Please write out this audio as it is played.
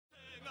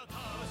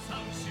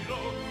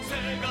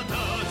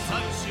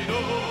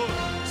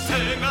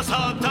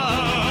サ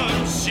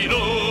タンしろ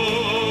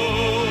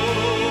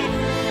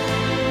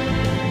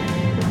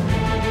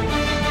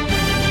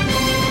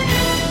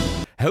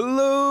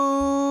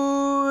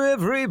Hello,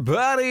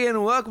 everybody,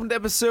 and welcome to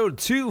episode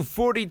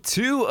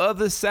 242 of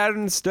the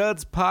Saturn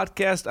Studs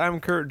Podcast. I'm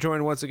Kurt,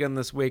 joined once again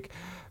this week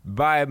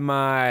by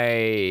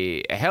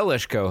my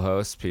hellish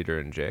co-hosts, Peter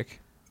and Jake.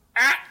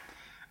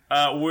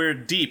 We're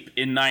deep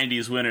in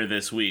 90s winter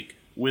this week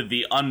with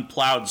the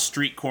unplowed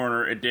street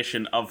corner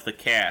edition of the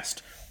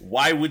cast.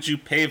 Why would you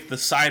pave the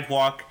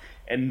sidewalk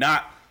and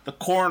not the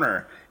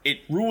corner?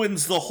 It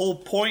ruins the whole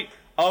point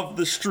of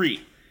the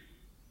street.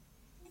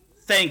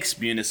 Thanks,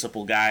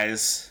 municipal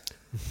guys.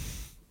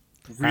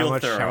 How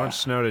much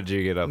snow did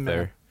you get up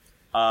there?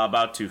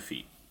 About 2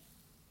 feet.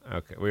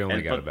 Okay, we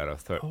only got about a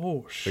third.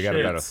 Oh, shit. We got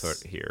about a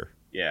third here.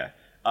 Yeah.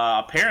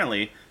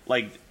 Apparently,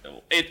 like,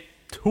 it...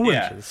 2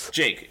 inches.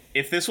 Jake,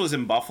 if this was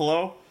in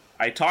Buffalo,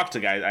 I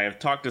have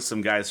talked to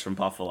some guys from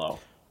Buffalo.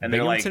 And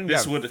they're like,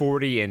 this got would...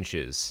 40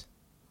 inches.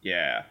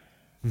 Yeah.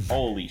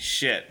 Holy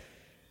shit.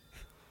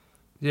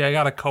 Yeah, I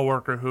got a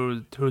coworker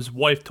whose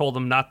wife told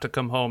him not to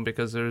come home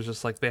because there's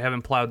just like they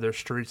haven't plowed their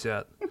streets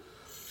yet.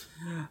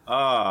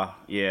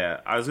 Yeah.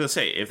 I was gonna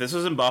say, if this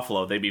was in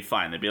Buffalo, they'd be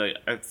fine. They'd be like,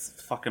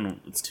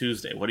 it's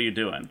Tuesday. What are you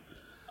doing?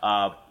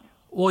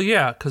 Well,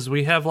 yeah, because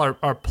we have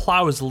our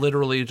plows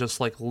literally just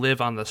like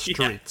live on the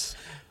streets.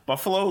 Yeah.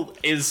 Buffalo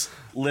is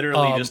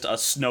literally just a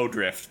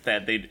snowdrift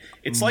that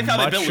it's like how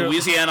they built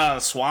Louisiana on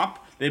a swamp.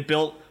 They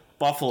built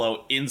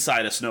Buffalo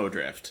inside a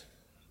snowdrift.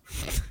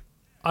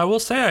 I will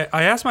say,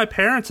 I asked my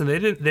parents, and they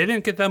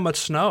didn't get that much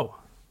snow.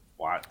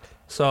 What?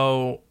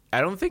 So I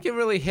don't think it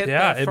really hit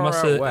that far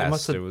out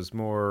west. It was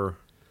more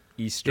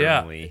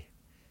easternly.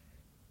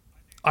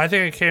 Yeah. I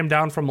think it came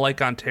down from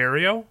Lake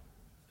Ontario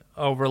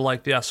over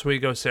like the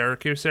Oswego,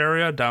 Syracuse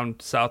area,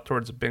 down south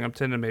towards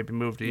Binghamton, and maybe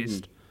moved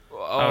east. It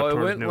towards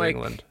went New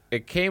England.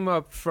 It came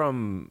up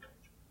from.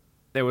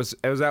 It was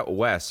out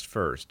west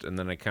first, and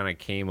then it kind of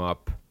came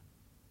up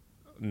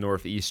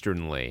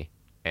northeasternly,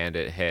 and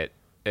it hit.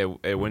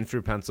 It went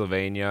through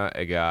Pennsylvania.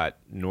 It got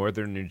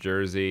northern New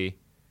Jersey,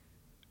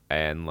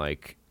 and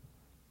like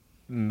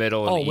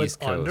middle and east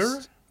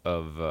coast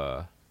of.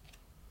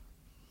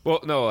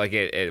 Well, no, like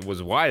it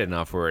was wide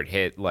enough where it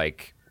hit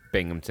like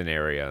Binghamton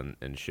area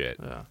and shit.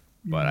 Yeah.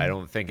 But I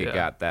don't think it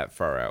got that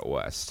far out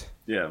west.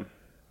 Yeah.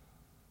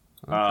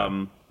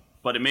 Okay.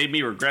 But it made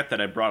me regret that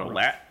I brought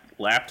a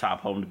laptop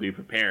home to be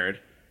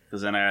prepared,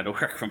 because then I had to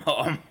work from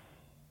home.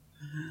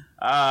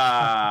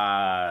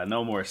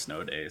 No more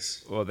snow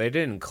days. Well, they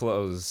didn't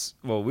close.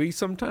 Well, we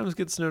sometimes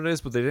get snow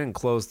days, but they didn't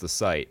close the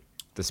site,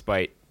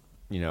 despite,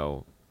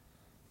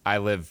 I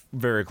live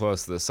very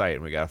close to the site,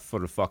 and we got a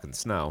foot of fucking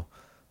snow,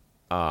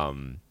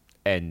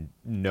 and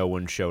no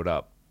one showed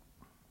up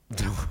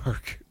to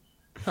work.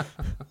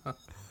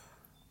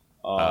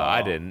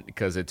 I didn't,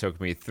 because it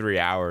took me 3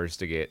 hours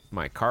to get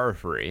my car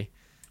free,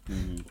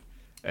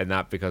 and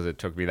not because it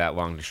took me that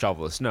long to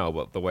shovel the snow,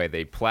 but the way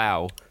they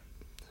plow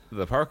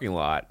the parking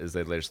lot is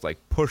they just like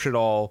push it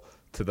all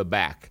to the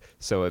back,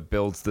 so it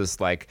builds this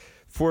like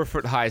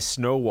 4-foot high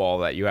snow wall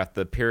that you have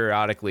to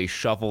periodically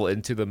shovel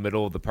into the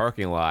middle of the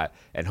parking lot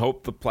and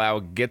hope the plow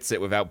gets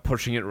it without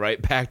pushing it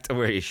right back to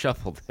where you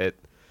shoveled it.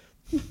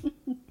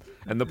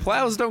 And the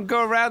plows don't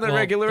go around at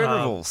regular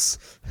intervals.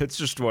 It's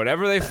just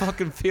whatever they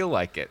fucking feel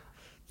like it.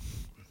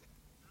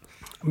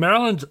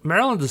 Maryland's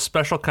a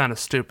special kind of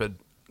stupid,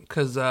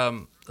 because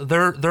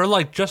they're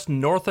like just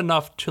north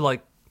enough to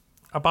like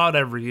about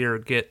every year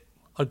get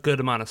a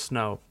good amount of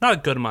snow. Not a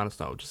good amount of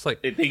snow, just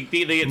like they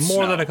get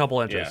more snow. than a couple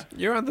inches. Yeah.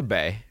 You're on the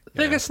bay.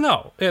 They get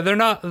snow. Yeah, they're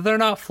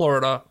not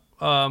Florida.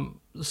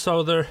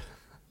 So they're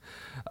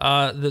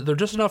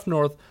just enough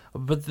north,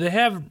 but they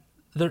have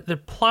their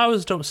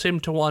plows don't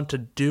seem to want to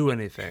do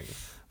anything.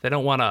 They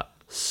don't want to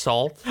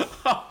salt.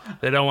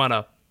 They don't want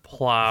to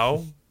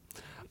plow.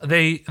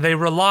 They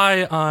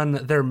rely on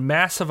their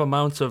massive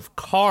amounts of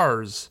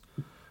cars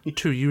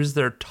to use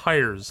their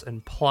tires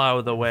and plow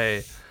the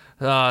way.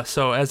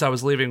 So as I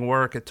was leaving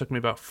work, it took me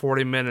about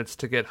 40 minutes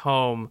to get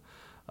home.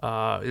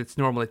 It's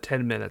normally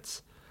 10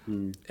 minutes.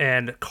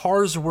 And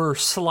cars were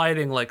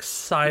sliding like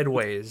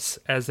sideways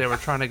as they were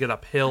trying to get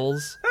up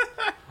hills,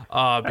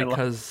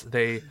 because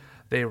they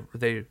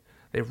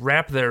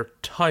wrap their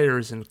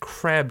tires in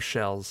crab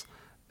shells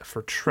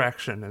for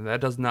traction, and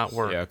that does not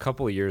work. Yeah, a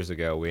couple of years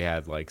ago, we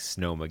had like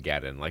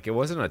Snowmageddon. Like, it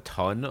wasn't a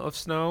ton of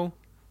snow.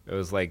 It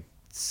was like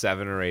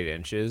 7 or 8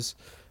 inches,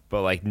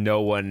 but like no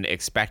one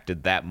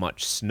expected that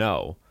much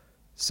snow.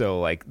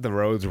 So like the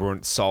roads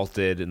weren't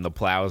salted and the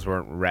plows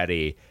weren't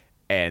ready,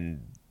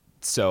 and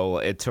so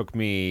it took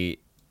me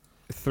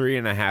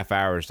 3.5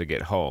 hours to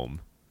get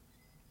home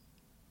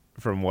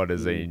from what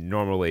is a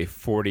normally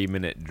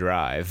 40-minute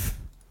drive.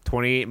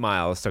 28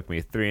 miles took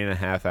me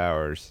 3.5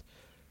 hours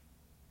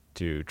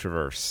to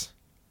traverse.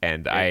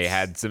 And I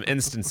had some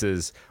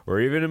instances where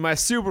even in my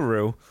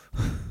Subaru,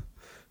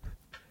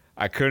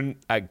 I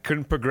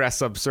couldn't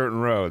progress up certain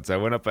roads. I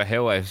went up a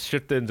hill, I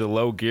shifted into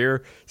low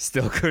gear,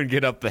 still couldn't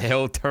get up the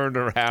hill, turned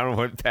around,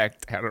 went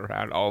back down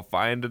around. I'll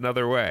find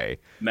another way.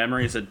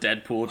 Memories of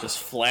Deadpool just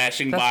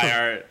flashing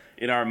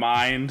in our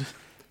mind.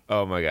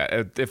 Oh my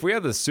god. If we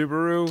had the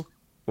Subaru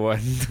when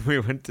we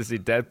went to see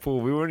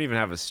Deadpool, we wouldn't even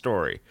have a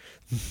story.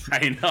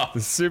 I know. The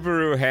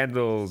Subaru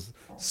handles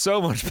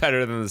so much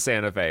better than the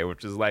Santa Fe,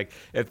 which is like,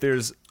 if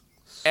there's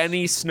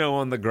any snow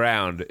on the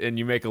ground and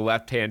you make a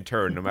left-hand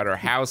turn, no matter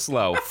how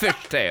slow,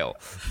 fishtail.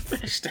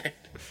 Fishtail.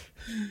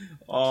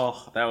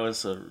 Oh, that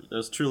was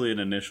truly an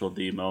initial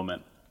D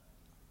moment.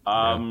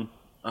 Oh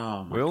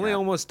my We only God.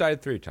 almost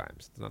died 3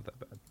 times. It's not that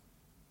bad.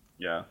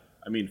 Yeah,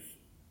 I mean,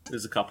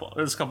 there's a couple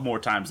more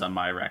times on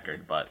my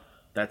record, but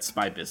that's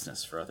my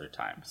business for other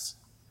times.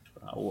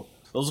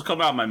 Those will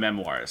come out in my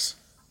memoirs.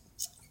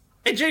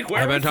 Hey Jake,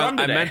 where are we from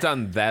today? I meant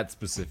on that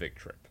specific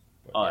trip.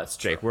 Oh, that's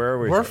Jake, true. where are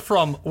we We're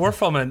from?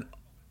 from an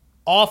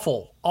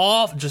awfully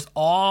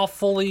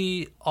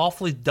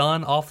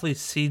done, awfully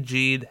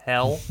CG'd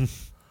hell.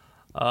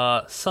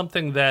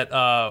 Something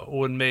that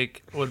would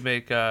make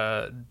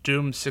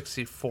Doom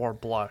 64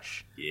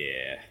 blush.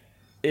 Yeah.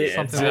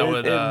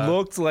 It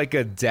looked like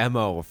a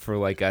demo for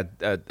like a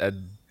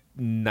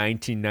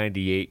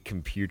 1998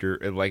 computer.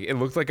 It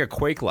looked like a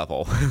Quake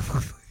level.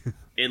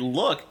 It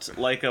looked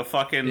like a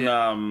fucking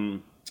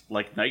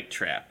like Night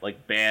Trap, like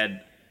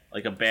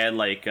a bad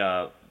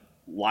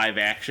live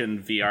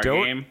action VR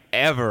Don't game.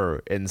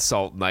 ever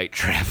insult Night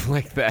Trap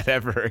like that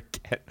ever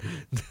again.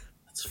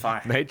 It's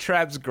fine. Night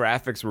Trap's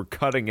graphics were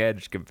cutting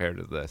edge compared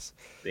to this.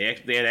 They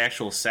had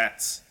actual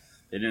sets.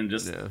 They didn't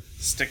just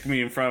stick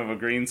me in front of a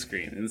green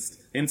screen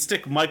and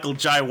stick Michael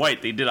Jai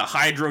White. They did a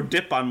hydro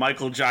dip on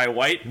Michael Jai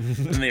White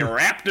and they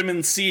wrapped him in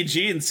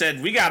CG and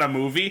said, "We got a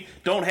movie.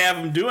 Don't have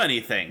him do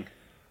anything."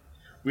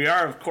 We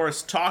are, of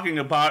course, talking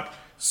about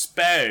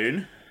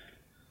Spawn,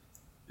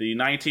 the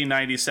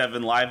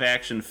 1997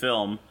 live-action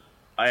film,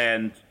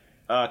 and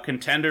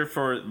contender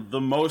for the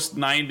most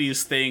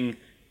 90s thing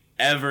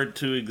ever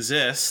to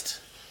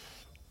exist.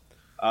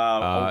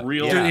 A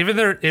real... Dude, even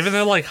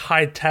their like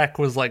high tech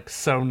was like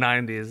so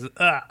 90s.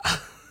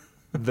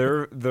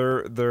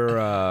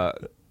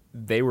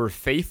 They were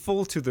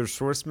faithful to their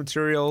source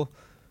material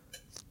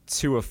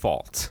to a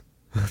fault.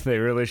 They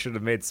really should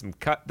have made some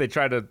cut. They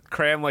tried to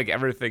cram like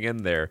everything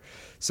in there.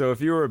 So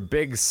if you were a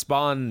big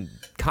Spawn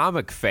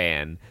comic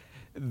fan,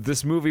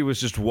 this movie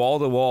was just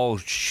wall-to-wall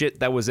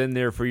shit that was in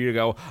there for you to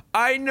go,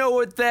 I know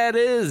what that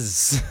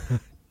is.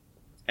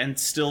 And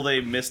still they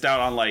missed out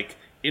on like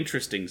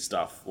interesting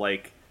stuff,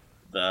 like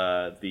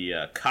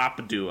the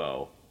cop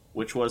duo,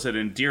 which was an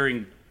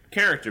endearing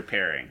character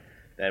pairing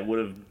that would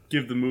have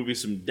given the movie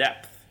some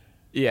depth.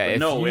 Yeah,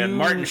 But we had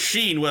Martin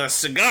Sheen with a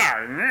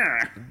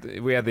cigar.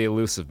 We had the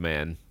elusive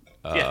man,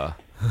 Yeah.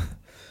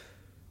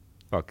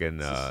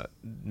 fucking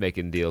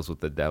making deals with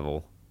the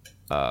devil.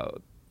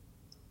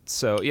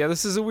 So yeah,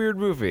 this is a weird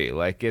movie.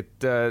 Like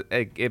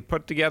it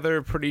put together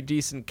a pretty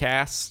decent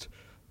cast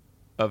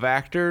of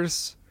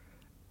actors,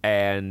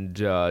 and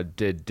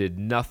did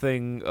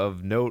nothing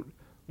of note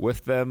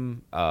with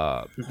them.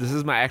 This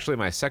is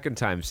my second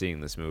time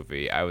seeing this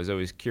movie. I was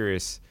always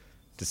curious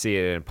to see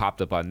it, and it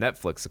popped up on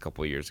Netflix a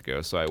couple of years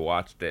ago, so I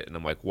watched it and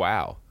I'm like,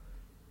 wow,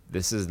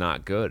 this is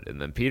not good. And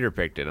then Peter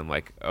picked it and I'm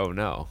like, oh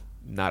no,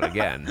 not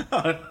again.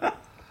 I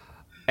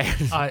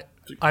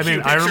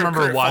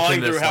remember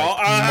watching this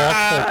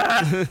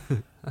multiple.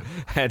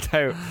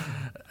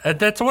 And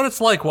that's what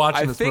it's like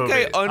watching this movie.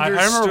 I think I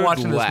understood remember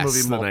watching less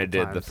this movie than I multiple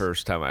did times. the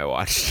first time I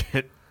watched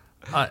it.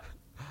 I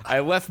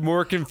left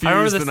more I remember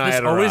confused this than I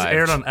had always arrived.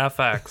 aired on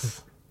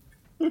FX.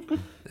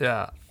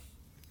 Yeah.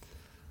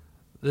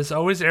 This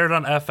always aired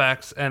on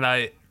FX, and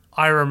I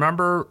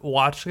remember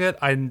watching it.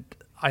 I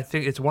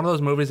think it's one of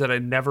those movies that I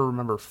never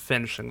remember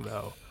finishing,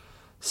 though.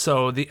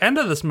 So the end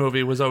of this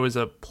movie was always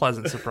a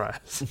pleasant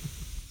surprise.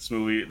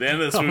 The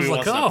end of this movie like,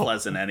 wasn't oh. a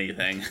pleasant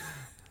anything.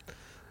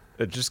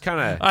 It just kind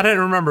of I didn't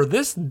remember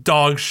this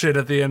dog shit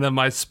at the end of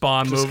my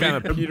Spawn just movie.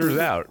 kind of peters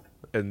out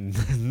and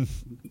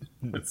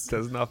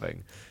does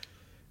nothing.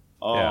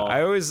 Oh, Yeah,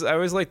 I always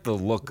like the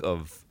look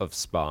of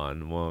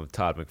Spawn. One of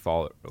Todd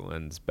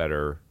McFarlane's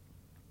better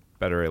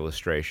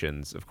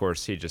illustrations. Of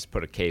course, he just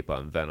put a cape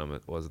on Venom.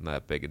 It wasn't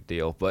that big a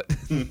deal, but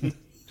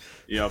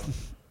yep.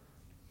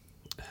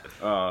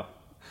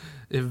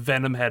 If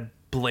Venom had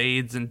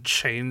blades and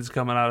chains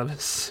coming out of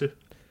his suit.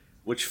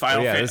 Which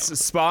Final yeah, Fantasy?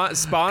 Spawn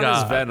is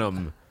God.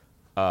 Venom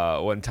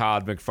when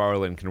Todd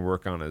McFarlane can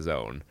work on his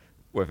own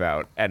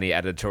without any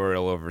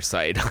editorial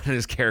oversight on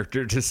his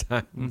character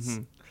designs.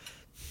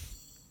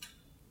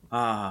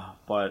 Mm-hmm.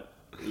 But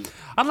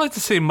I'd like to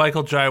see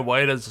Michael Jai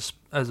White as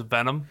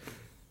Venom.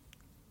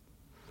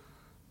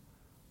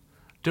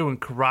 Doing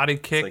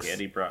karate kicks, like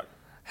Eddie Brock.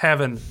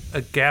 having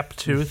a gap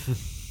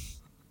tooth.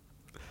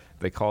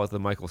 They call it the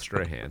Michael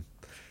Strahan.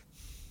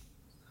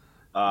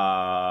 All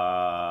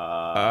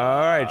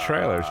All right,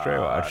 trailer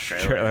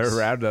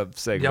roundup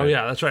segment. Oh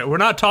yeah, that's right. We're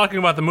not talking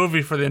about the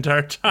movie for the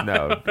entire time.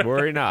 No,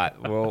 worry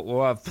not.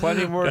 We'll have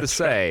plenty more to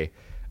say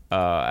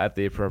at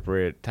the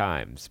appropriate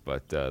times,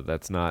 but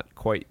that's not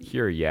quite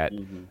here yet.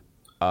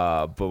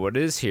 But what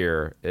is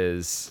here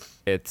is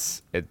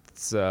it's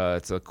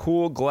a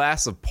cool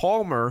glass of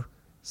Palmer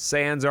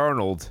sans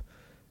Arnold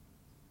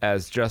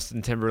as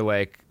Justin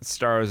Timberlake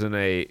stars in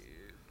a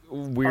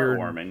weird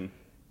Heartwarming.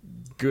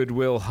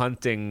 Goodwill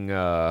Hunting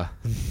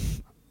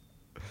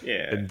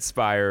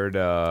inspired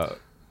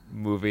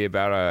movie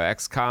about a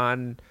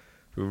ex-con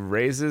who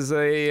raises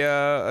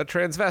a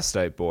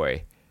transvestite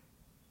boy.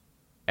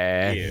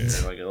 And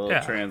Like a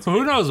little trans.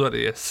 Who knows what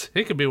he is?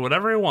 He could be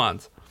whatever he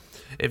wants.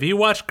 If you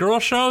watch girl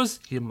shows,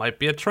 you might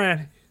be a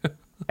tranny.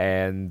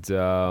 and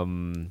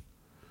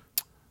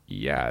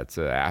it's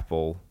an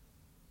Apple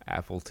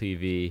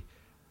TV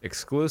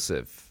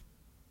exclusive.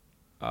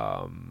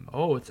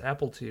 Oh, it's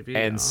Apple TV.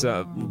 And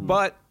so,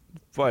 but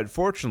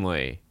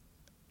fortunately,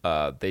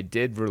 they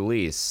did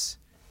release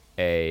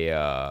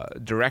a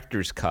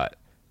director's cut.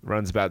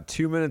 Runs about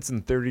 2 minutes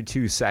and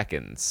 32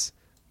 seconds,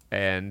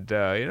 and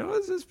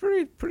it's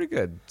pretty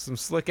good. Some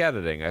slick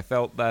editing. I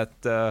felt that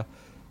it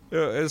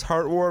was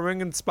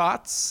heartwarming in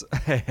spots,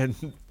 and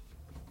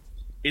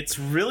It's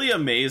really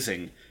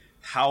amazing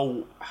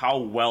how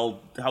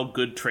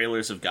good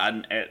trailers have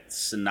gotten at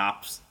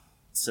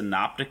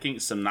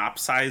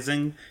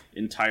synopsizing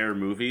entire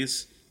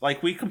movies.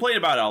 Like, we complain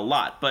about it a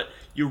lot, but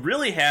you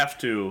really have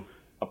to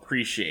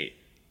appreciate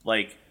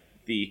like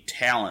the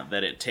talent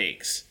that it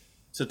takes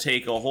to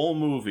take a whole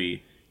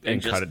movie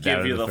and cut just it down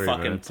give you into the 3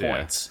 fucking minutes,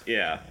 points.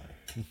 Yeah.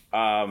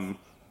 I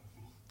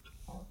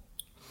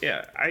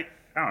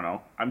don't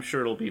know. I'm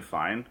sure it'll be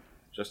fine.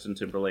 Justin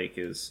Timberlake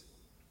is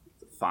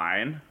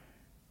fine.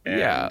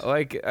 And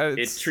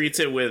it treats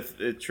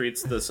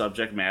the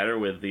subject matter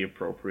with the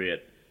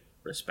appropriate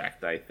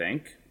respect, I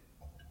think.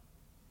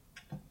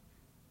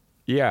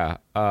 Yeah,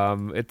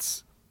 I'm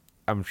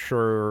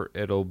sure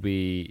it'll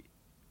be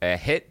a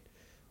hit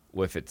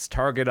with its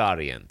target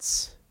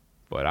audience,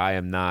 but I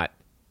am not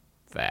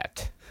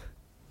that.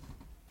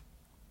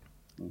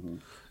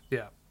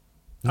 Yeah.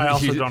 I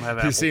also don't have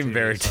Apple You seem TV,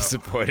 very so.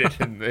 disappointed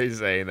in me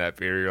saying that,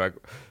 Peter. You're like,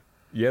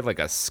 you had like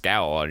a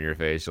scowl on your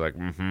face. You're like,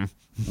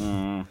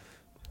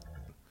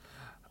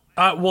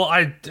 Well,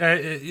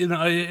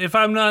 if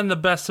I'm not in the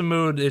best of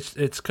mood, it's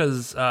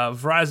because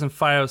Verizon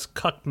Fios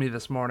cucked me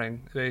this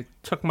morning. They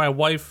took my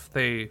wife.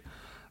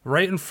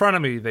 Right in front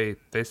of me. They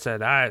said,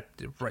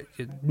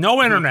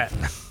 no internet.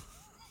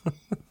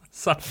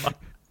 So,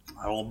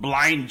 I will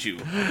blind you.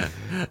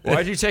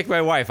 why'd you take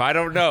my wife? I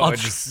don't know. It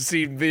just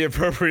seemed the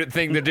appropriate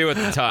thing to do at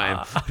the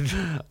time.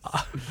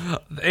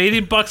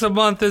 $80 a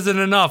month isn't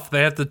enough.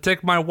 They have to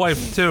take my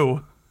wife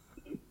too.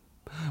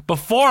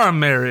 Before I'm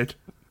married.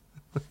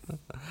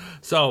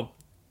 So,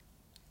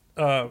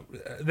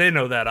 they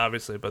know that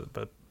obviously,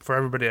 but for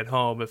everybody at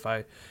home, if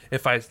I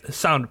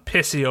sound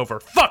pissy over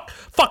fuck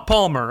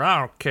Palmer, I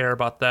don't care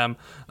about them.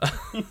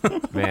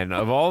 Man,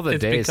 of all the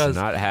It's days to because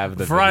not have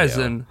the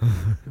Verizon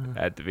video,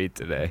 had to be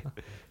today.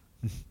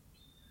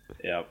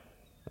 Yep.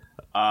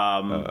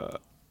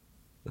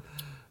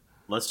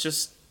 Let's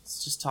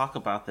just talk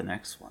about the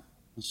next one.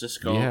 Let's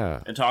just go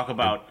and talk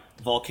about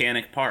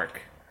Volcanic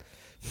Park,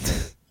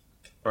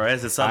 or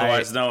as it's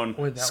otherwise known,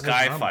 Wait, that was on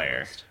my Skyfire.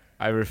 list.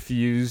 I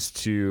refuse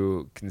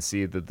to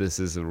concede that this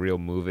is a real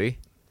movie.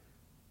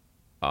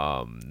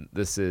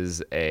 This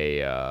is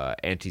a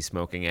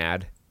anti-smoking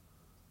ad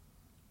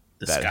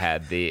that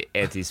had the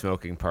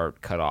anti-smoking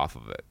part cut off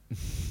of it.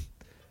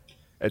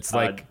 It's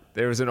like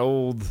there was an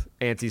old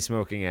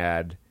anti-smoking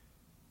ad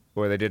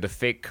where they did a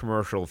fake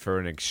commercial for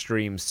an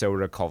extreme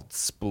soda called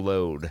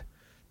Splode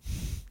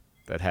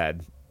that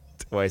had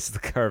twice the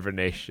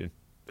carbonation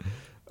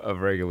of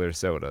regular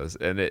sodas,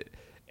 and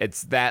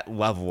it's that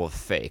level of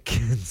fake.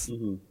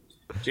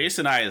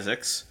 Jason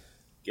Isaacs,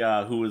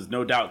 who was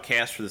no doubt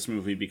cast for this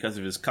movie because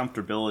of his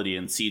comfortability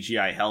in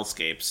CGI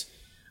hellscapes,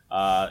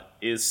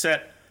 is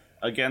set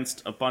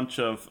against a bunch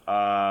of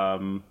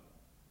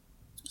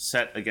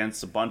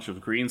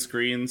green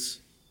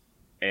screens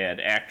and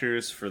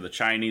actors for the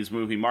Chinese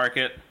movie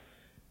market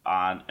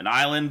on an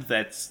island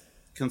that's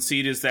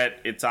conceded that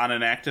it's on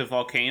an active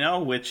volcano,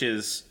 which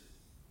is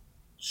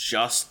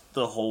just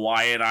the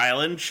Hawaiian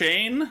island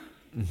chain.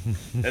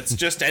 It's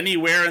just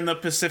anywhere in the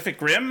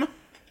Pacific Rim.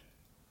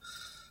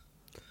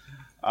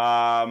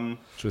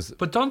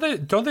 But don't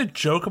they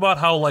joke about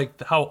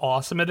how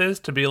awesome it is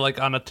to be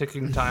like on a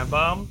ticking time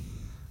bomb,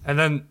 and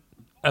then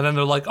they're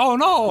like, oh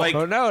no, Like,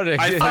 Oh no!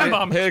 It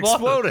bomb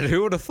exploded.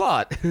 Who would have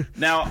thought?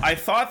 now, I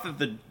thought that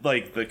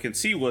the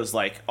conceit was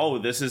like, oh,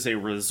 this is a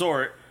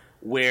resort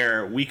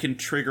where we can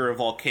trigger a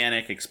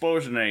volcanic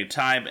explosion at any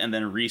time and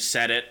then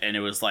reset it, and it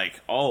was like,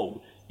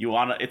 oh,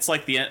 it's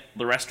like the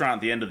restaurant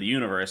at the end of the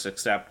universe,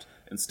 except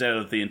instead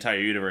of the entire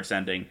universe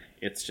ending,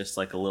 it's just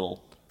like a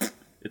little,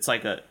 it's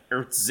like a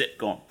Earth zit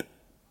going,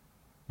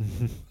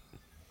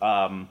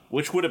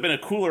 which would have been a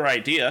cooler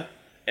idea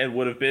and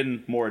would have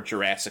been more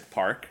Jurassic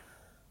Park.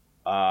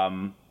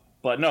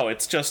 But no,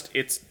 it's just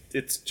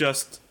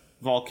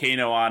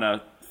volcano on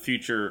a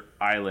future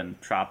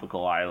island,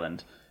 tropical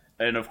island.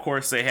 And of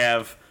course they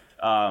have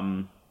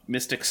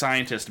mystic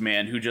scientist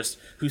man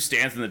who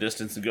stands in the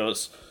distance and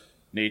goes,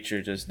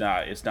 nature is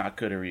not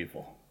good or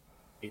evil.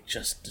 It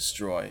just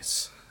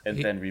destroys and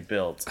then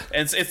rebuilds.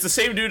 And it's the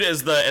same dude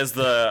as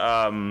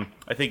the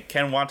I think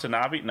Ken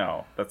Watanabe.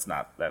 No, that's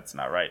not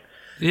right.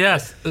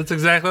 Yes, that's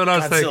exactly what I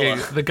was thinking.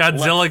 The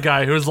Godzilla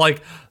guy who's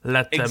like,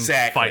 let them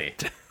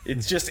fight.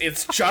 It's just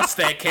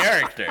that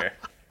character.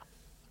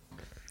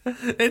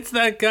 It's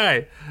that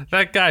guy.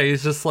 That guy.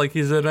 He's just like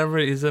he's in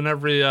every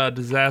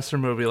disaster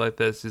movie like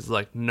this. He's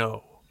like,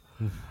 no,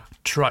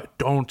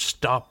 don't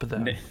stop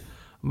them.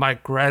 My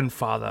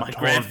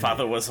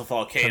grandfather was a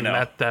volcano.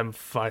 Let them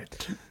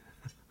fight.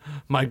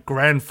 My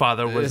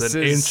grandfather was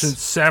an ancient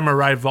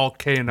samurai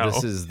volcano.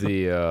 This is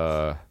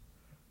the.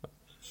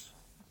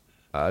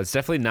 It's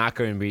definitely not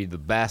going to be the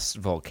best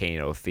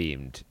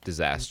volcano-themed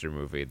disaster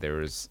movie. There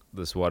was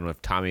this one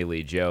with Tommy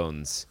Lee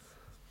Jones,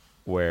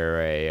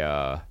 where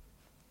a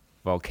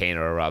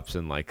volcano erupts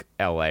in like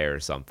L.A. or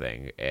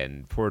something,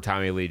 and poor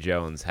Tommy Lee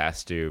Jones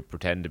has to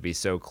pretend to be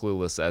so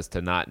clueless as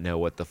to not know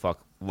what the fuck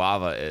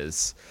lava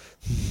is,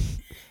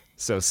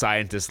 so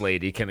scientist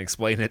lady can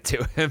explain it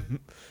to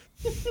him.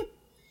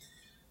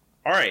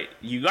 All right,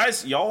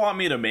 y'all want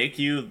me to make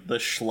you the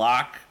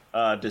schlock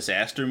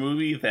disaster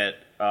movie that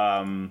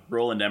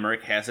Roland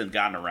Emmerich hasn't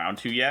gotten around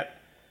to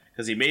yet?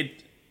 Because he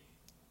made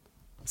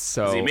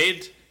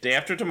Day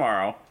After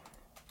Tomorrow,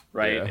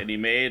 right? Yeah. And he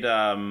made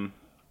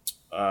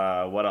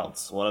what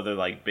else? What other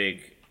like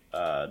big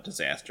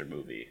disaster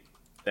movie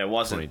that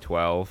wasn't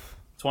 2012?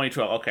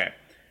 2012. Okay.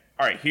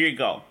 All right, here you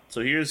go.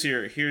 So here's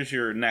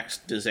your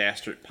next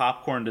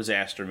popcorn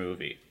disaster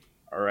movie.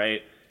 All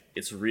right,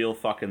 it's real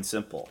fucking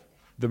simple.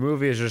 The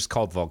movie is just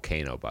called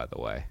Volcano, by the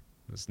way.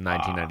 It was a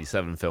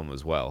 1997 film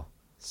as well.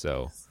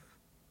 So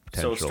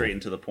straight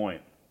and to the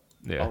point.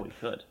 Yeah. Oh, we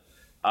could.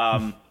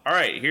 All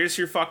right, here's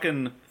your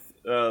fucking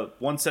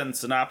one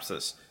sentence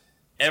synopsis.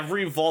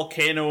 Every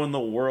volcano in the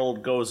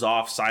world goes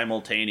off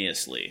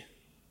simultaneously.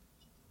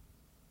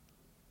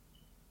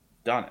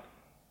 Done it.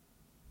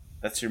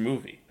 That's your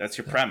movie. That's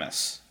your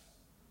premise.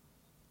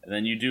 And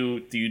then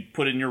you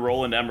put in your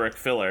Roland Emmerich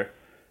filler,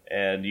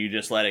 and you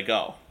just let it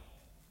go.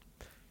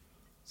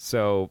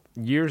 So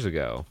years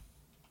ago,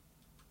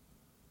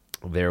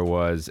 there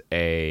was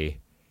a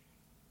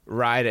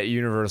ride at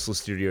Universal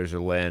Studios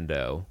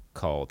Orlando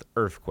called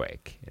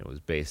Earthquake. It was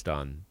based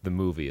on the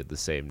movie of the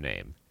same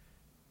name.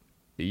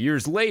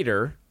 Years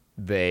later,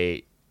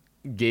 they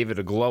gave it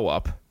a glow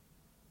up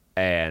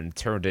and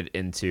turned it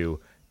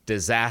into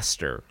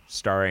Disaster,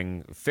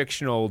 starring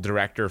fictional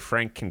director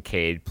Frank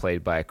Kincaid,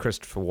 played by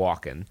Christopher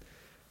Walken,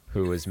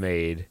 who has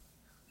made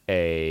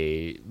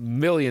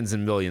millions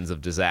and millions of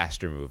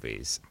disaster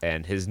movies.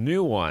 And his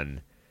new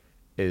one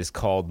is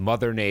called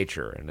Mother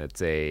Nature, and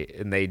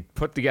and they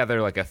put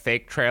together like a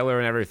fake trailer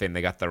and everything.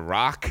 They got The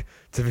Rock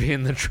to be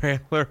in the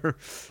trailer.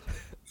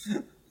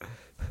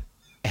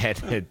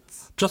 And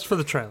it's just for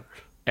the trailer.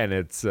 And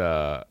it's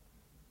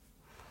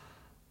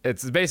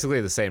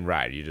basically the same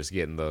ride. You just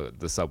get in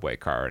the subway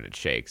car and it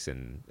shakes,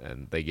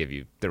 and they give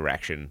you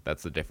direction.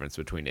 That's the difference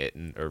between it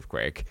and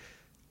Earthquake.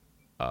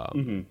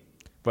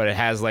 But it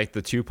has like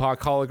the Tupac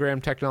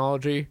hologram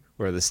technology,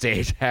 where the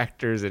stage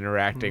actor's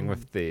interacting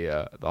with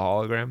the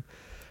hologram.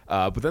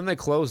 But then they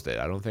closed it.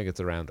 I don't think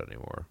it's around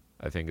anymore.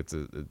 I think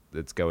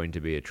it's going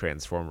to be a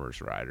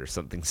Transformers ride or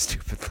something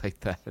stupid like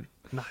that.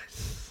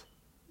 Nice.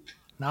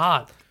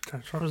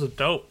 Transformers are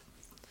dope.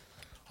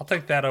 I'll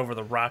take that over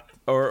The Rock.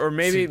 Or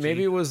maybe CG.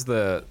 maybe it was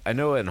I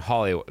know in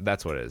Hollywood,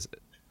 that's what it is.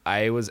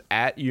 I was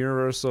at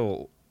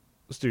Universal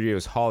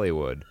Studios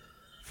Hollywood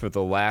for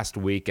the last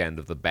weekend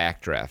of the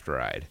Backdraft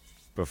ride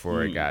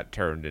before it got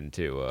turned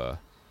into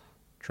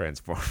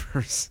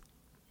Transformers.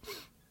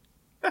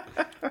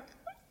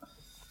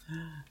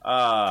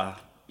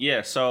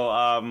 Yeah,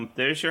 so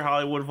there's your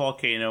Hollywood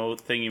volcano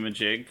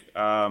thingamajig.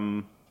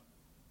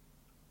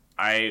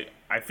 I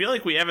feel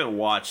like we haven't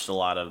watched a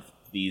lot of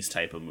these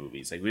type of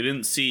movies. Like, we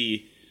didn't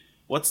see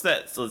what's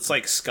that? So it's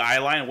like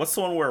Skyline. What's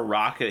the one where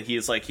Rocket? He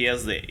has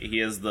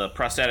the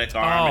prosthetic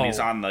arm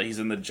and he's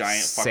in the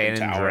giant fucking San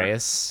tower.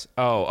 Andreas.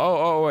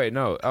 Oh wait,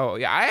 no. Oh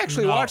yeah, I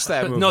actually watched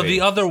that movie. No,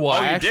 the other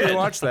one. I actually did?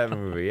 watched that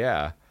movie.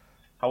 Yeah.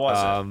 How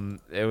was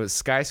it? It was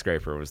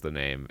Skyscraper was the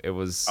name. It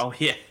was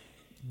Yeah.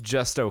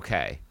 just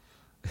okay.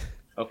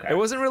 Okay. It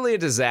wasn't really a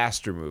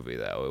disaster movie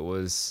though.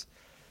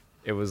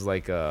 It was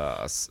like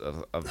a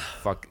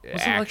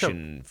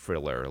action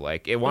thriller.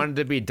 Like, it wanted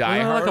to be Die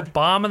Wasn't there Hard. like a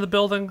bomb in the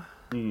building?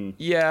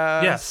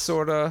 Yeah, Yes.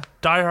 sorta.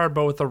 Die Hard,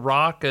 but with The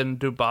Rock and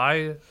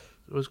Dubai. It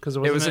was because it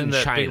Was in in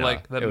that China. big,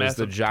 like that it was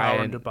the massive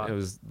tower in giant. Dubai. It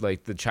was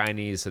like the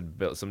Chinese had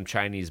built. Some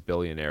Chinese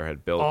billionaire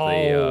had built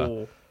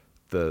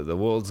the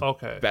world's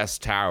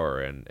best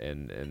tower,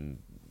 and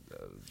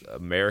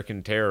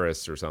American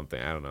terrorists or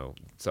something. I don't know.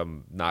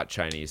 Some not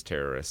Chinese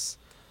terrorists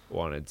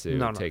wanted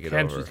to take it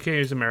over. Can't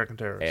use American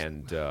terrorists.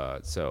 And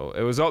so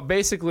it was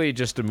basically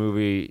just a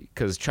movie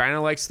because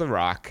China likes The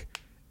Rock,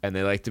 and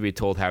they like to be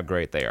told how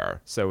great they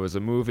are. So it was a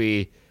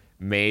movie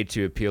made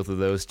to appeal to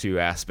those two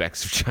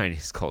aspects of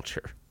Chinese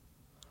culture.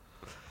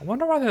 I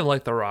wonder why they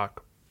like The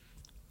Rock.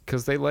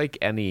 Because they like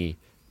any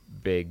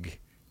big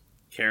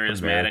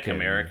charismatic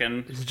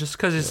American. Is it just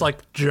because he's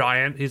like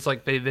giant? He's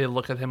like they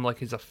look at him like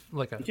he's a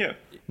Yeah.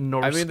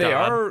 Norse I mean,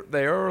 god.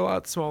 they are a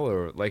lot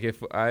smaller. Like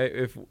if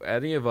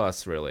any of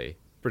us really,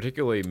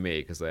 particularly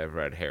me, because I have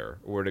red hair,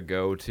 were to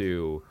go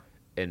to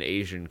an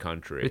Asian Be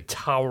country,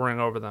 towering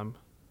over them.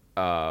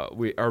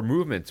 our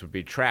movements would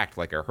be tracked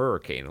like a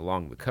hurricane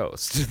along the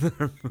coast.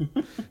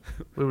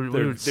 We would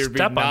There'd be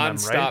step on them,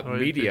 nonstop right?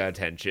 media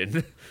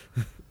attention.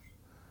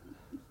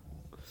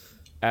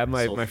 And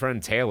my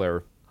friend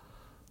Taylor,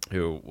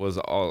 who was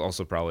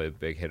also probably a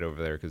big hit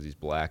over there because he's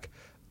black,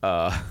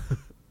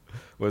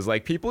 was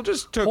like, people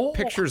just took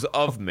pictures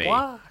of me.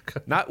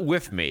 Black. Not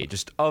with me,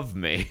 just of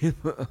me.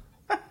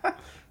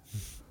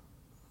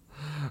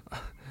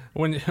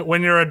 When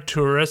you're a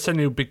tourist and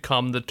you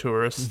become the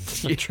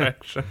tourist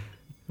attraction.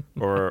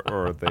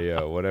 or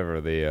the whatever,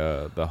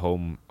 the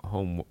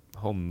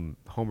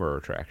Homer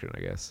attraction, I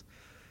guess.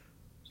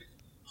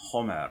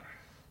 Homer.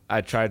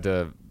 I tried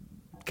to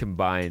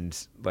combine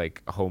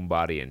like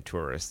homebody and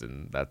tourist,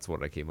 and that's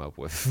what I came up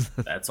with.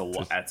 That's a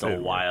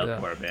wild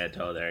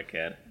portmanteau there,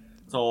 kid.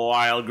 It's a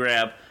wild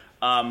grab.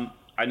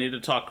 I need to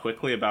talk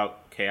quickly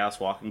about Chaos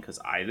Walking because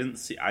I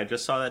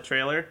just saw that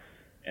trailer,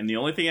 and the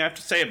only thing I have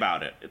to say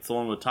about it, it's the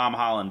one with Tom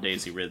Holland,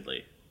 Daisy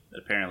Ridley, that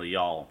apparently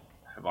y'all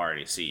have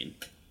already seen.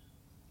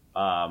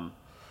 Oh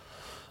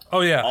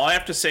yeah. All I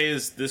have to say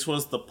is this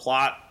was the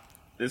plot.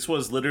 This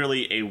was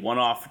literally a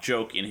one-off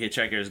joke in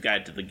Hitchhiker's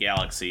Guide to the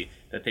Galaxy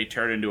that they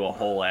turned into a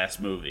whole-ass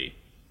movie.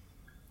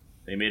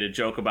 They made a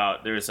joke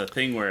about there's a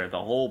thing where the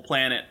whole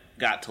planet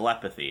got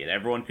telepathy and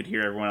everyone could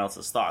hear everyone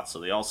else's thoughts, so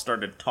they all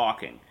started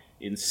talking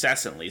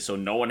incessantly so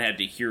no one had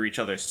to hear each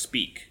other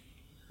speak.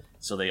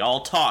 So they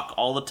all talk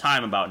all the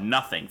time about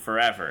nothing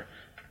forever.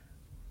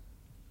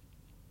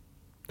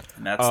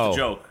 And that's the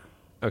joke.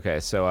 Okay,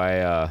 so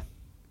I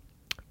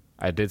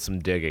did some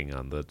digging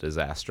on the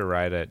disaster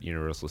ride at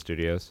Universal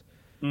Studios.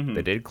 Mm-hmm.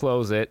 They did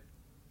close it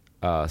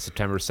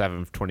September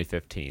 7th,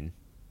 2015.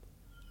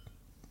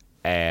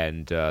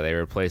 And they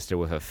replaced it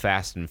with a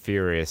Fast and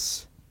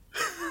Furious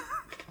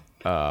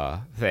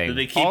thing. Did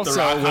they keep also, the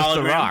Rock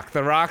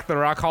with hologram? The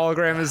Rock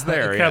hologram is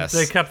there,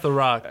 They kept the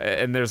Rock.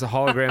 And there's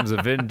holograms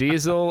of Vin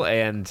Diesel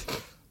and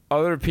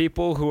other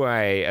people who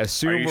I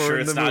assume Are you were sure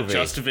in the it's not movie.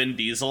 just Vin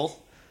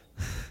Diesel?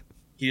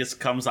 He just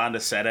comes on to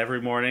set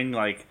every morning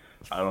like,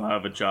 I don't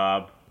have a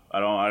job. I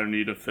don't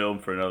need to film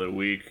for another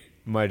week.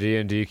 My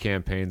D&D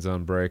campaign's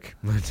on break.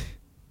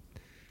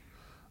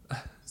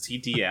 Is he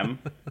DM?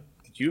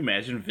 Could you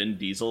imagine Vin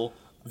Diesel?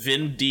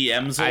 Vin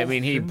DMs? I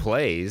mean, he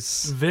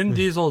plays. Vin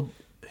Diesel,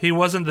 he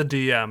wasn't the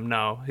DM.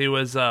 No, he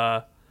was.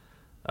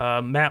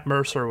 Matt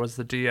Mercer was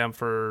the DM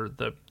for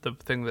the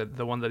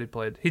one that he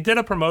played. He did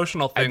a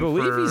promotional thing. I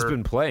believe he's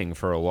been playing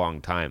for a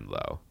long time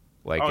though.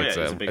 Like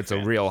it's a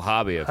real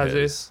hobby of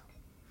his.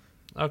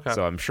 Okay.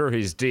 So I'm sure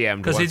he's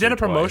DM'd because he did a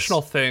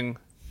promotional twice. thing.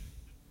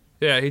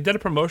 Yeah, he did a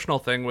promotional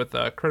thing with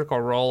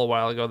Critical Role a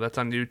while ago. That's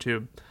on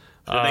YouTube.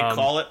 Did they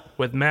call it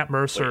with Matt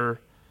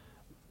Mercer?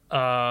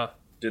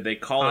 Did they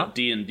call it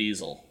D and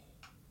Diesel?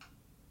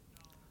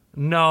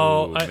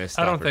 No, Ooh, I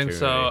don't think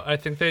so. opportunity. I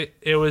think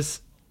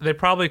they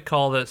probably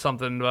called it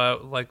something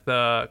about like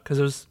because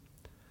it was.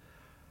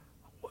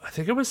 I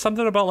think it was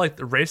something about like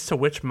the Race to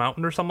Witch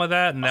Mountain or something like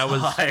that, and that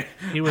was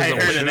he was I a heard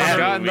witch of He's that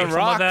gotten movie. the Something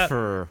like Rock that.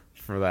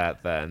 for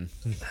that then.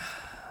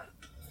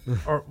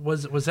 Or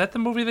was that the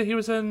movie that he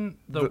was in?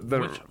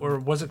 Or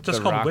was it just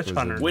The called Rock Witch was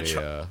Hunter? in Which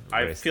the,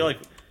 I Race feel to-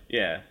 like,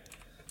 yeah.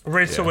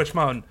 Race to Witch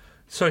Mountain.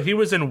 So he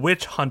was in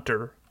Witch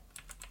Hunter,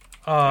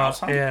 Mouse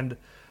Hunt? and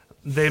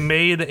they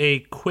made a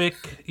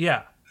quick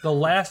The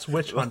Last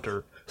Witch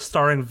Hunter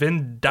starring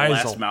Vin Diesel.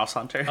 Last Mouse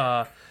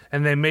Hunter.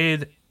 And they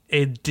made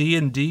a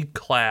D&D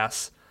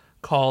class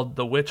called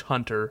the Witch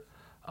Hunter,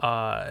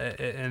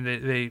 and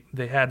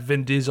they had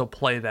Vin Diesel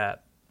play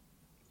that.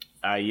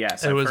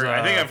 Yes, it was,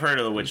 I think I've heard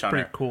of the Witch Hunter.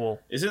 Pretty cool.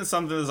 Isn't it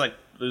something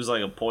there's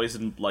like a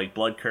poison, like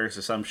blood curse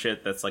or some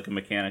shit that's like a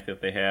mechanic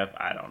that they have?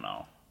 I don't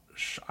know.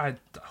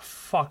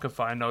 Fuck if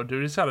I know,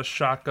 dude. He's got a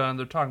shotgun.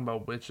 They're talking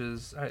about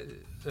witches.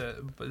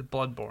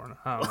 Bloodborne.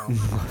 I don't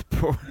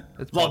know.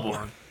 It's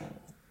Bloodborne.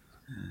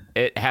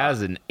 It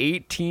has an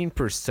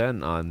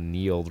 18% on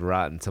Yield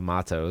Rotten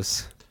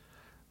Tomatoes.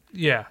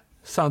 Yeah,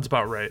 sounds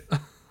about right.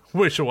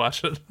 We should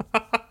watch it.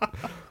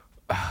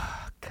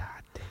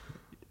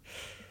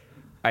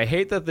 I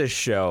hate that this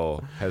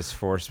show has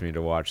forced me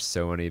to watch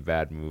so many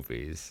bad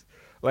movies.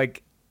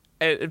 Like,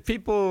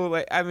 people,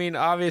 like, I mean,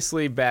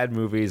 obviously bad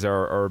movies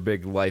are a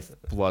big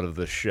lifeblood of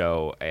the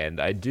show, and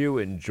I do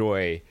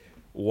enjoy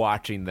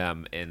watching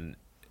them in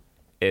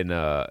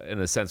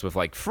a sense with,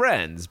 like,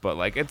 friends, but,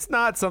 like, it's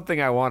not something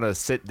I want to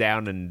sit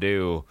down and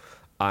do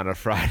on a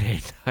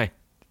Friday night.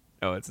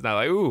 No, it's not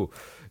like, ooh,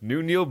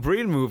 new Neil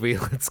Breen movie.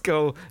 Let's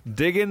go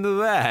dig into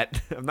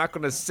that. I'm not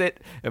going to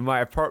sit in my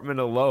apartment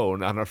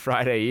alone on a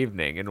Friday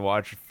evening and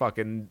watch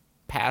fucking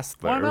Pass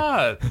Through. Why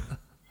not?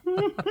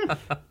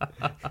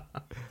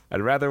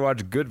 I'd rather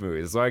watch good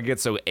movies. So I get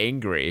so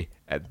angry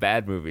at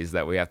bad movies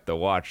that we have to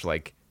watch,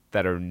 like,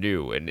 that are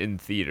new and in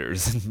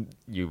theaters.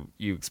 you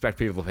expect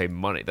people to pay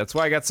money. That's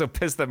why I got so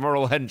pissed at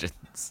Mortal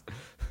Engines.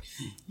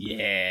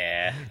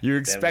 Yeah. You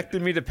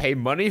expected me to pay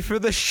money for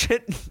this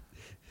shit?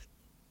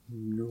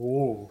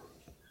 No.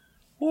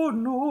 Oh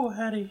no,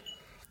 Harry.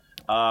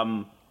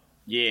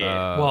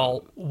 Yeah.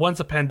 Well, once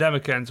the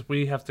pandemic ends,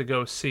 we have to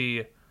go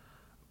see.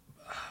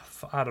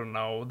 I don't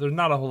know. There's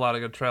not a whole lot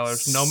of good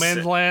trailers. No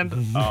Man's Land.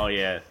 Oh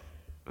yeah.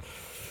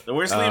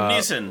 Where's Liam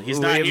Neeson? He's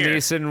not here. Liam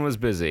Neeson was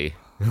busy.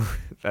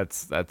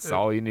 That's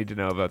all you need to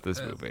know about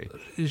this movie.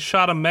 He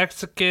shot a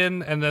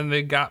Mexican, and then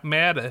they got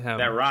mad at him.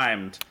 That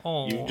rhymed.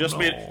 Oh, you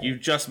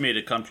just made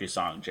a country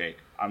song, Jake.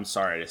 I'm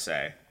sorry to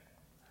say.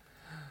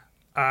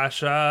 I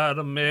shot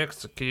a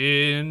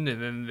Mexican,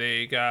 and then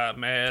they got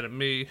mad at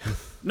me.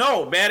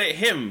 No, mad at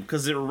him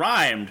because it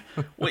rhymed.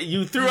 Wait,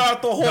 you threw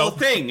out the whole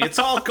thing. It's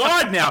all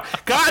gone now.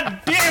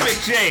 God damn it,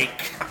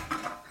 Jake.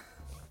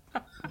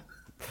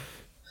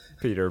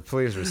 Peter,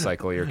 please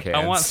recycle your cans.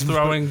 I want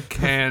throwing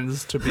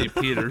cans to be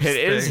Peter's It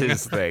thing. is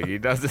his thing. He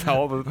does it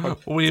all the time.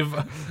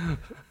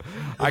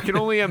 I can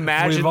only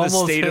imagine the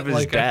almost state hit of his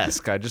like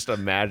desk. I just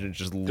imagine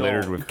just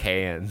littered with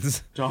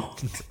cans.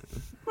 Don't.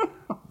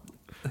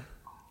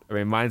 I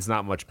mean, mine's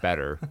not much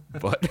better,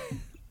 but...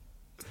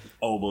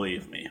 Oh,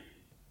 believe me.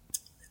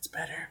 It's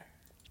better.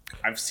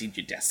 I've seen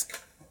your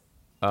desk.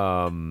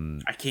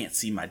 I can't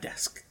see my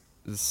desk.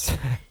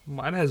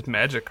 Mine has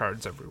magic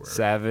cards everywhere.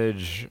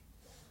 Savage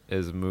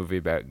is a movie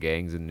about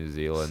gangs in New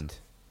Zealand.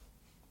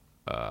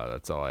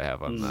 That's all I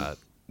have on that.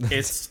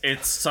 It's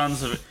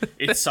Sons of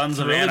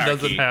really Anarchy.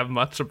 doesn't have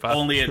much about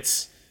Only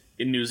it's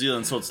in New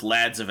Zealand, so it's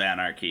Lads of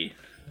Anarchy.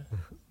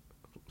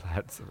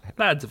 Lads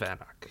of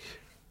Anarchy.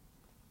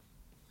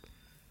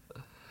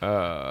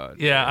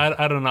 Yeah,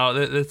 I don't know.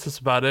 That's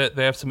just about it.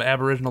 They have some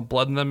Aboriginal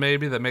blood in them,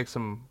 maybe, that makes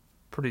them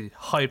pretty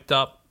hyped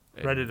up,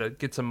 ready to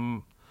get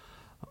some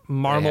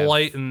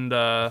Marmalite and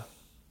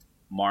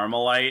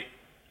Marmalite?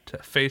 to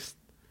face.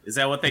 Is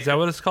that what they? Is that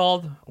what it's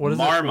called? What is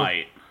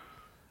Marmite? it?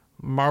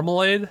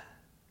 Marmalade?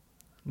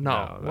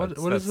 No.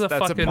 What is the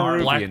that's a fucking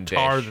Peruvian black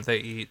tar dish. that they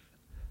eat?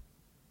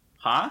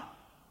 Huh?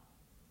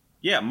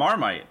 Yeah,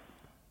 Marmite.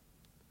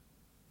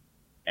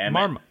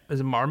 Is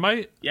it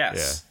Marmite?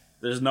 Yes.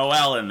 There's no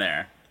L in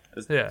there.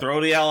 Yeah. Throw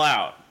the L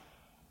out.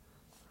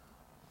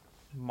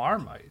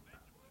 Marmite.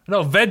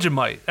 No,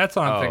 Vegemite. That's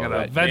what I'm thinking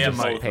of.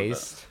 Vegemite.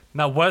 Paste.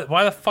 Now,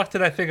 why the fuck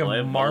did I think of Well,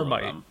 they have both of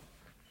Marmite? them.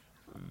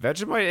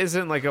 Vegemite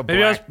isn't like a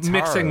Maybe I was black tar,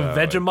 mixing though.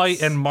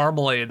 Vegemite and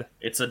marmalade.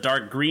 It's a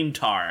dark green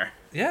tar.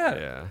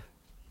 Yeah.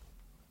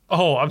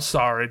 Oh, I'm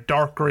sorry.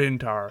 Dark green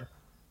tar.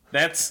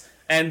 That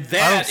don't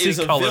is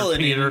see a color, villain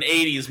Peter. in an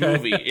 80s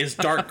movie. Is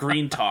dark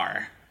green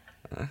tar.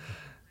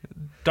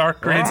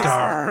 Dark green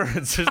tar.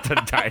 It's just a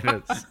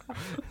dinosaur.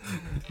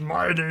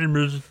 My name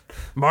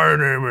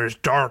is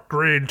Dark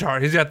Green Tar.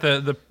 He's got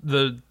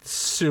the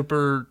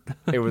super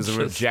It was a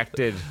just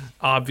rejected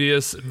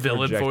obvious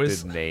villain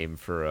voice. name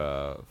for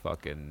a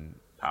fucking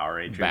Power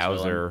Rangers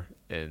Bowser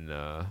in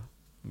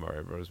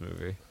Mario Bros.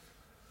 Movie.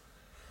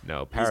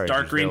 No, Power Rangers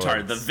Dark green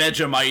tar. villains. The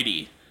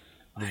Vegemite.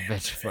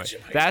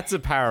 Vegemite. That's a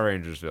Power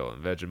Rangers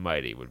villain.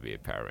 Vegemite would be a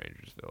Power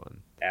Rangers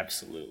villain.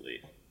 Absolutely.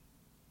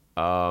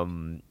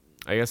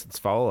 I guess it's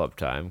follow-up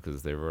time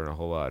because there weren't a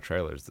whole lot of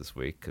trailers this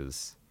week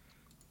because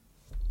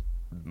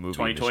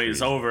 2020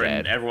 is over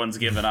and everyone's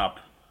given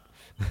up.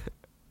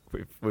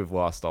 We've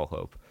lost all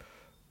hope.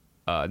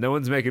 No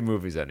one's making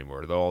movies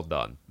anymore. They're all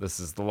done.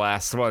 This is the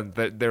last one.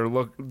 They're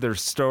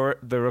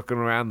looking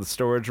around the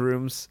storage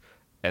rooms,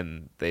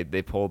 and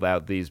they pulled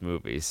out these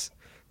movies.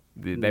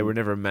 They were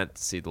never meant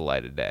to see the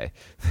light of day.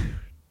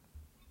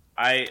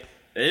 It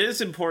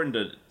is important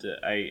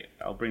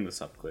I'll bring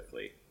this up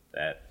quickly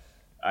that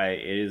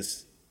it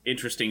is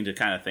interesting to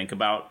kind of think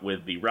about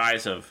with the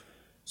rise of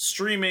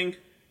streaming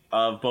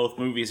of both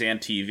movies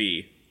and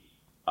TV,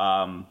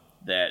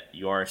 that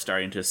you are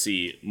starting to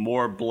see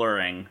more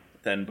blurring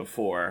than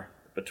before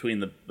between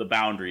the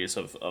boundaries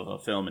of a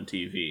film and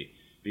TV,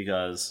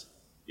 because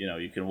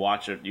you can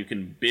watch it, you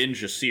can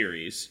binge a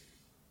series,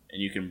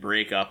 and you can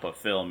break up a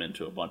film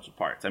into a bunch of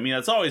parts. I mean,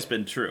 that's always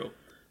been true,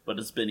 but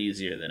it's been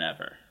easier than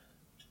ever.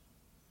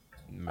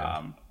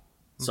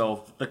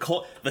 So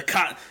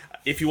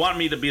if you want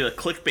me to be the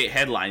clickbait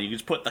headline, you can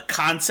just put the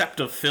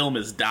concept of film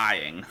is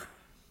dying.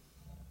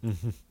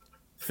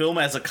 Film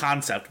as a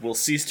concept will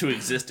cease to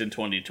exist in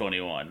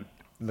 2021.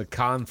 The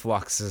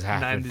conflux has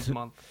happened. 90s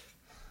month.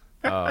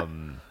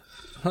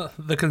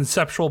 The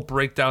conceptual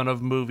breakdown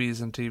of movies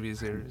and TV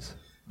series.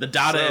 The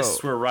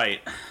Dadaists were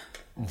right.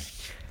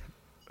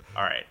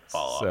 All right,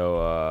 follow up.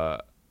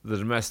 So the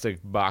domestic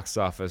box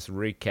office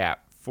recap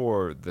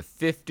for the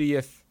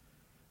 50th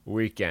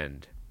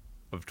weekend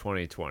of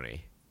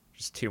 2020.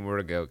 Just 2 more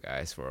to go,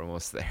 guys. We're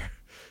almost there.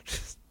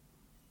 Just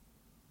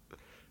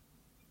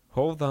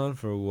hold on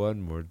for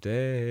one more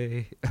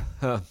day.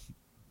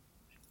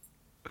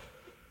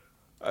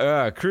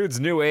 Crude's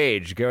New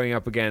Age, going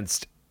up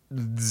against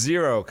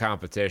zero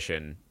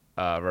competition,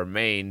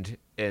 remained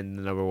in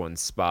the number 1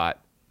 spot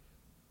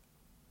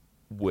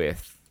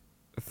with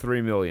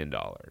 $3 million,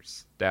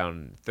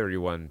 down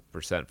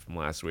 31% from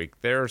last week.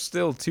 There are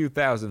still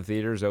 2,000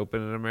 theaters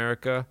open in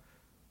America.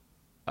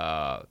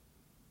 That's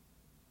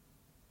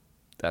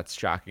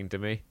shocking to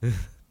me.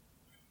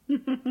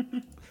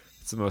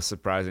 It's the most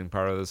surprising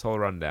part of this whole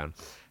rundown.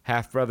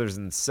 Half Brothers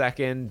in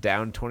second,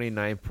 down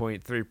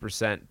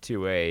 29.3%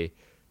 to a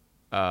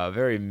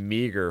very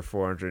meager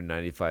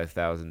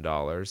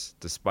 $495,000,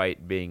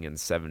 despite being in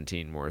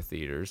 17 more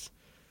theaters.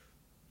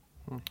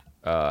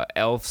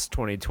 Elf's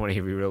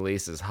 2020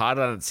 re-release is hot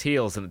on its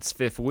heels in its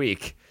fifth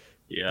week.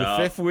 Yeah. The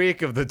fifth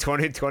week of the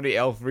 2020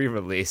 Elf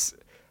re-release,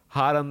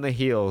 hot on the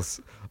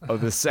heels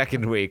of the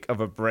second week of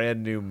a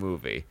brand new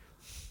movie.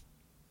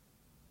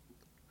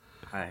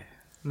 Hi.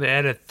 They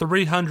added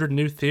 300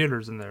 new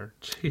theaters in there.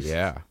 Jesus.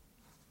 Yeah.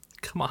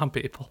 Come on,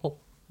 people.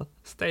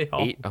 Stay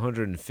home.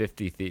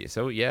 850 theaters.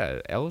 So, yeah,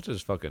 Elf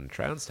just fucking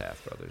trounced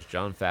Half Brothers.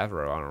 Jon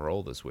Favreau on a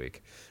roll this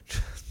week.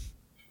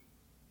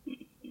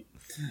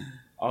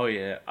 Oh,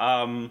 yeah.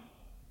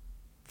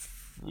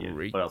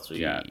 Freaky. What else we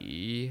got?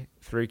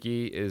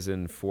 Freaky is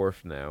in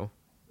fourth now.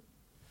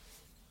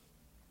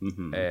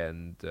 Mm-hmm.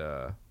 And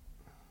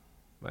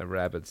my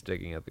rabbit's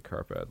digging at the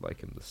carpet. I'd like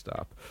him to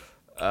stop.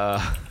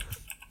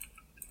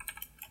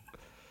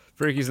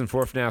 Freaky's in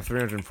fourth now,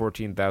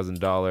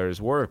 $314,000.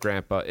 War of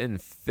Grandpa in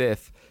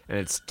fifth, and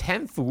it's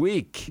 10th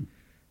week.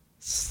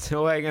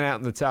 Still hanging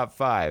out in the top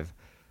five.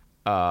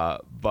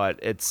 But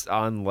it's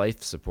on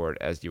life support,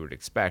 as you would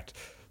expect.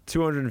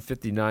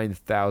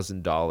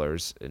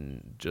 $259,000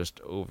 in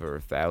just over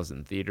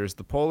 1,000 theaters.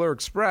 The Polar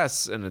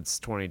Express in its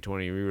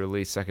 2020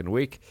 re-release second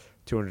week,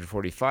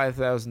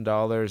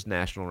 $245,000.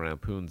 National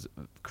Lampoon's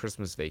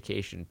Christmas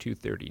Vacation,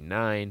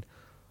 $239,000.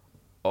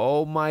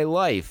 All My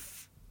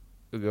Life.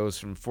 It goes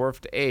from fourth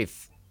to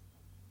eighth.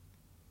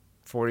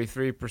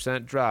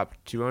 43% drop,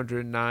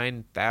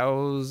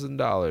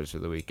 $209,000 for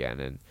the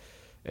weekend.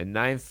 And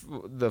ninth,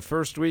 the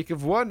first week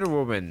of Wonder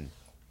Woman.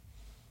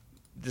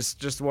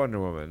 Just Wonder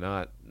Woman,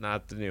 not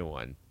the new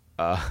one.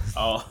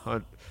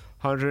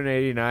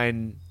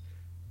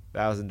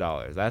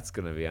 $189,000. That's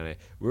gonna be on it.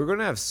 We're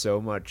gonna have so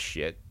much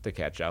shit to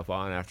catch up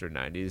on after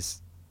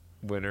 '90s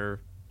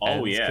winter.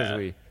 Oh yeah,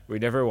 because we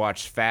never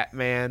watched Fat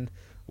Man.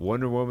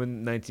 Wonder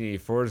Woman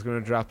 1984 is going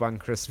to drop on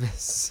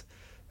Christmas.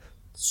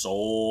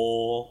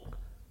 Soul.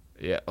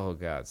 Yeah. Oh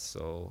God,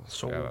 Soul.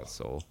 Forgot about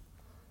Soul.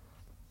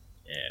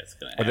 Yeah, it's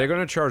gonna. Are they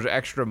going to charge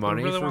extra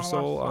money really for wanna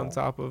Soul watch on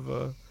top of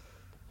your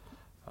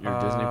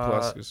Disney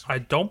Plus? I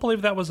don't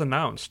believe that was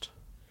announced.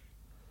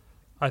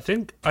 I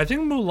think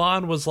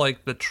Mulan was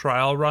like the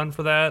trial run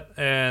for that,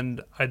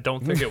 and I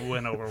don't think it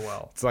went over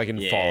well. It's like in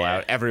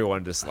Fallout.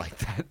 Everyone disliked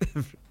that.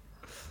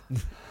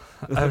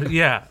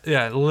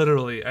 Yeah,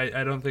 literally.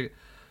 I don't think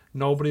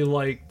nobody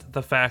liked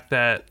the fact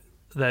that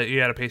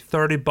you had to pay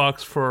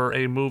 $30 for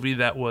a movie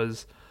that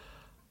was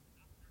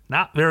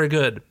not very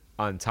good.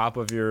 On top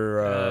of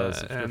your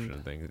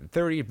subscription thing,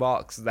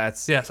 $30.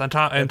 That's on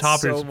top of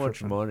your so much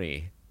subscription.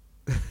 money.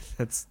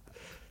 that's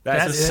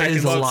That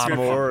is a lot of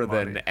more fucking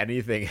than money.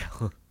 anything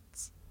else.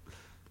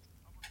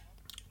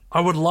 I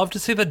would love to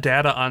see the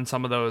data on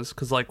some of those,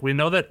 because like we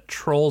know that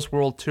Trolls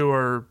World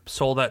Tour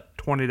sold at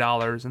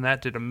 $20, and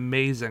that did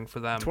amazing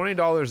for them.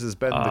 $20 has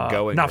been the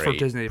going not rate for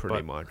Disney, pretty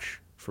but- much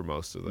for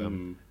most of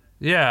them.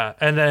 Yeah,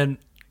 and then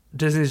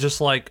Disney's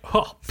just like,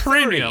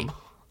 premium.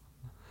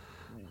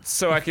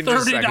 So I can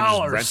just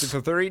 $30. rent it for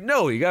 $30.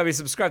 No, you gotta be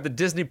subscribed to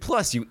Disney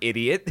Plus, you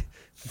idiot.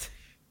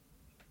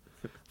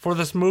 For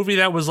this movie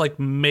that was like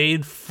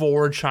made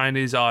for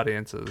Chinese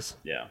audiences.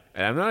 Yeah.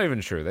 And I'm not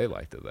even sure they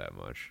liked it that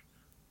much.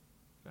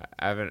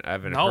 I haven't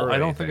No, heard I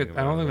don't think anything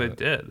I don't about think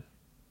they did.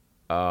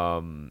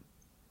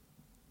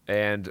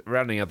 And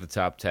rounding out the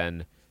top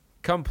 10,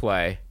 Come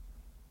Play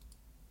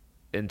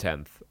in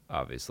 10th,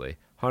 obviously.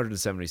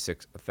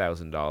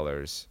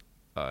 $176,000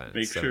 in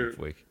Make seventh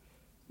sure- week.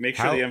 Make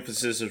sure How- the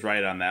emphasis is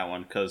right on that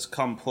one, because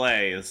come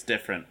play is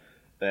different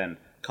than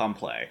come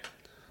play.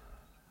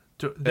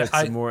 That's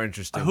a more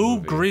interesting Who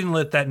movie.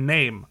 greenlit that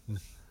name?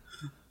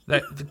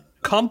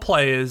 Come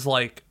Play is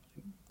like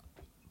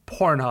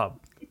Pornhub.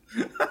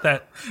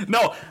 That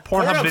No,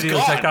 Pornhub Pornhub's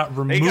videos that gone. got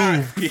They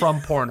removed got-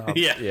 from Pornhub.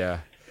 Yeah. Yeah.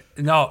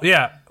 No,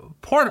 yeah.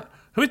 Can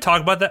we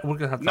talk about that? We're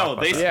gonna have to No, talk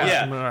about they that.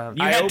 yeah. I'm gonna have-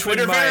 You I had opened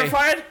Twitter my-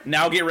 verified.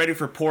 Now get ready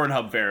for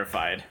Pornhub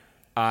verified.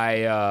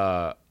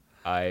 I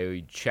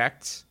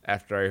checked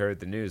after I heard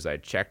the news. I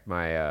checked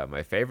my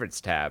my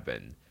favorites tab,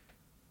 and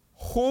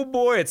oh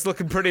boy, it's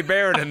looking pretty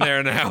barren in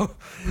there now.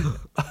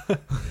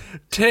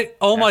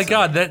 Oh my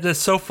god, that's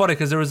so funny,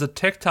 because there was a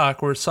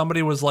TikTok where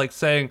somebody was like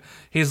saying,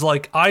 he's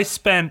like, I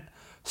spent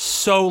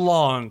so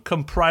long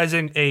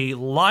comprising a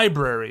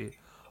library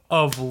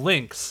of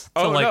links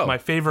to Oh, like no. my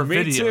favorite Me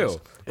videos.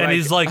 too. And Like,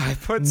 he's like, I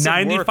put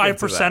some work into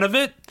 95% that. of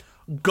it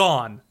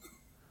gone.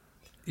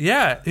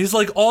 Yeah, he's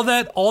like, all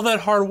that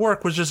hard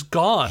work was just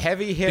gone.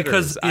 Heavy hitters.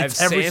 Because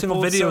it's I've every single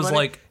sampled video so is many-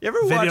 like you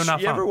ever video watch,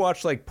 not you ever found.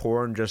 watch like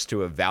porn just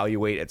to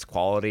evaluate its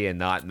quality and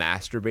not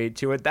masturbate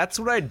to it? That's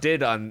what I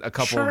did on a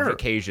couple of Sure.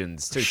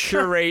 occasions to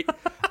curate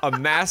a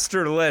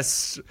master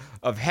list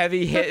of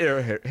heavy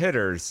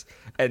hitters,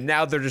 and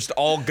now they're just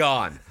all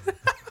gone.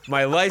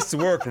 my life's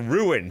work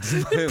ruined.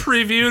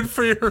 Previewed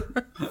for your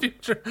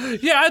future.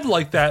 Yeah, I'd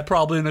like that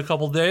probably in a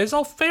couple days.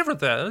 I'll favorite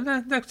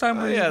that next time.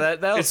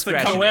 That'll It's the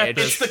scratch an itch.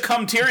 It's the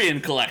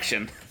Comterian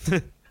collection.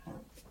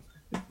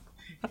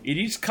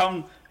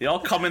 They all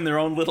come in their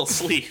own little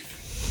sleeve.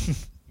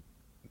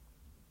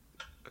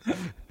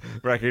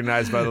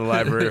 Recognized by the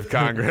Library of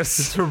Congress.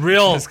 It's a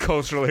real. It's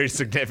culturally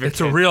significant.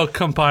 It's a real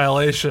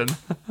compilation.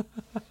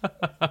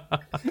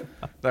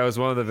 That was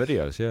one of the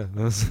videos, yeah.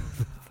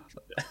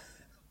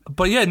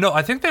 But yeah, no,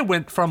 I think they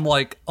went from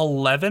like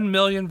 11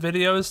 million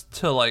videos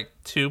to like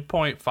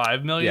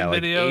 2.5 million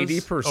videos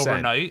 80%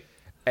 overnight.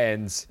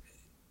 And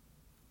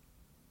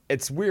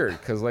it's weird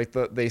because like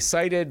they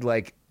cited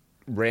like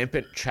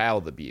rampant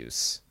child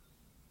abuse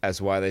as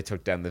why they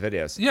took down the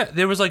videos. Yeah,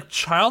 there was like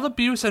child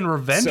abuse and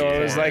revenge. So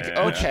it was like,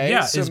 okay,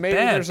 yeah, so it's maybe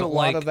bad, there's a but,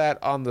 lot like, of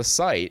that on the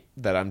site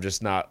that I'm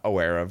just not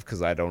aware of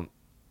because I don't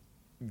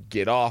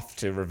get off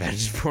to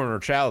revenge porn or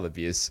child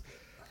abuse.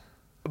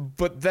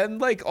 But then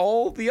like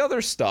all the other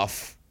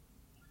stuff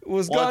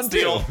was gone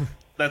too.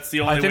 That's the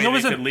only way think it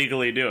was they could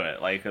legally do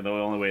it. Like the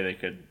only way they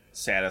could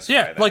satisfy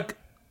yeah, that. like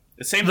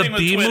the same the thing with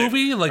B Twitter,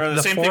 movie, like or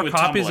the same 4 thing with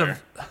copies Tumblr.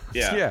 of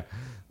Yeah. Yeah.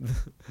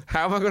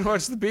 How am I going to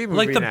watch the B movie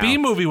like the now? B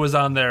movie was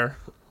on there.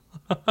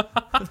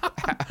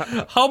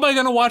 How am I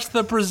going to watch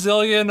the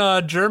Brazilian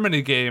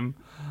Germany game?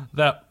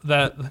 That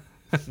the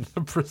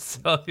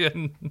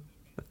Brazilian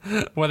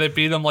when they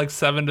beat them like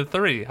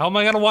 7-3. How am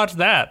I going to watch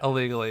that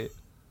illegally?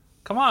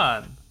 Come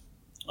on.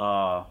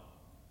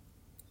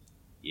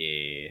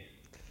 Yeah.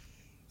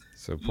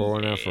 So pour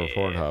one out for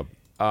Pornhub.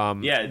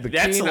 Yeah,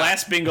 that's the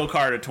last bingo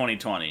card of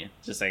 2020.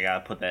 Just I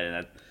gotta put that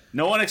in.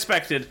 No one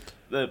expected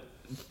the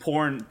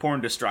porn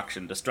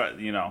destruction.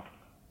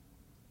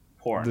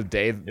 Porn. The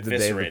day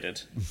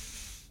eviscerated.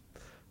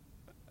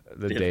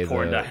 The day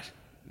porn died.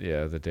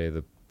 Yeah, the day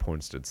the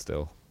porn stood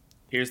still.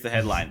 Here's the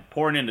headline: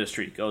 Porn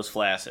industry goes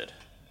flaccid.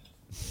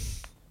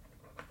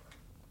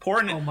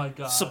 Porn. Oh my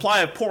God.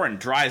 Supply of porn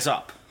dries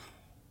up.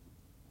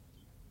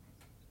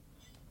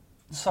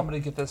 Somebody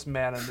get this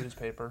man a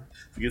newspaper.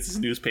 He gets his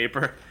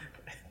newspaper.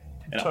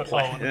 And To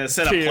own. a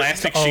set of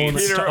plastic own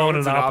sheets. it. Peter to own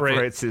owns and and operate.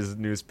 operates his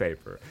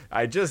newspaper.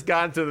 I just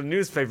got into the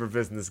newspaper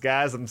business,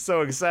 guys. I'm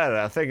so excited.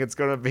 I think it's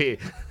gonna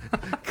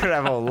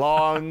have a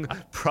long,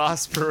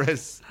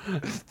 prosperous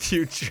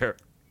future.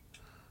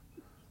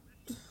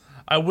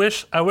 I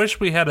wish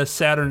we had a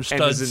Saturn And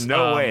Studs. is in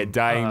no way a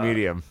dying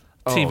medium.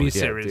 TV Yeah,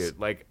 series. dude,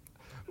 like,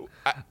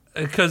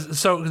 Because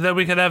so then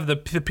we could have the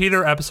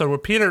Peter episode where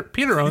Peter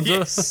owns a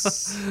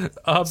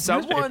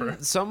newspaper.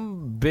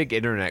 some big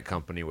internet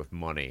company with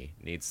money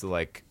needs to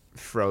like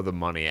throw the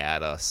money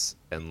at us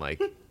and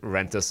like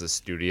rent us a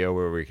studio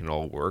where we can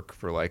all work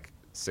for like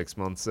 6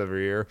 months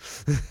every year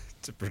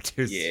to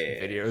produce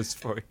videos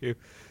for you.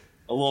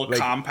 A little Like,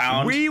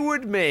 compound. We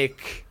would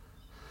make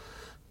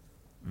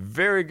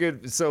very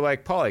good. So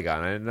like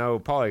Polygon, I know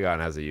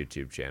Polygon has a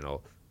YouTube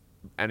channel.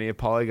 Any of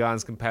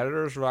Polygon's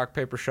competitors, Rock,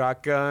 Paper,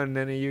 Shotgun,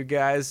 any of you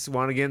guys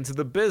want to get into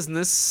the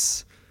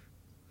business,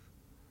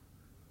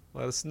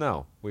 let us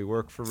know. We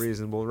work for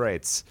reasonable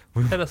rates.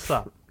 Hit us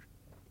up.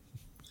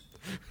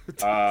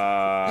 This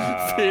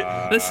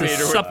Peter is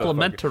with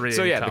supplementary.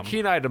 So yeah, the income.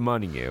 keen eye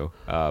among you,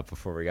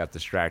 before we got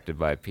distracted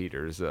by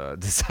Peter's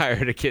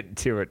desire to get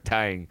into a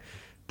dying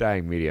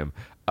medium.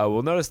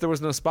 We'll notice there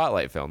was no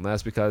spotlight film.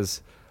 That's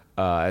because,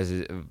 as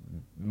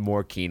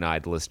more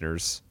keen-eyed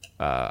listeners,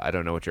 I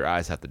don't know what your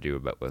eyes have to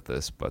do with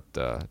this, but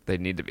they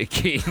need to be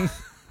keen.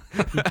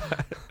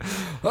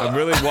 I'm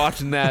really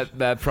watching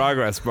that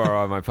progress bar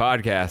on my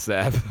podcast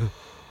app.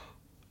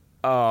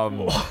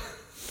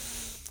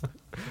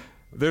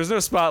 There's no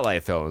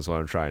spotlight film is what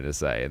I'm trying to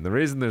say. And the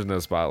reason there's no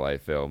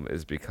spotlight film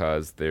is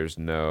because there's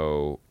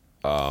no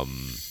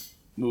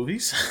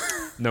Movies?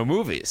 no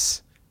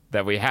movies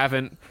that we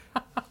haven't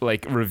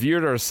like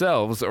reviewed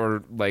ourselves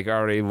or like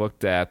already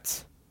looked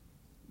at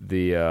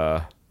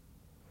the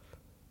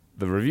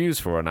reviews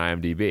for on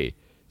IMDb.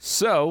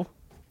 So,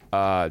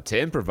 to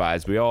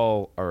improvise, we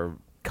all are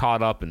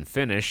caught up and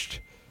finished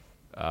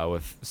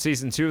with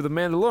season 2 of The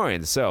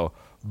Mandalorian. So,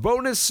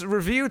 bonus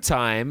review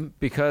time,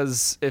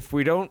 because if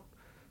we don't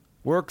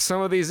work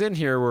some of these in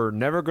here, we're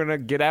never going to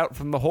get out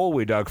from the hole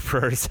we dug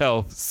for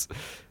ourselves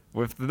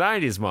with the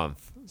 90s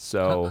month.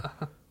 So,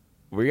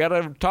 we got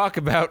to talk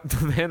about The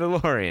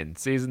Mandalorian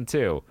season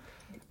 2.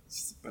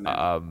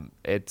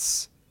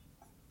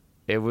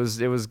 It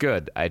was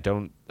good. I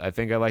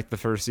think I liked the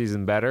first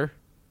season better.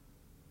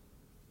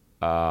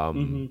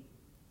 But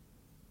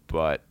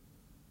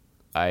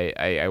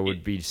I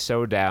would be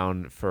so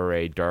down for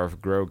a Darth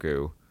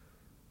Grogu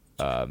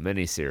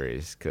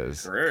miniseries,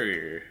 because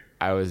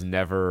I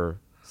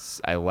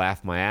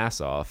laughed my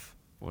ass off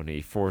when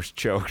he force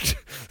choked.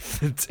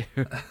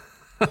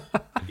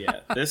 Yeah,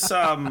 this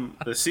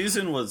the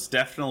season was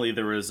definitely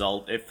the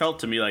result. It felt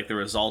to me like the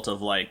result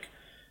of like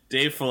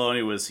Dave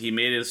Filoni he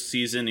made his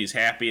season, he's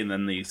happy, and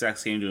then the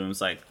execs came to him and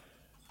was like,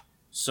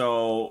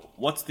 so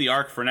what's the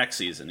arc for next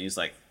season? He's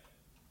like,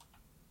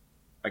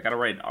 I gotta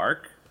write an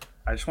arc?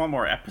 I just want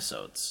more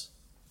episodes.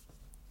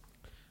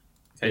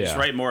 They just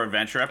write more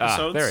adventure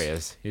episodes. There he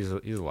is. He's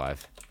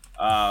alive.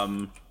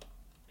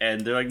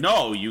 And they're like,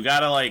 no, you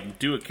gotta like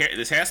do a.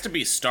 This has to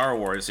be Star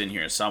Wars in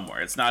here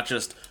somewhere. It's not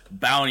just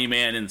Bounty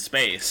Man in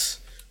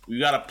space. We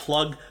gotta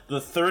plug the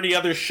 30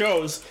 other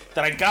shows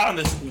that I got on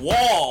this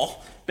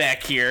wall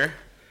back here.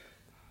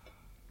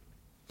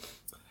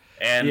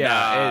 And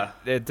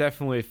it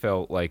definitely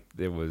felt like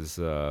it was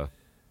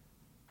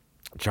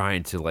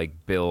trying to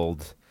like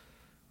build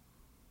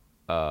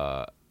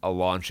a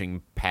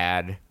launching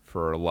pad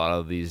for a lot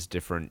of these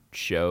different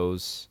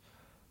shows.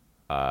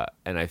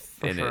 And it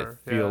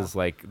feels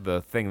like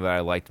the thing that I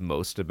liked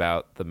most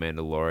about The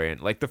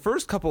Mandalorian, like the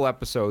first couple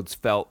episodes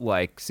felt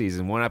like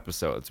season 1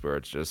 episodes where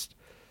it's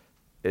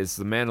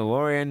The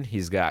Mandalorian,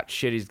 he's got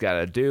shit he's got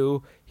to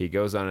do. He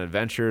goes on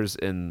adventures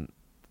in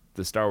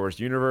the Star Wars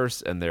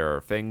universe, and there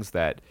are things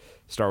that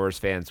Star Wars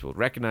fans will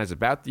recognize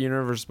about the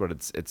universe, but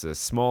it's a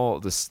small,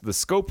 the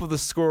scope of the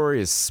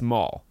story is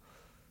small.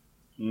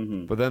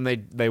 Mm-hmm. But then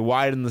they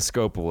widen the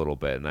scope a little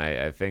bit, and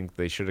I think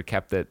they should have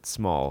kept it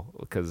small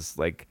because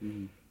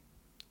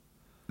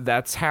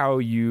that's how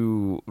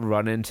you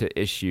run into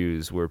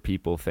issues where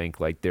people think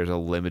like there's a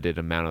limited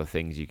amount of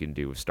things you can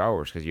do with Star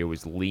Wars because you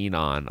always lean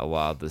on a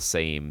lot of the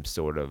same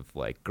sort of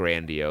like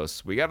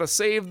grandiose, we got to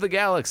save the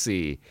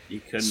galaxy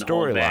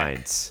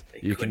storylines.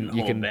 You can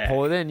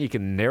pull it in, you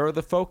can narrow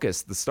the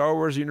focus. The Star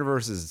Wars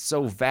universe is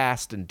so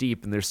vast and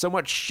deep, and there's so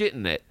much shit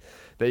in it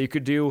that you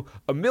could do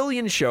a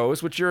million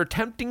shows, which you're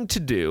attempting to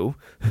do,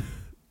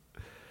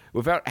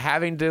 without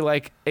having to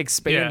like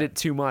expand it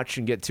too much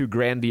and get too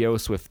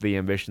grandiose with the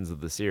ambitions of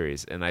the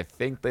series. And I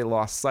think they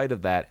lost sight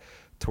of that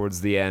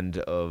towards the end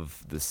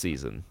of the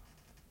season.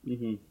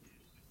 Mm-hmm.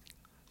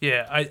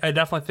 Yeah, I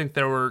definitely think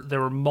there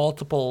were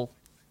multiple.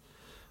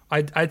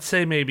 I'd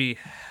say maybe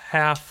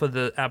half of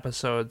the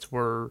episodes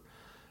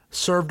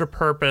served a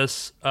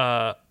purpose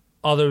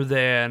other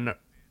than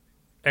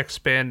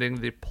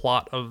expanding the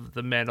plot of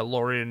the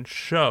Mandalorian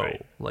show,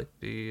 right. Like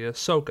the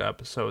Ahsoka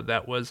episode.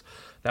 That was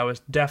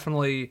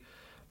definitely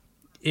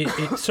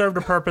it served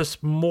a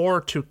purpose more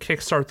to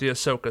kickstart the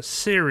Ahsoka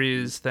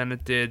series than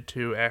it did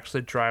to actually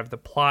drive the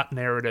plot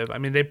narrative. I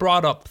mean, they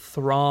brought up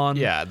Thrawn.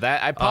 Yeah,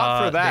 that I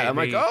popped for that. I'm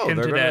like, oh,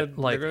 they're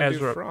gonna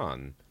do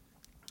Thrawn.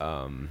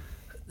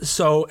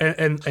 So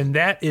and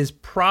that is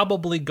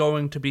probably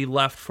going to be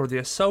left for the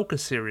Ahsoka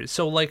series.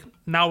 So like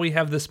now we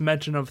have this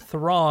mention of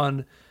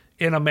Thrawn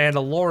in a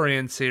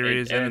Mandalorian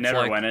series, and it it's never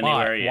like, went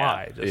anywhere.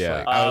 Why? Just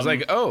yeah, I was like,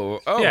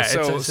 yeah,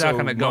 so it's not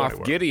gonna go Moff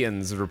anywhere.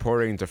 Gideon's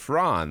reporting to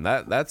Thrawn.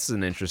 That's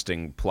an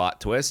interesting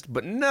plot twist,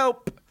 but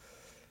nope.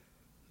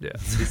 Yeah.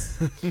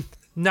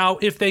 Now,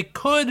 if they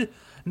could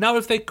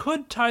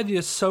tie the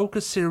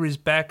Ahsoka series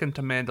back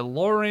into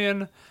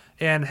Mandalorian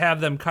and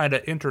have them kind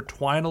of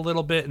intertwine a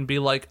little bit and be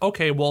like,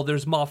 okay, well,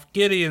 there's Moff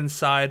Gideon's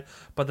side,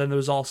 but then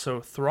there's also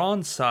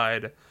Thrawn's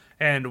side,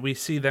 and we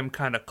see them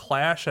kind of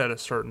clash at a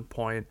certain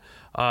point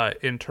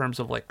in terms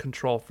of like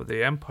control for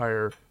the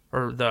Empire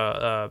or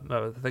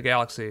the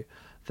galaxy,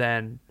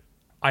 then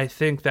I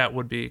think that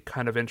would be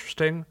kind of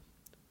interesting.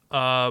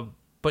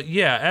 But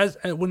yeah,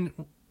 when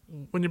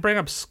you bring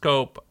up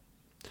scope,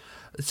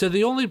 so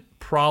the only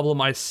problem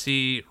I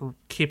see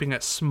keeping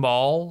it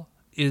small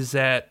is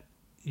that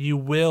you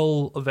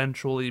will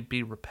eventually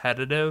be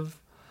repetitive.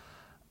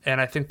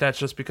 And I think that's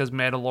just because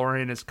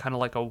Mandalorian is kind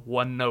of like a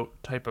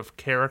one-note type of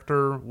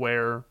character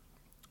where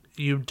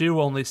you do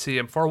only see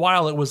him. For a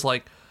while, it was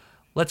like,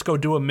 let's go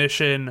do a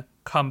mission,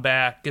 come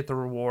back, get the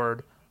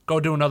reward, go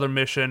do another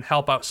mission,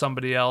 help out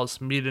somebody else,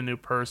 meet a new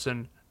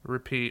person,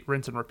 repeat,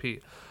 rinse and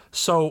repeat.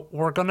 So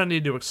we're going to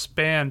need to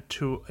expand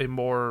to a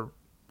more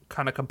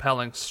kind of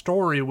compelling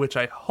story, which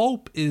I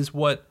hope is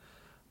what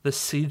the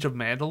Siege of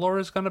Mandalore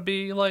is going to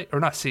be like. Or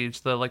not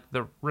Siege,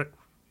 Reclaiming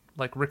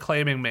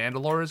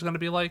Mandalore is going to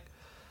be like.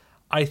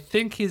 I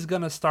think he's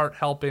going to start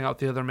helping out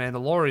the other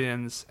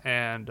Mandalorians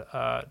and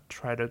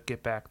try to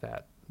get back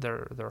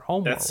their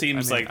homeworld. That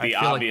seems like the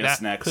obvious like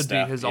that next could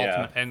step. be his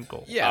ultimate end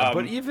goal. Yeah,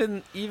 but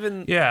even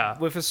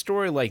with a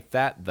story like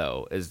that,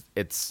 though,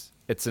 it's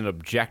an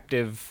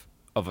objective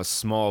of a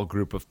small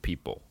group of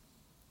people.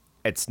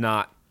 It's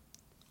not,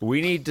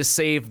 we need to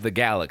save the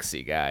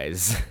galaxy,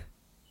 guys.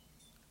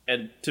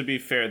 And to be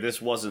fair,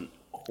 this wasn't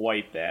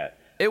quite that.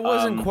 It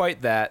wasn't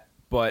quite that,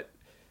 but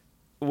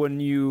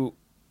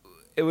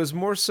it was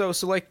more so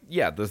like,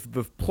 yeah,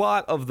 the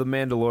plot of The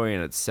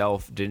Mandalorian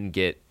itself didn't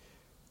get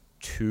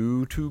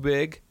too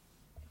big,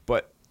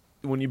 but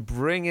when you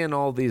bring in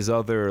all these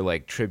other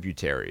like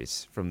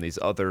tributaries from these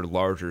other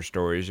larger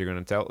stories you're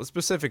going to tell,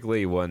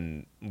 specifically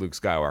when Luke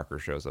Skywalker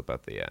shows up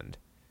at the end.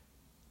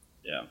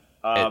 Yeah.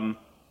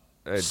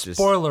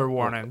 Spoiler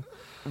warning.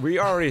 We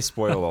already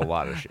spoil a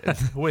lot of shit.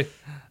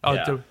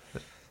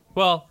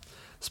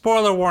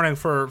 Spoiler warning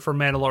for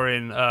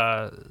Mandalorian,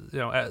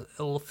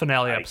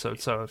 finale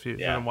episode. So if you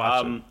didn't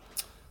watch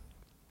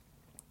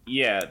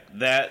it,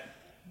 that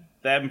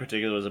in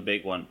particular was a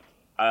big one.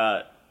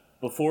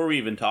 Before we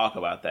even talk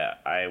about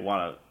that, I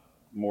want to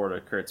more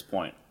to Kurt's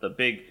point.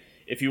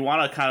 If you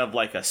want to kind of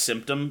like a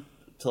symptom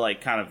to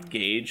like kind of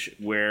gauge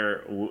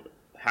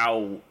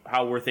how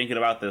we're thinking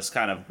about this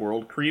kind of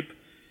world creep,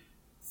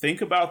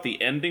 think about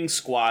the ending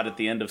squad at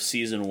the end of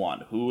season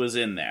 1. Who was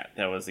in that?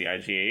 That was the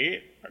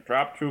IG-8, our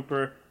Drop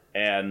Trooper,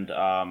 and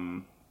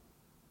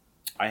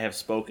I Have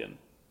Spoken.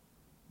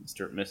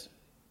 Miss.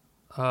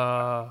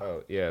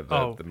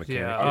 The mechanic.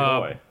 Yeah,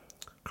 boy.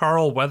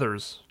 Carl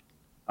Weathers.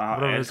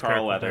 Whatever And his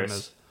Carl character name Weathers.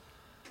 is.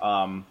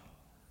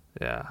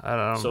 Yeah, I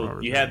don't So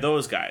remember. you had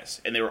those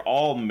guys, and they were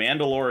all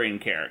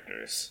Mandalorian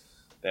characters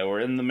that were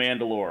in The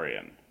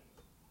Mandalorian.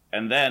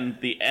 And then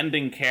the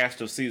ending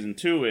cast of season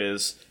 2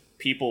 is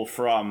people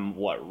from,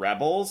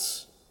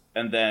 Rebels?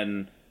 And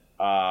then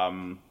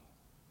Boba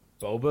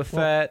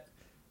Fett.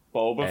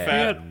 Boba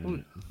Fett.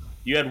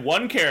 You had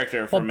one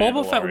character from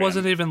Boba Fett Mandalorian.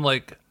 wasn't even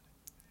like...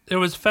 It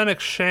was Fennec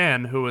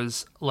Shan who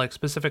was like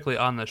specifically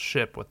on the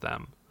ship with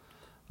them.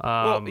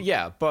 But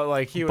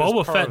like he was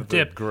Boba part Fett of the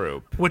dipped,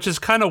 group. which is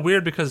kind of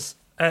weird because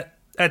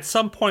at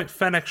some point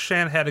Fennec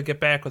Shan had to get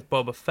back with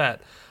Boba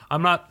Fett.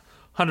 I'm not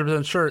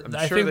 100% sure.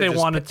 I think they just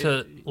wanted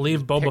to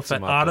leave Boba picks Fett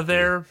him up out of with the-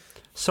 there.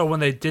 So when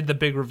they did the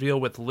big reveal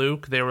with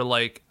Luke, they were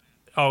like,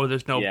 "Oh,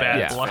 there's no bad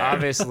Yeah, blood."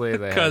 obviously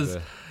they had Because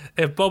to...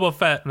 if Boba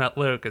Fett not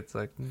Luke, it's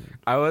like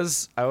I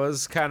was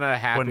kind of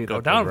happy Wouldn't go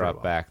that down they very brought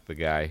well. back the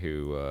guy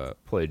who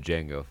played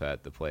Jango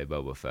Fett to play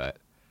Boba Fett.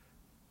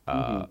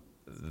 The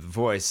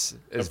voice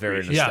is very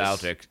Appreciate- Yes.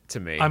 nostalgic to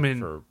me. I mean-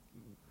 for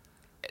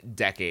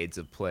decades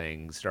of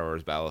playing Star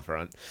Wars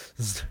Battlefront.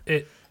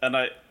 it. And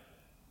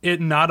It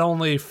not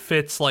only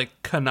fits like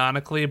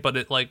canonically, but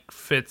it like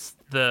fits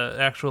the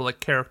actual like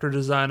character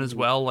design as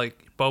well.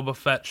 Like Boba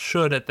Fett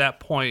should at that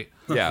point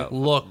Yeah,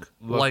 look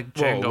like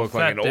Jango look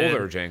Fett like an did,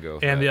 older Jango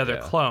Fett, and the other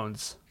yeah.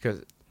 clones.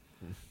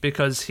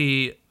 Because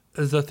He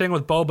is the thing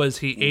with Boba is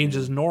he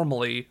ages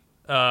normally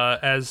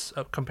as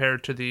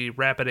compared to the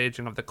rapid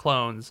aging of the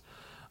clones,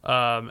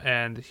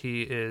 and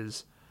he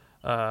is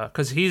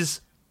because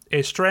he's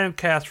a strand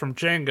cast from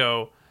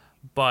Jango,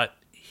 but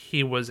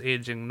he was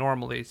aging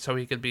normally, so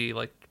he could be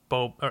like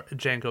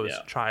Jango's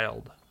Yeah.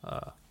 child,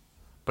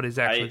 but he's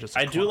actually just.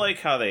 I A do clone. like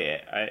how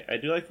I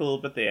do like a little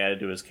bit they added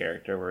to his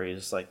character where he's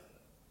just like,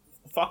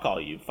 fuck all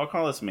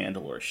this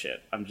Mandalore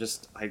shit.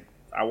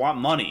 I want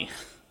money.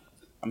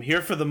 I'm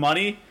here for the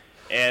money,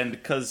 and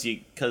because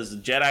the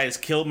Jedi's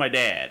killed my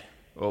dad.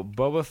 well,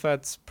 Boba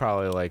Fett's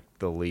probably like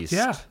the least.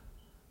 Yeah.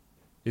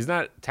 He's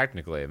not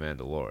technically a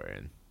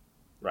Mandalorian.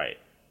 Right.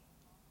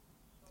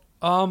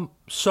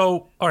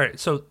 So all right.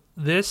 So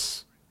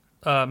this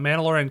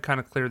Mandalorian kind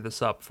of cleared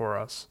this up for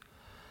us.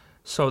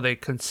 So they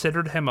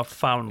considered him a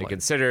foundling. They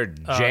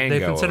considered Jango. They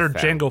considered a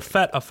foundling. Jango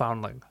Fett a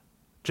foundling.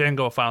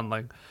 Jango a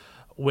foundling,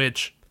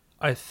 which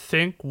I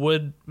think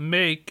would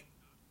make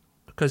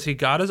because he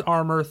got his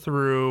armor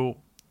through.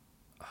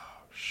 Oh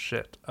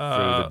shit! through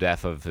the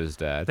death of his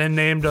dad. They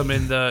named him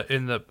in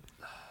the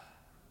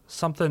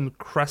something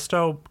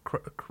Cresto.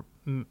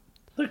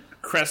 The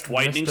crest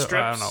whitening Misto-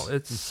 strips. I don't know.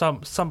 It's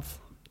some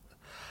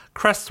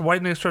crest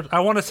whitening strips.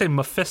 I want to say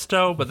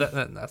Mephisto, but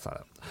that's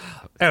not it.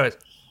 Anyways,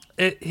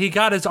 he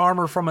got his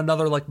armor from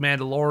another like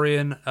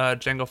Mandalorian,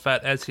 Jango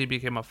Fett, as he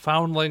became a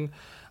foundling,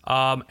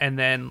 and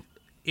then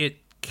it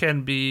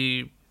can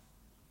be,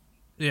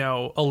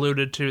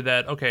 alluded to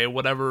that okay,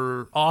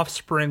 whatever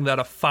offspring that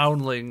a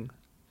foundling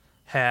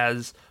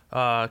has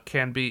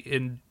can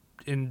be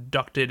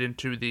inducted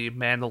into the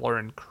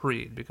Mandalorian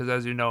creed, because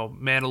as you know,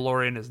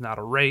 Mandalorian is not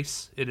a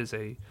race. It is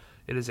a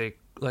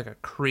like a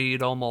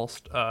creed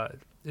almost.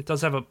 It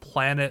does have a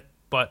planet,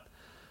 but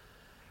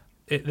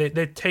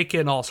they take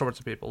in all sorts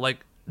of people.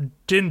 Like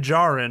Din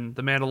Djarin,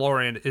 the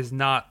Mandalorian, is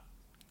not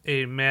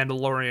a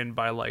Mandalorian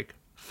by like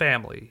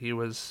family.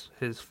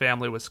 His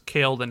family was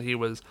killed, and he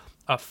was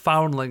a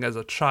foundling as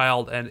a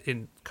child,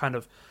 and kind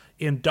of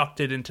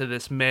inducted into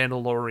this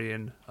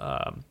Mandalorian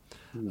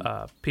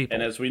people.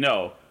 And as we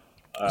know,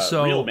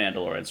 So- real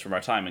Mandalorians from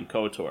our time in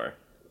KOTOR,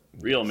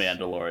 real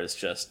Mandalore is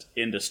just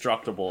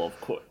indestructible,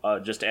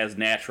 just as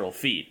natural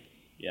feat.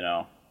 You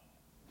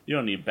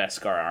don't need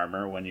Beskar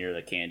armor when you're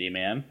the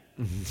Candyman.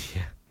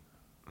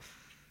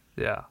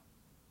 Yeah.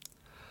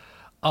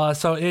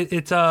 So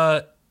it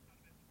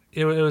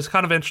was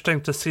kind of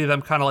interesting to see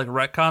them kind of like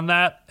retcon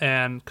that,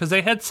 and because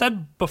they had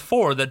said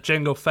before that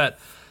Jango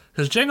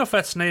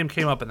Fett's name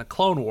came up in the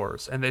Clone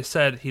Wars, and they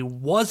said he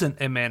wasn't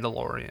a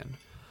Mandalorian.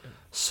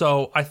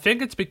 So I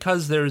think it's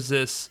because there's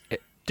this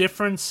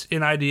difference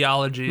in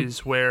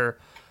ideologies where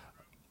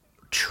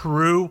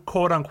true,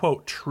 quote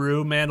unquote,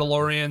 true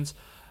Mandalorians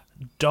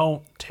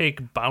don't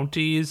take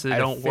bounties. They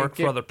don't work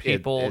for other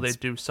people. They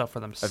do stuff for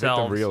I themselves.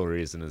 think the real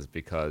reason is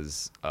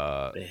because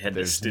had to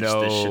there's stitch this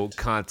no shit.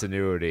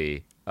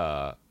 continuity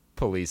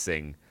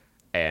policing,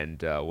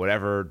 and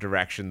whatever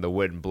direction the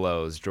wind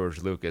blows, George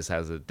Lucas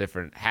had a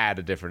different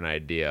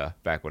idea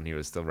back when he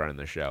was still running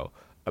the show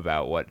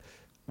about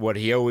what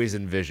he always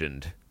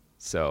envisioned.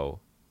 So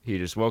he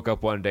just woke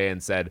up one day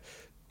and said,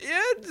 yeah,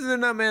 they're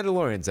not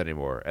Mandalorians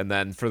anymore. And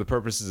then for the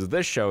purposes of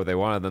this show, they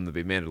wanted them to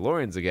be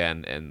Mandalorians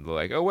again, and they're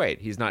like, oh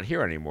wait, he's not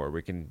here anymore.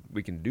 We can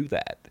do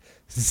that.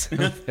 So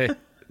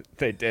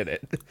they did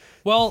it.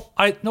 Well,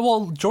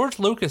 George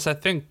Lucas, I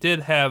think,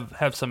 did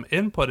have some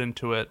input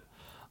into it,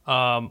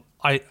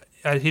 He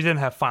didn't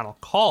have final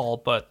call,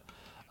 but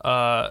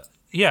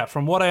yeah,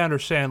 from what I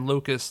understand,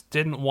 Lucas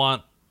didn't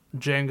want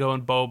Jango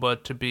and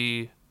Boba to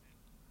be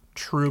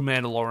true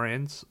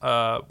Mandalorians,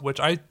 which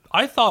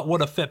I thought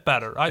would have fit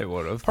better. It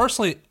would have.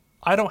 Personally,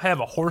 I don't have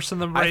a horse in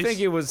the race. I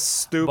think it was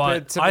stupid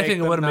but to I make think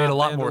it them would have made a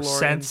lot more Mandalorians,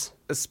 sense.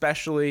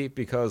 especially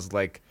because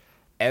like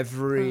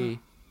every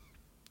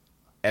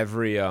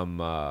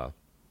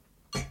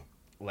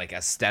like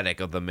aesthetic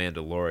of the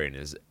Mandalorian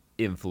is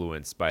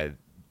influenced by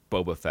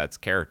Boba Fett's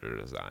character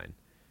design.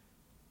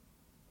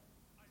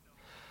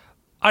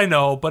 I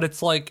know, but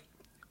it's like,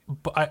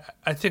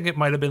 I think it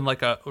might have been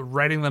like a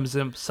writing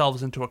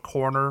themselves into a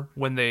corner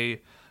when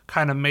they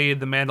kind of made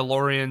the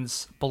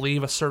Mandalorians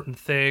believe a certain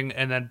thing,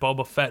 and then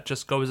Boba Fett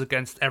just goes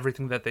against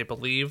everything that they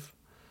believe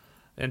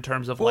in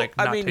terms of not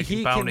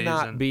taking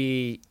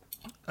bounties.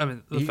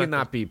 He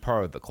cannot be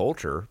part of the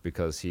culture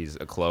because he's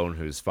a clone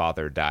whose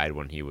father died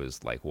when he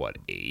was like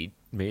 8,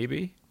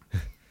 maybe.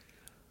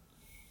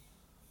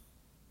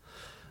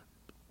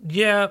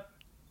 Yeah.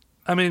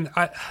 I mean,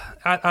 I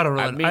don't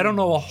really. I don't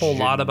know a whole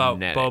lot about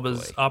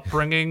Boba's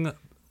upbringing.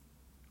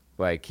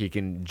 Like, he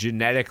can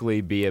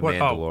genetically be a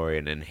Mandalorian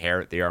and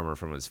inherit the armor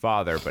from his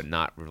father, but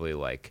not really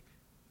like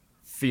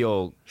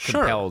feel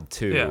compelled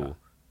to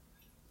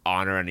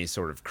honor any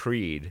sort of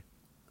creed.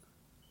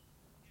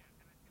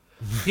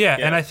 Yeah,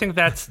 and I think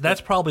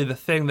that's probably the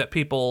thing that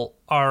people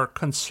are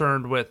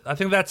concerned with. I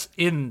think that's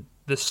in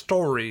the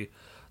story.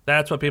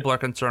 That's what people are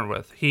concerned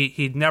with.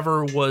 He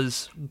never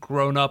was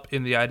grown up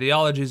in the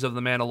ideologies of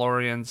the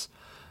Mandalorians,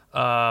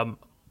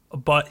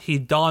 but he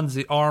dons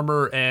the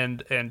armor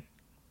and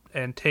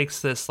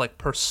takes this like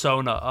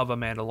persona of a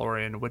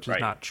Mandalorian, which is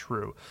not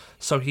true.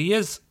 So he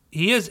is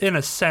in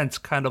a sense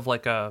kind of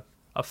like a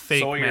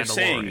fake Mandalorian. So what you're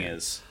saying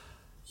is,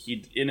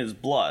 he in his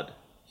blood,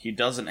 he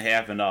doesn't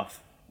have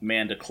enough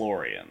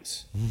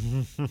Mandalorians.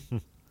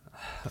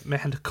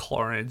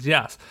 Mandalorians,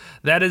 yes.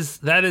 That is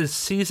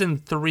season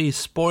 3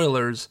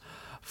 spoilers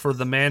for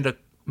the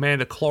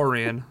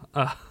Mandalorian.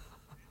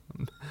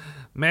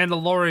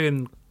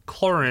 Mandalorian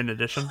Chlorine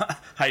edition.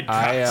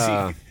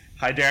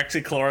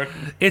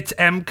 Hydroxychloroquine. It's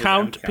M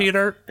count,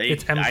 Peter.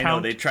 It's M count. I know,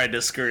 they tried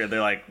to skirt it.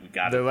 They're like, we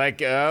got it. They're like,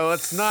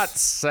 let's not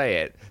say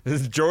it.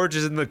 George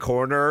is in the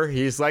corner.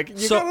 He's like,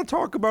 you gotta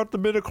talk about the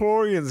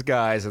midichlorians,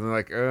 guys. And they're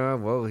like,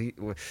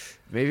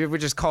 maybe we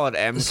just call it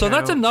M count. So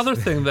that's another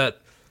thing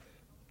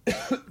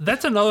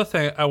that's another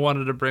thing I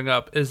wanted to bring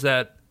up is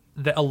that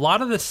a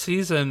lot of the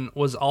season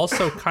was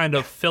also kind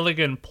of filling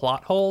in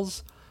plot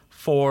holes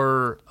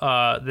for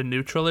the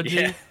new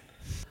trilogy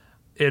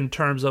in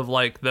terms of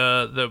like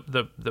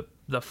the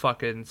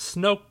fucking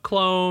Snoke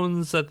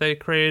clones that they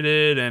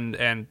created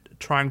and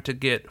trying to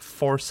get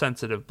Force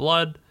sensitive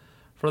blood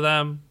for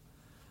them.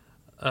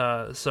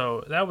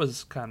 So that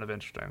was kind of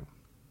interesting.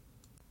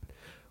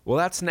 Well,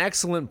 that's an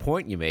excellent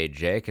point you made,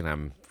 Jake, and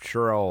I'm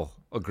sure I'll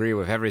agree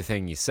with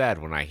everything you said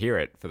when I hear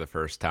it for the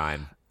first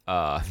time.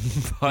 Yeah,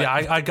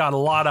 I got a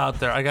lot out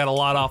there. I got a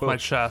lot off my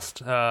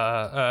chest.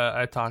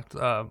 I talked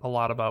a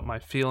lot about my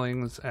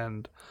feelings,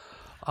 and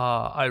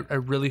I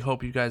really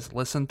hope you guys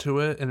listen to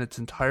it in its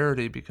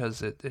entirety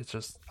because it's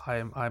just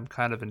I'm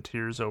kind of in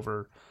tears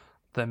over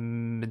the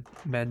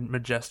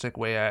majestic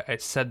way I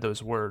said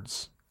those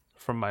words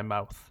from my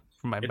mouth.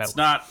 It's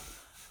not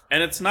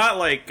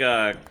like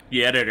the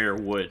editor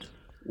would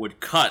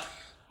cut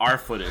our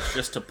footage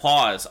just to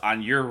pause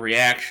on your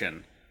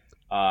reaction,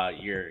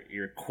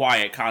 your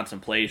quiet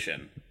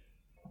contemplation,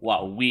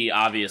 while we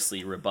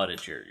obviously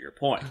rebutted your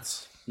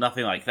points.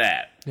 Nothing like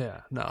that.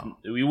 Yeah, no.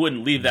 We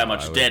wouldn't leave that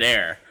much dead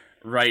air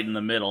right in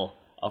the middle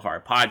of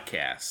our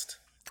podcast.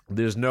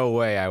 There's no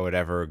way I would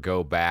ever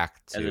go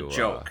back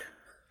to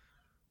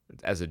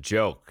as a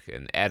joke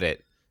and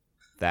edit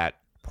that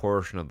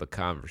portion of the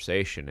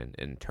conversation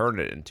and turn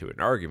it into an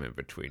argument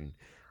between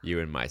you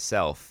and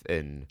myself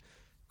in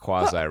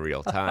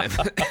quasi-real time.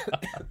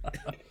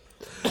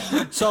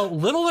 So,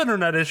 little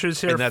internet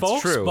issues here,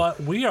 folks, true. But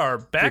we are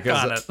back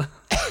on it.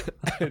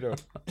 I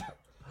don't...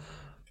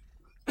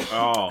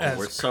 Oh,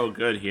 we're so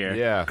good here.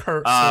 Yeah.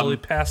 Kurt slowly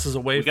passes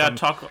away from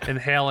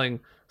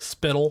inhaling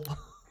spittle.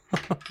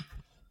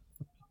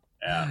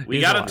 Yeah, we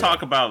got to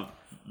talk about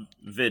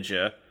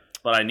Vidya,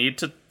 but I need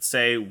to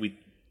say we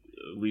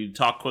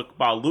talk quick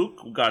about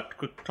Luke. We got to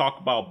quick talk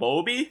about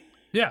Bobby.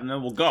 Yeah, and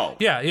then we'll go.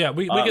 Yeah.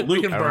 We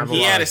can burn.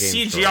 He had a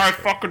CGI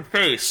fucking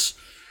face.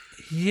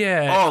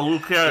 Yeah. Oh,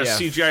 Luke had a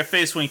CGI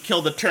face when he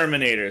killed the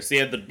Terminators. They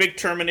had the big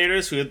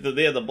Terminators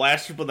they had the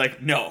blasters,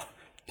 but no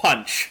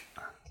punch.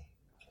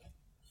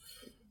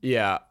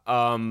 Yeah.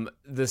 The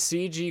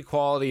CG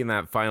quality in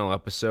that final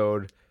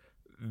episode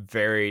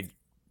varied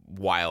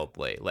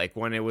wildly. Like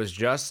when it was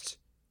just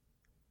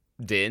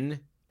Din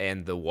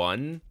and the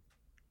one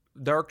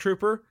Dark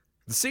Trooper,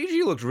 the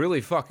CG looked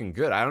really fucking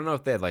good. I don't know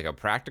if they had like a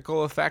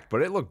practical effect,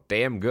 but it looked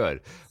damn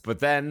good. But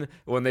then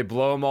when they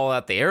blow them all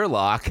out the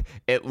airlock,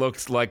 it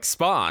looked like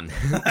Spawn.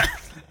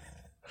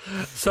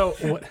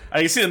 So I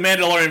can see the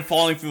Mandalorian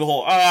falling through the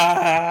hole.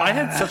 I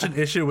had such an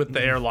issue with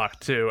the airlock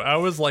too. I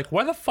was like,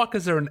 why the fuck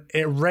is there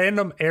a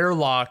random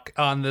airlock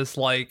on this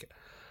like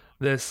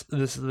this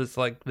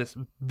like this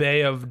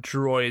bay of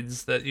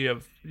droids that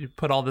you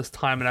put all this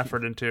time and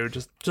effort into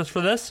just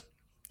for this?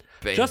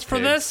 Just for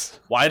this?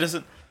 Why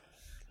didn't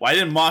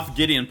Moff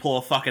Gideon pull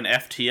a fucking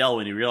FTL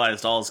when he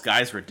realized all his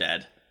guys were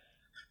dead?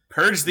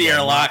 Purge the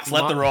airlocks,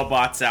 let the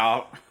robots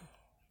out.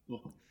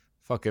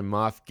 Fucking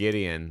Moff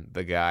Gideon,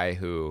 the guy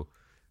who,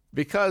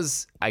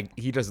 because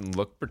he doesn't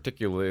look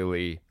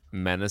particularly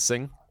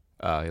menacing.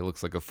 He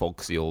looks like a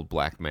folksy old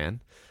black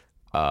man.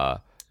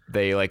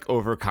 They like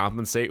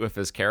overcompensate with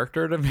his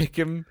character to make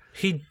him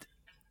he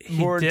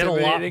more did a lot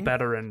intimidating.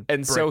 better in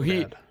And so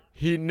Breaking Bad.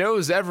 he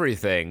knows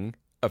everything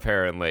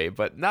apparently,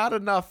 but not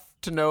enough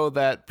to know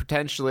that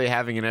potentially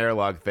having an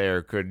airlock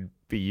there could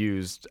be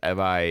used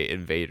by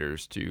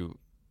invaders to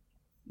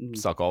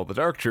suck all the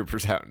dark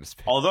troopers out in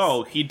space.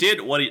 Although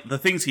the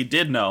things he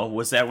did know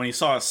was that when he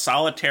saw a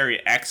solitary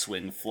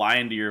X-wing fly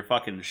into your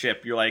fucking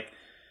ship, you're like,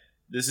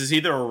 this is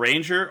either a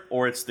Ranger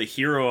or it's the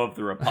hero of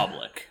the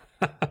Republic.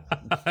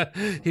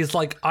 He's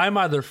like, I'm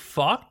either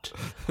fucked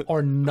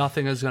or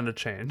nothing is going to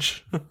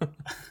change.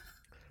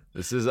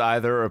 This is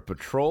either a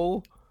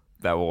patrol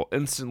that will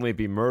instantly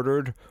be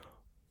murdered,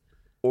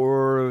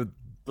 or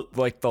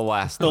like the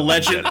last. The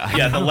legend,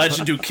 the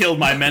legend who killed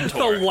my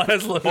mentor.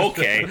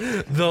 Okay,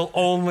 the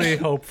only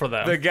hope for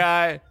them.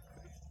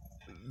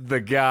 The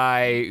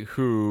guy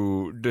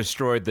who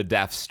destroyed the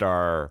Death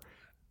Star,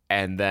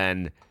 and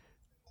then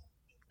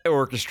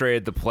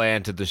orchestrated the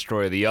plan to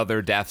destroy the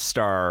other Death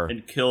Star,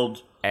 and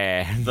killed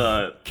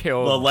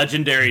the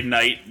legendary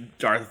knight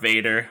Darth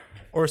Vader.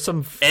 Or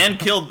killed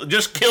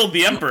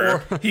the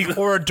Emperor.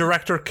 Or a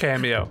director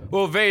cameo.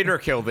 Well, Vader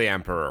killed the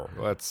Emperor.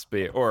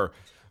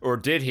 Or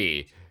did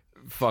he?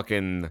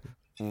 Fucking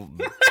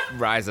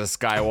Rise of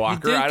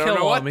Skywalker. I don't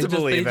know what to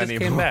believe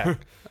anymore. Came back.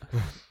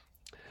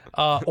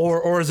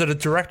 Or is it a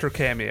director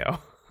cameo?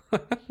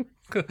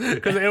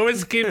 Because they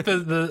always keep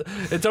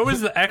it's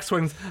always the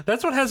X-Wings.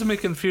 That's what has me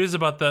confused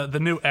about the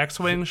new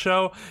X-Wing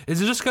show.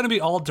 Is it just going to be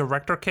all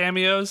director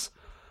cameos?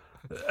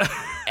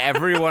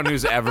 Everyone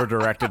who's ever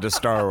directed a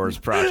Star Wars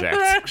project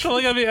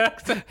actually gonna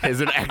be is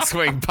an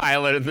X-Wing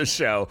pilot in the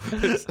show.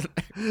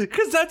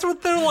 Because that's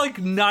what they're like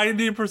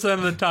 90%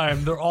 of the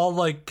time. They're all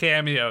like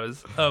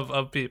cameos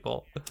of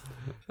people.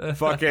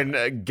 Fucking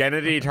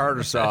Gennady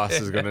Tartar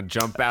Sauce is gonna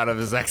jump out of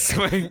his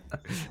X-Wing.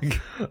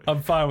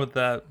 I'm fine with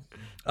that.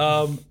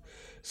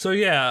 So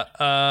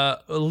yeah,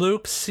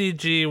 Luke's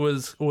CG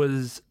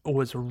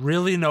was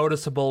really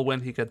noticeable when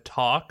he could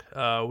talk.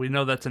 We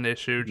know that's an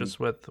issue just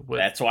with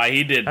That's why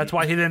he did. That's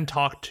why he didn't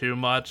talk too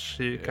much.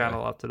 He kind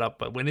of left it up,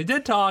 but when he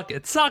did talk,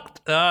 it sucked.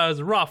 It was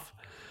rough.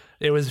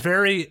 It was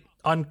very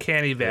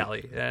uncanny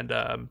valley, and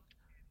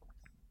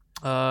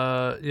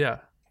yeah.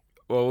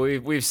 Well,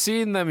 we've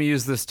seen them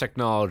use this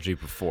technology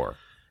before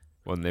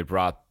when they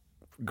brought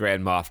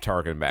Grand Moff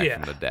Tarkin back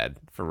from the dead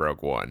for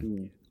Rogue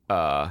One.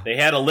 They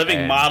had a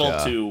living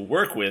model to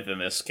work with in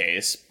this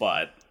case,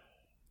 but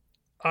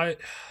I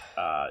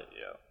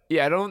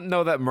don't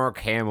know that Mark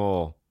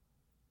Hamill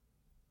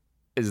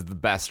is the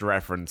best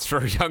reference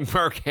for young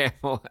Mark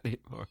Hamill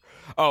anymore.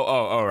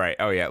 Oh, right.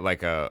 Oh, yeah,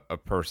 like a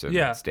person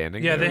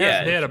standing there. They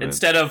had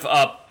instead of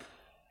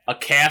a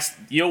cast,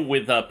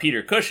 with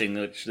Peter Cushing,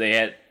 which they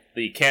had,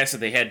 the cast that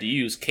they had to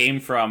use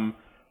came from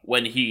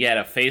when he had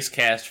a face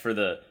cast for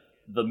the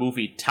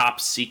movie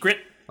Top Secret.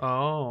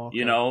 Oh, okay.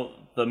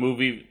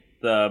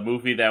 The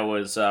movie that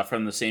was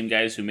from the same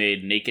guys who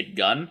made Naked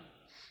Gun.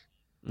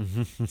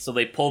 So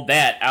they pulled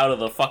that out of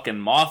the fucking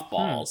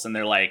mothballs, and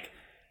they're like,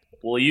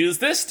 we'll use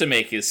this to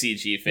make his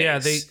CG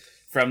face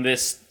from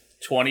this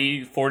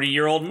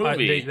 40-year-old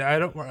movie. I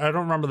don't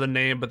remember the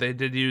name, but they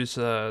did use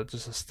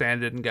just a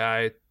stand-in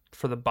guy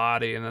for the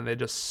body, and then they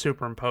just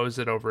superimposed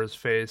it over his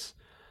face.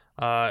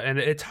 And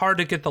it's hard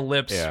to get the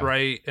lips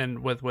right and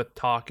with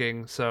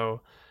talking,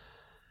 so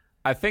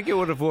I think it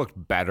would have looked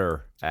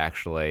better,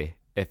 actually,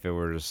 if it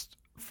were just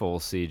full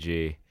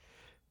CG.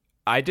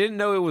 I didn't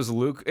know it was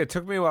Luke. It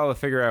took me a while to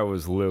figure out it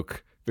was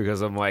Luke,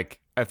 because I'm like,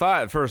 I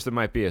thought at first it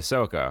might be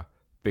Ahsoka,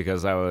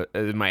 because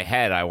in my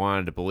head I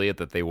wanted to believe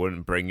that they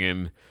wouldn't bring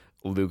in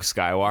Luke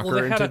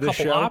Skywalker into the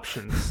show. They had a couple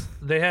options.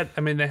 They had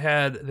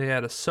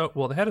Ahsoka.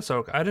 Well, they had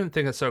Ahsoka. I didn't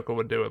think Ahsoka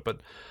would do it, but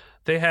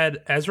they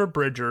had Ezra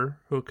Bridger,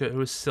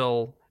 who's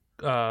still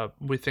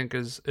we think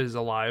is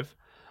alive.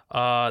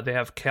 They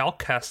have Cal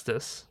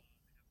Kestis.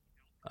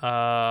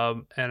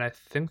 And I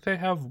think they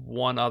have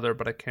one other,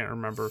 but I can't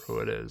remember who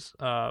it is.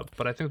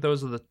 But I think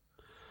those are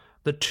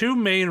the two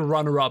main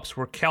runner-ups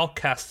were Cal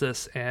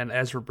Kestis and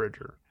Ezra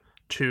Bridger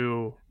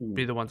to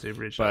be the ones they've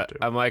reached out to.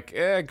 I'm like,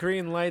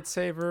 green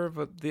lightsaber,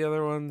 but the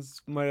other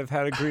ones might have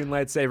had a green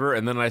lightsaber.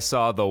 And then I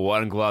saw the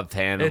one-gloved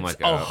hand. I'm it's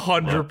like,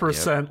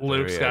 100%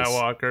 Luke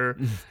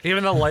Skywalker.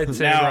 Even the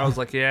lightsaber, I was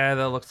like, yeah,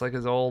 that looks like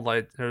his old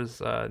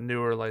there's a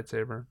newer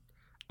lightsaber.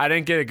 I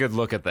didn't get a good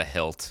look at the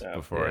hilt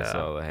before I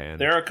saw the hand.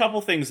 There are a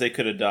couple things they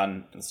could have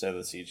done instead of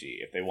the CG.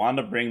 If they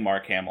wanted to bring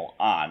Mark Hamill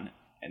on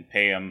and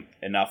pay him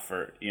enough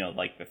for,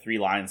 like the 3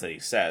 lines that he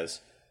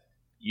says,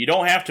 you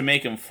don't have to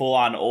make him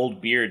full-on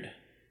old beard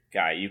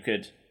guy. You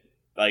could,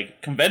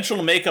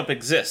 conventional makeup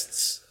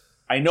exists.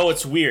 I know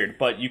it's weird,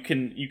 but you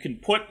can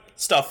put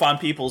stuff on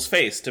people's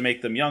face to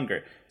make them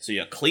younger. So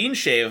you clean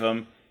shave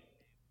them,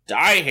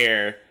 dye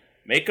hair,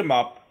 make them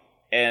up,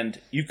 and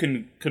you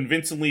can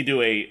convincingly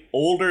do a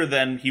older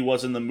than he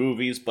was in the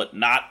movies, but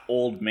not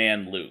old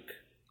man Luke.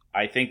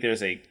 I think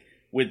there's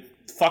with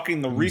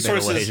fucking the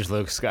resources, middle-aged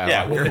Luke Skywalker.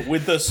 yeah,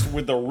 with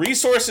the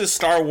resources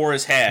Star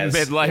Wars has.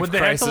 Midlife Would they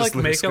have crisis to like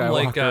Luke make him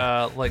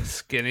Skywalker. like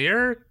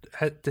skinnier?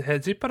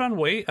 Has he put on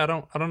weight? I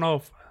don't know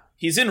if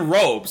He's in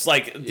robes,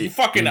 like he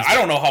fucking. He's I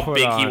don't know how put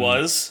big he on-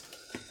 was.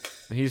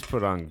 He's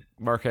put on.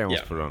 Mark Hamill's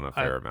Yeah. put on a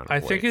fair amount of I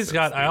weight. think he's since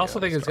got. the, I also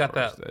think he's Star got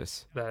Wars that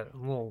days. that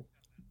little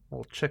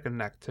chicken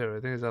neck too. I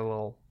think he's got a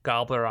little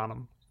gobbler on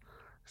him.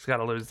 He's got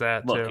to lose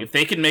that Look, too. if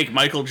they can make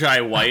Michael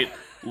Jai White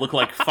look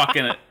like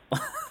fucking,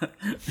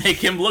 make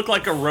him look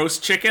like a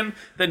roast chicken,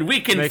 then we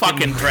can Make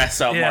fucking him-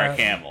 dress up Yeah. Mark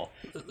Hamill.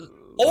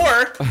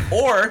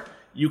 Or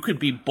you could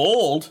be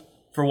bold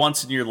for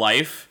once in your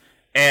life,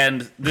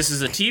 and this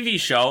is a TV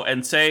show,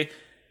 and say,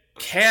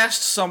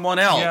 cast someone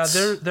else.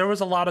 Yeah, there was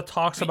a lot of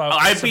talks about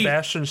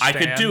Sebastian I Stan.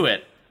 could do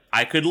it.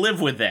 I could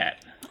live with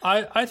that.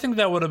 I think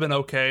that would have been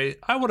okay.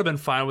 I would have been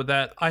fine with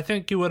that. I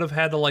think you would have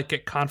had to like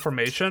get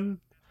confirmation,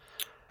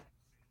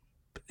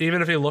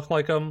 even if he looked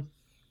like him.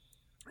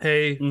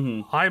 Hey,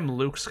 I'm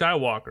Luke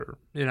Skywalker,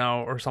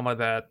 or something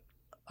like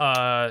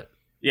that.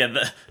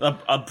 Yeah,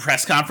 a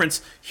press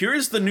conference.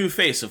 Here's the new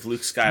face of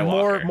Luke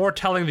Skywalker. More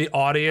telling the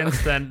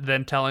audience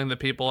than telling the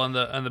people on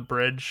the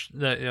bridge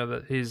that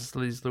that he's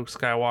Luke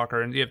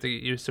Skywalker, and you have to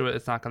get used to it.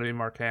 It's not going to be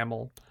Mark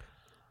Hamill.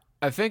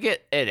 I think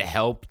it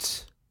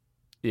helped.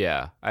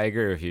 Yeah, I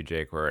agree with you,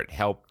 Jake. Where it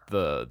helped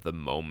the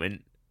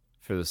moment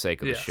for the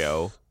sake of Yes. the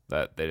show,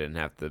 that they didn't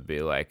have to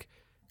be like,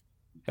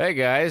 "Hey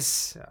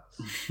guys,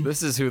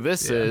 this is who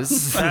this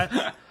is."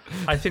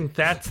 I think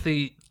that's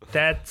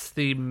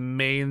the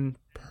main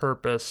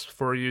purpose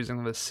for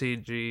using the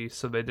CG,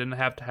 so they didn't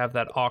have to have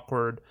that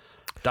awkward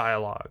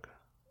dialogue.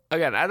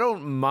 Again, I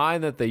don't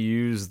mind that they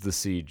use the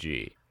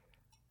CG.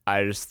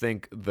 I just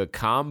think the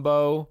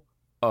combo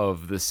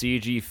of the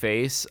CG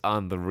face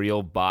on the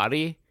real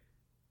body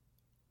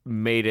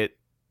made it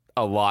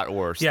a lot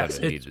worse Yes,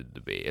 than it needed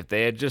to be. If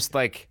they had just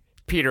like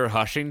Peter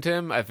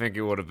Hushington, I think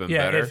it would have been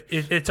better.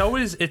 It's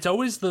always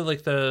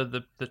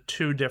the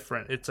two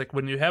different. It's like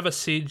when you have a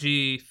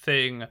CG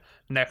thing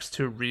next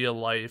to real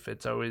life,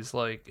 it's always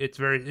like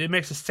it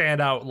makes it stand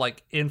out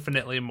like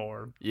infinitely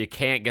more. You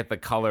can't get the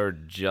color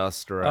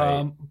just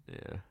right.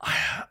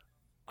 Yeah.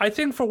 I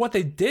think for what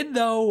they did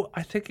though,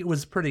 I think it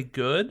was pretty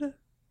good.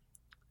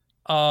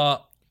 For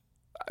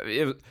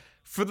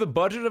the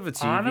budget of a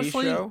TV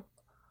Honestly, show,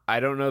 I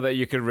don't know that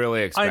you could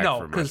really expect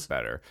for much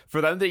better. For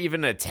them to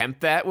even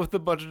attempt that with the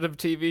budget of a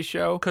TV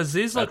show, because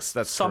these look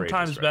that's sometimes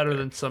courageous right better there.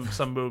 than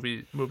some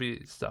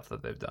movie stuff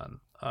that they've done.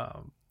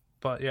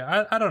 But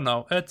yeah, I don't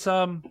know. It's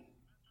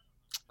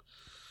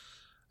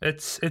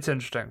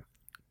interesting.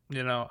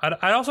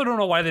 I also don't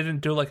know why they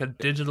didn't do like a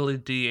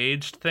digitally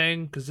de-aged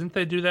thing, because didn't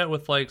they do that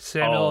with like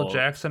Samuel L.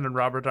 Jackson and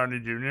Robert Downey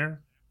Jr.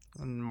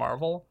 in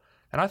Marvel?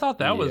 And I thought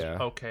that was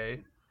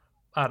okay.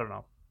 I don't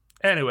know.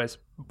 Anyways,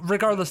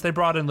 regardless, they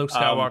brought in Luke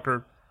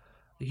Skywalker.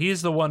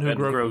 He's the one who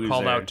Grogu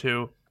called out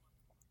to.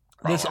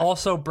 This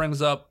also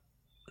brings up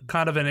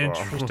kind of an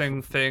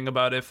interesting thing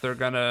about if they're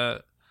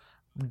gonna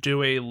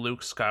do a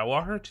Luke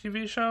Skywalker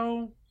TV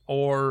show,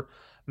 or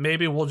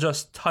maybe we'll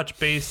just touch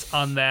base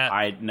on that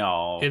I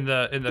know. in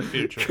the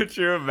future. Could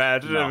you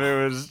imagine if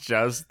it was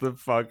just the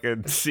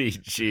fucking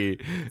CG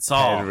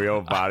all- and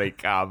real body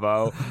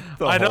combo?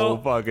 The I whole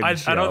don't. fucking I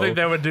show. don't think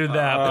they would do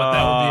that, but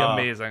that would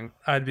be amazing.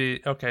 I'd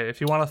be okay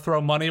if you want to throw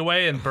money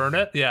away and burn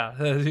it.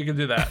 Yeah, you can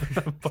do that.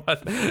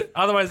 But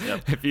otherwise,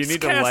 If you need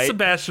to cast light,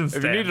 Sebastian if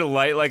Stan. you need to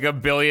light like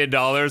 $1 billion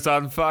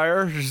on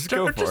fire, just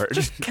go for it.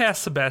 Just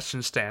cast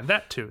Sebastian Stan.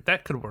 That too.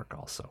 That could work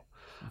also.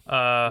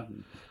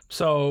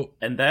 So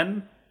And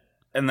then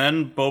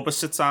Boba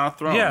sits on a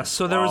throne. Yeah,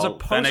 so there was a while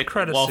Fennec-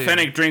 post-credit While scene.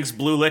 Fennec drinks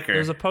blue liquor.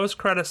 there's a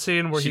post-credit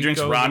scene where she he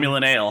drinks goes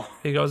Romulan ale.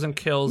 he goes and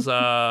kills.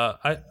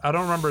 I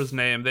don't remember his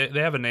name. They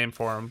have a name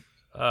for him.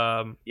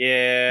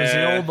 Yeah. He's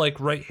the old like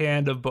right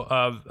hand of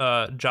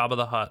Jabba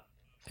the Hutt,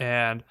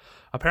 and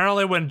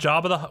apparently when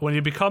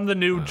you become the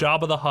new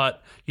Jabba the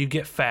Hutt, you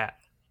get fat.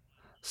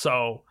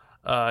 So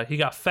he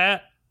got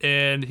fat,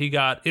 and he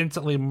got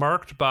instantly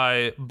marked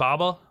by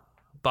Baba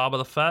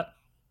the Fett,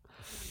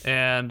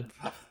 and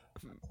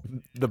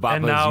The Bob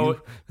and now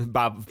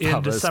Bob in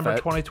Boba's December Fett.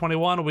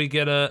 2021, we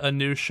get a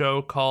new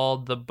show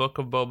called The Book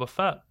of Boba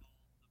Fett.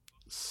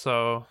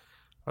 So,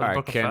 All right,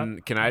 Book of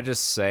Fett. can I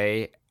just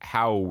say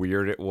how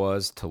weird it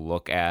was to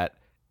look at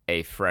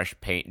a fresh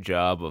paint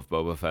job of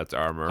Boba Fett's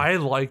armor? I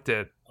liked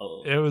it.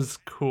 Oh, It was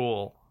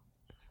cool.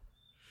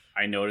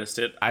 I noticed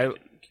it. I- didn't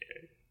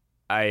care.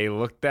 I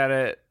looked at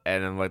it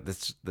and I'm like,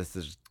 this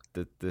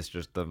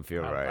just doesn't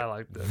feel right. I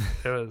liked it.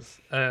 It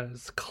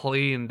was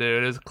clean,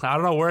 dude. It was clean. I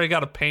don't know where he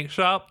got a paint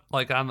shop,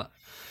 like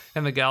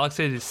in the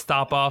galaxy. You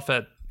stop off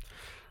at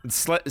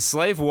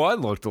Slave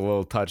 1 looked a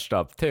little touched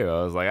up too.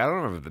 I was like, I don't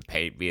remember the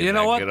paint being. You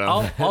know what? Good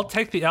on I'll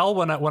take the L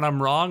when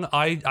I'm wrong.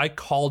 I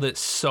called it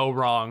so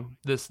wrong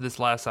this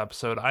last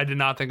episode. I did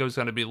not think it was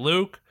going to be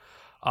Luke.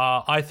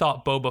 I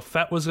thought Boba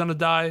Fett was going to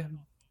die.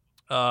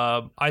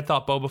 I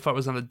thought Boba Fett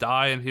was going to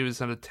die and he was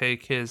going to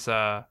take his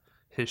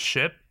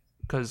ship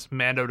because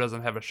Mando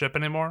doesn't have a ship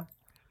anymore.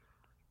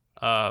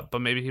 But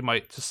maybe he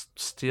might just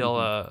steal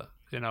a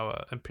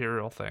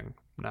Imperial thing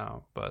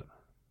now. But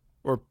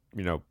or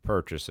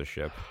purchase a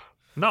ship.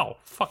 no,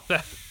 fuck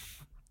that.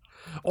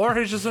 Or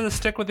he's just going to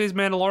stick with these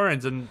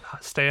Mandalorians and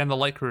stay on the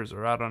light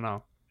cruiser. I don't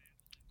know.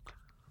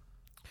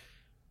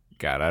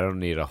 God, I don't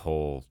need a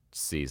whole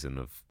season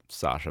of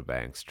Sasha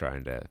Banks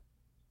trying to.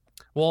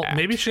 Well,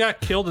 maybe she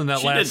got killed in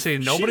that last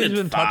scene. Nobody's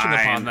been touching fine.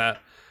 upon that.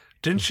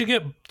 Didn't she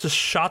get just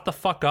shot the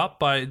fuck up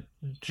by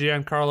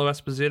Giancarlo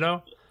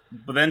Esposito?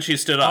 But then she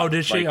stood up. Oh,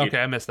 did she? like, Okay,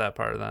 I missed that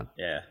part then.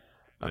 Yeah.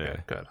 Okay, Yeah.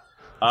 good.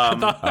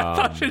 Um, I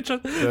thought she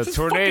just The just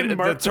tornado, fucking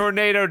murdered- the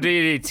tornado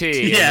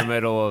DDT Yeah. in the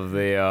middle of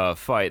the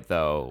fight,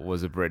 though,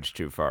 was a bridge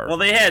too far. well,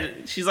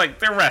 she's like,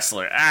 they're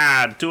wrestler.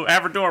 Do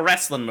a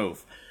wrestling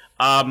move.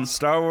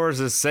 Star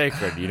Wars is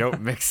sacred. You don't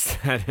mix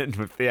that in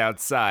with the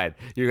outside.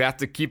 You have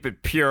to keep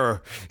it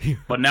pure.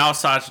 But now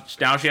she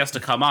has to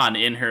come on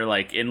in her a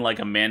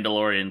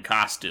Mandalorian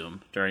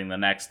costume during the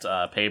next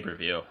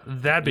pay-per-view.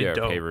 That'd be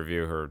dope. pay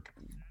review her.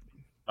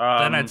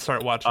 Then I'd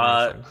start watching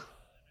wrestling.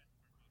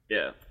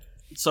 Yeah.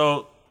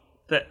 So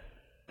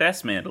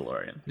that's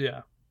Mandalorian.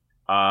 Yeah.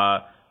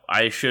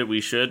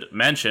 We should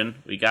mention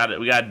we got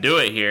to do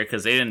it here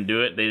because they didn't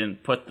do it. They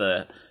didn't put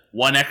the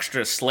one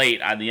extra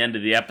slate on the end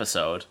of the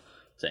episode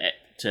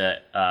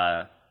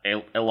to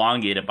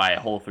elongate it by a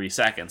whole 3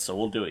 seconds. So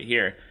we'll do it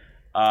here.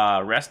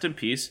 Rest in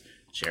peace,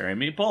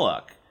 Jeremy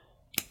Bullock.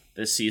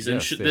 This season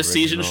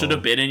season should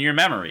have been in your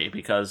memory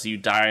because you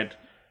died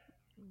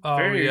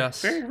very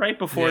right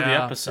before the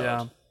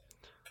episode.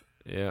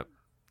 Yeah. Yep.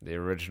 The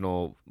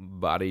original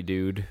body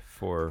dude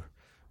for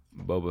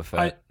Boba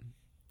Fett.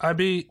 I'd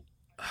be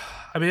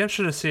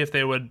interested to see if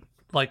they would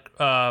do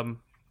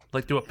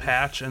a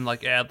patch and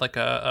add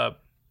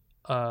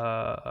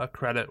a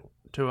credit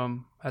to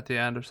him at the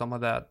end or something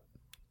like that.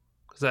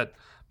 Because that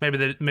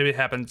maybe it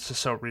happens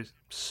just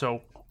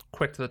so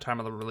quick to the time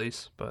of the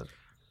release. But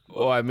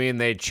Well, I mean,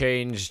 they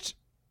changed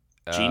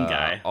Gene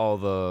Guy. all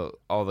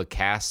the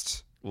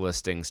cast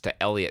listings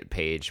to Elliot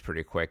Page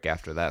pretty quick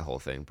after that whole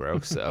thing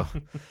broke. So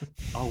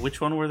Oh,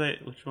 which one were they?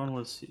 Which one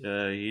was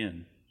he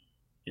in?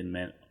 In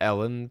Man.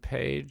 Ellen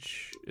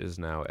Page is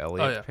now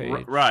Elliot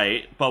Page.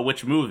 Right, but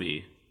which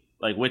movie?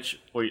 Like which?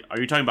 Are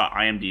you talking about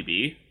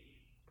IMDb?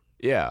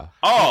 Yeah.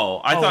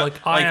 Oh, I thought.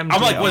 like I'm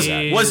like,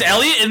 IMDb. was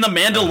Elliot in the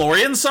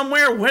Mandalorian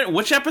somewhere?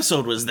 Which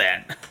episode was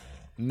that?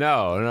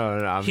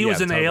 No. he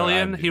was an talking about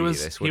alien. IMDb. He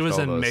was They switched in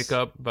all those.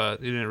 makeup,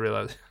 but you didn't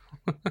realize.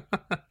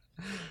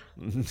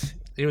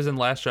 He was in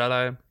Last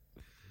Jedi,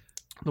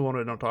 the one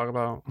we don't talk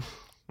about.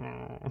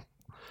 But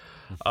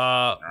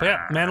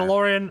yeah,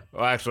 Mandalorian.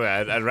 Well, actually,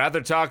 I'd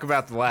rather talk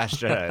about The Last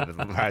Jedi than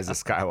The Rise of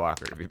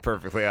Skywalker, to be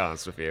perfectly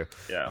honest with you.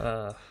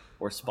 Yeah.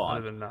 Or I Spawn.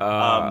 don't even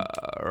know.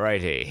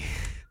 Righty.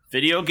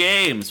 Video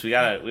games. We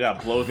gotta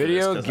blow through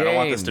Video this because I don't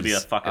want this to be a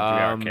games. fucking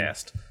 3-hour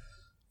cast.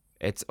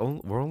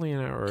 We're only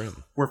an hour in.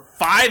 We're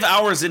 5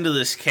 hours into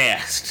this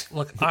cast.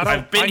 Look,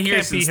 I've been here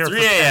can't be since here 3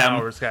 for 10 a.m.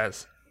 hours,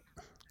 guys.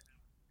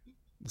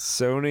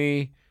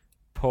 Sony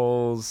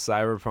pulls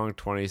Cyberpunk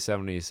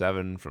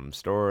 2077 from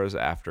stores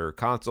after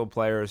console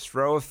players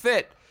throw a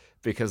fit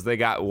because they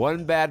got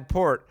one bad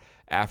port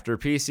after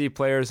PC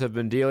players have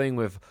been dealing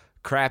with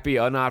crappy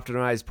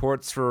unoptimized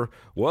ports for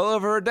well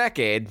over a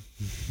decade.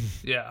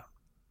 Yeah.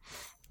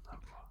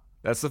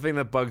 That's the thing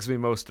that bugs me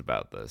most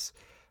about this.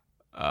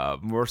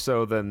 More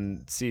so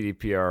than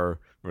CDPR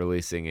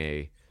releasing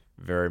a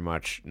very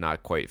much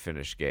not quite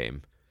finished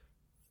game.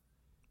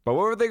 But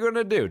what were they going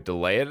to do?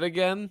 Delay it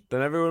again?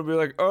 Then everyone would be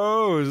like,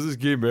 oh, is this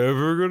game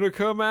ever going to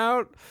come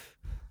out?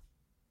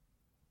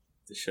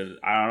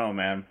 I don't know,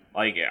 man.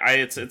 Like,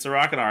 it's a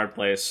rock and a hard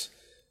place.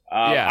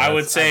 Yeah, I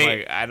would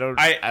say I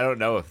don't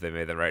know if they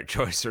made the right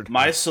choice or not.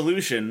 my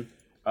solution,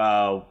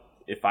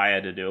 if I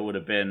had to do it, would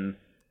have been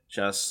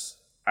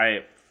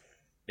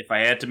if I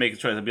had to make a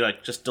choice, I'd be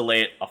like, just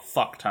delay it a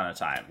fuck ton of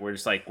time. We're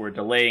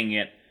delaying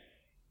it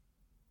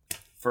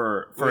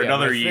for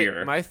another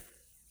year. My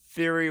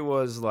theory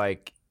was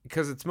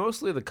because it's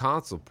mostly the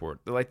console port.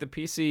 Like the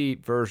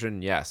PC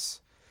version,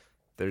 yes,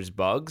 there's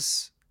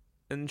bugs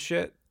and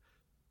shit,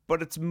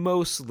 but it's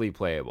mostly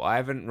playable. I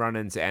haven't run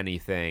into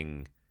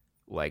anything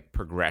like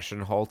progression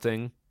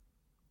halting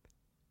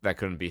that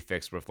couldn't be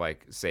fixed with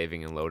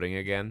saving and loading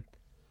again.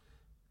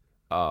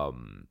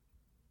 And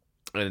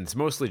it's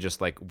mostly just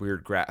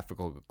weird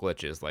graphical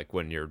glitches, like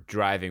when you're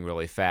driving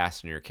really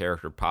fast and your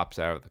character pops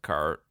out of the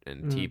cart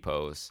in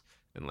T-pose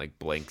and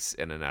blinks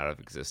in and out of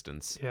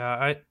existence.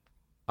 Yeah,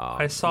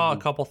 I saw a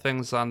couple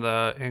things on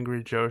the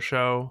Angry Joe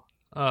show.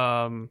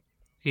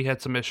 He had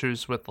some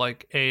issues with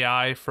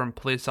AI from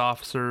police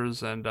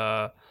officers and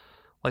the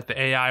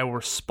AI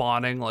were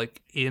spawning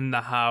in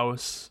the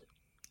house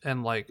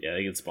and like Yeah,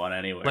 they can spawn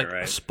anywhere, like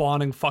right?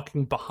 spawning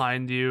fucking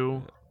behind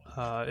you.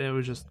 It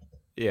was just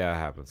Yeah, it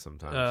happens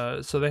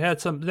sometimes. so they had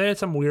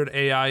some weird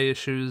AI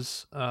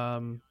issues. I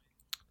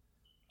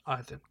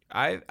think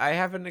I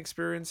haven't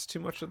experienced too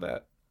much of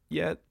that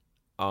yet.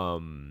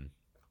 And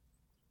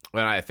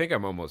I think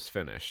I'm almost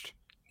finished.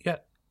 yeah.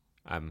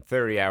 I'm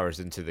 30 hours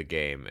into the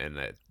game, and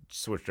I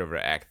switched over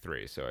to Act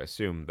 3, so I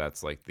assume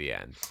that's like the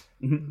end.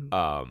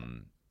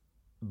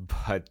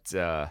 But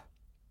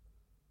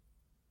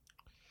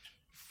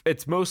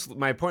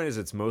my point is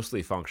it's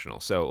mostly functional.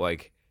 So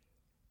like,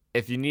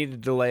 if you need to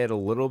delay it a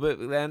little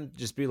bit, then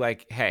just be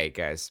like, hey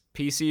guys,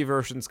 PC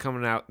version's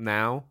coming out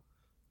now.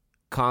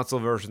 Console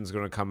version's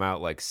going to come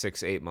out like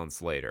 6-8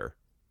 months later.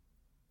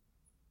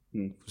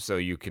 So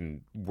you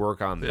can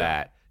work on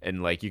that,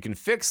 and like you can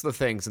fix the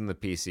things in the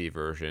PC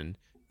version,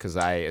 because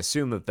I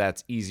assume that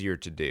that's easier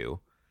to do.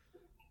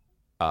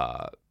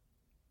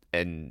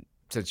 And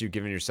since you've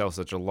given yourself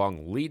such a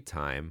long lead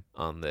time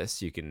on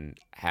this, you can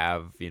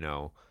have,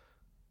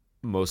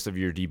 most of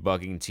your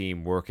debugging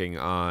team working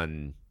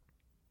on,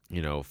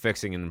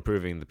 fixing and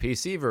improving the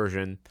PC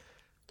version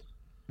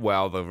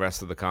while the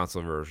rest of the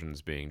console version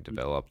is being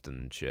developed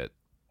and shit.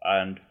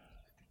 And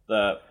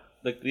the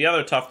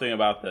other tough thing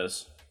about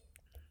this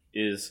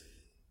is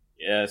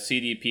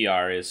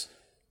CDPR is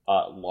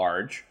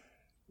large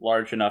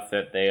enough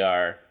that they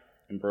are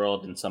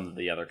embroiled in some of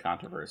the other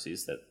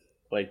controversies that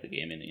plague the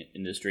gaming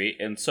industry,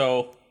 and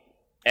so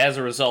as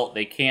a result,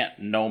 they can't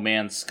No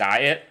Man's Sky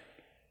it,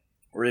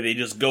 where they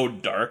just go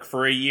dark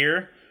for a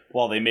year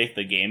while they make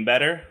the game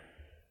better.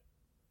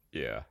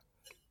 Yeah.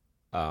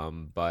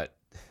 But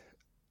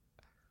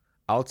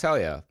I'll tell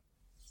you,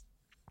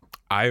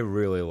 I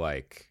really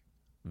like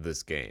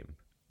this game.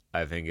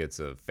 I think it's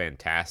a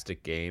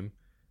fantastic game.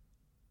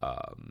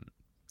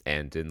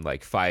 And in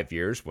like 5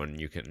 years, when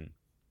you can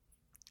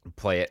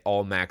play it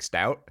all maxed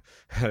out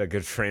at a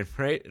good frame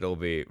rate, it'll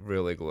be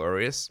really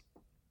glorious.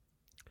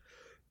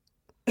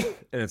 And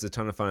it's a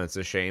ton of fun. It's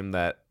a shame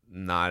that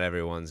not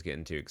everyone's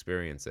getting to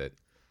experience it.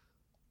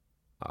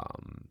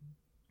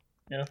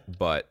 Yeah.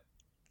 But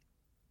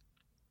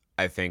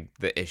I think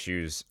the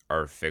issues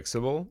are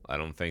fixable. I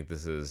don't think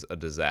this is a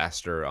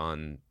disaster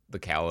on the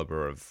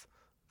caliber of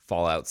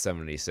Fallout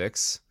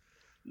 76.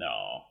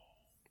 No.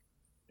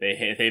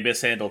 They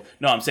mishandled...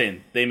 No, I'm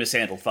saying they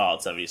mishandled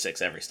Fallout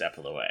 76 every step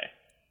of the way.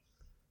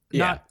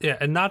 Not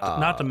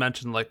to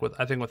mention, like with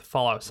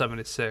Fallout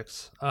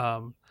 76,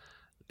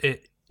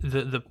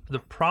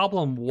 the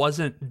problem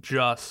wasn't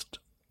just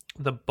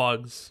the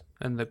bugs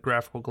and the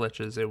graphical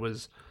glitches. It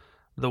was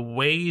the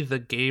way the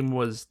game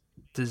was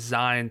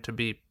designed to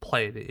be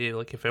played.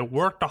 Like if it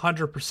worked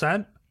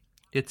 100%,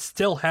 it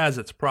still has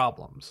its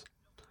problems.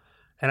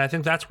 And I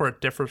think that's where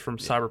it differs from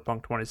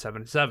Cyberpunk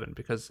 2077,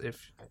 because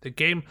if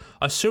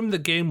assume the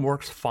game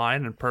works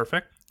fine and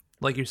perfect,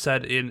 like you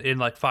said, in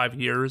like 5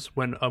 years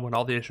when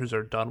all the issues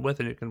are done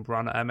with and you can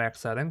run MX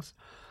settings,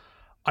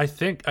 I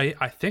think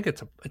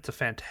it's a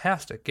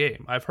fantastic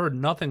game. I've heard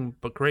nothing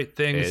but great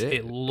things.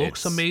 It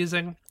looks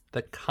amazing.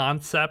 The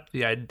concept,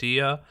 the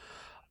idea.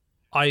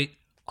 I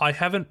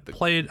haven't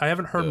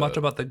heard much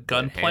about the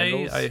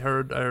gunplay. I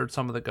heard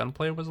some of the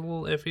gunplay was a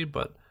little iffy,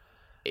 but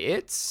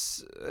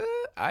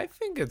I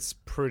think it's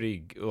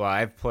pretty. Well,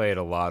 I've played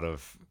a lot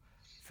of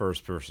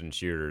first-person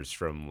shooters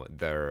from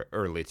the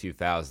early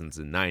 2000s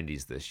and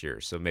 90s this year,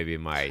 so maybe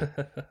my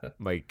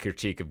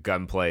critique of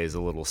gunplay is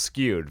a little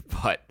skewed,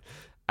 but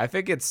I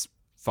think it's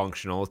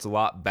functional. It's a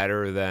lot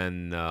better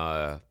than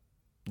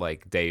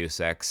like Deus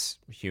Ex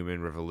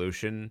Human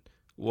Revolution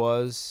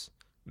was.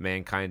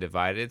 Mankind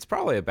Divided. It's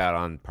probably about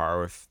on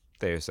par with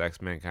Deus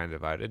Ex Mankind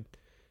Divided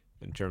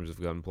in terms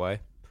of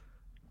gunplay.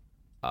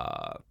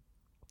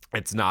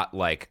 It's not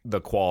like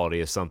the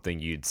quality of something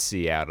you'd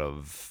see out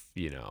of,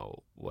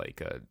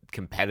 like a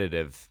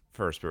competitive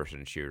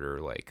first-person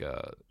shooter like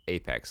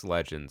Apex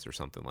Legends or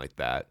something like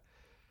that.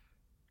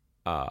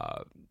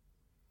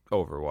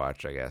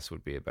 Overwatch, I guess,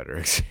 would be a better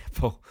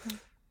example.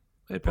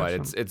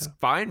 But it's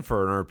fine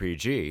for an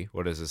RPG,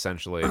 what is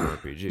essentially an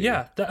RPG.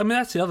 Yeah,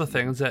 that's the other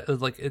thing, is that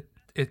like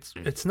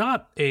it's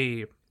not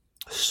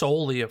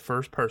solely a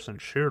first-person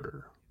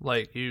shooter.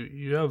 Like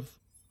you have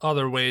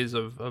other ways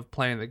of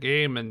playing the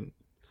game, and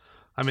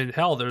I mean,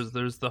 hell, there's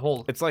the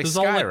whole... It's like there's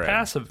Skyrim, all like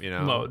passive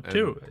mode,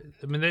 too.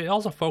 I mean, they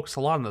also focus a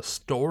lot on the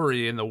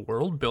story and the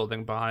world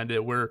building behind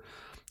it, where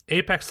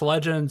Apex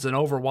Legends and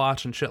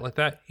Overwatch and shit like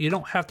that, you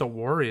don't have to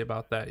worry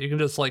about that. You can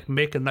just, like,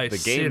 make a nice The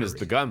game scenery. is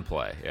the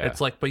gunplay, yeah. It's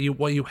like, but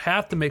what you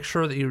have to make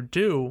sure that you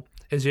do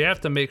is you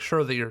have to make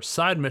sure that your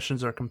side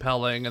missions are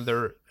compelling and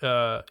they're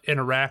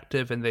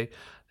interactive and they're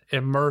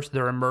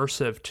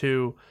immersive,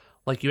 too.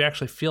 Like, you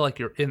actually feel like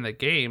you're in the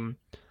game.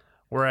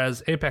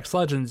 Whereas Apex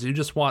Legends, you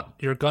just want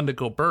your gun to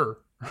go burr,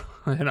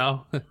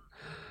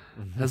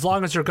 As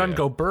long as your gun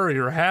go burr,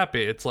 you're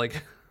happy. It's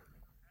like,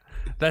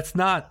 that's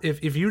not...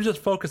 If you just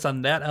focus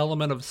on that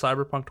element of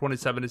Cyberpunk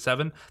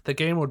 2077, the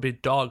game would be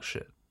dog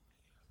shit.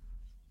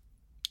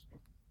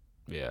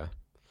 Yeah.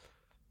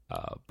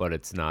 But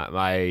it's not.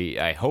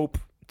 I hope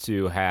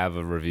to have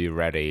a review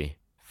ready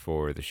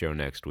for the show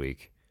next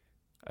week.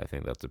 I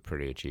think that's a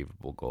pretty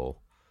achievable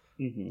goal.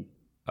 Mm-hmm.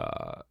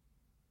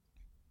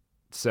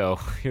 So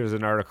here's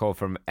an article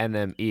from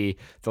NME.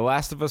 The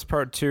Last of Us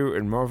Part 2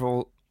 and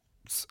Marvel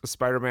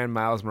Spider-Man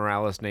Miles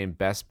Morales named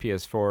Best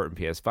PS4 and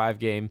PS5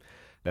 Game.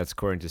 That's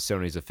according to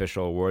Sony's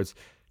official awards.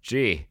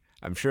 Gee,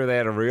 I'm sure they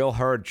had a real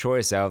hard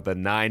choice out of the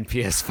 9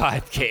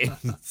 PS5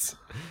 games.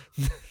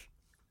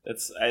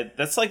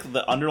 That's like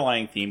the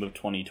underlying theme of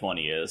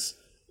 2020 is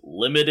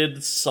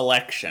limited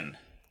selection.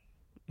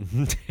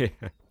 Yeah.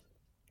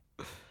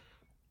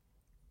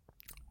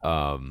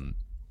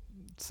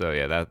 So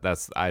yeah,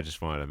 that's I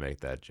just wanted to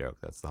make that joke.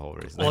 That's the whole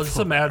reason. Well, just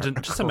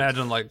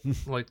imagine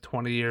like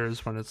 20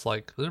 years when it's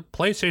like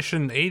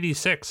PlayStation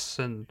 86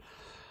 and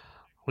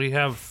we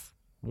have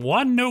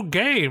one new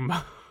game.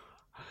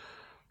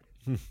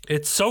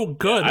 It's so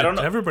good. I don't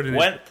know. Everybody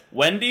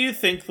when do you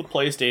think the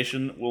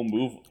PlayStation will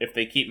move? If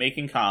they keep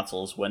making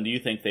consoles, when do you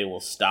think they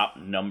will stop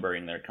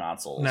numbering their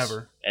consoles?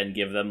 Never. And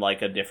give them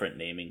like a different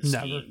naming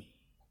scheme? Never.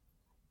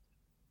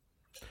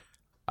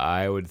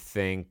 I would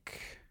think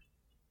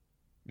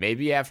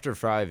maybe after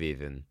 5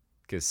 even,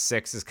 because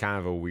 6 is kind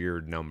of a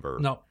weird number.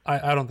 No,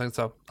 I don't think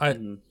so. I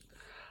don't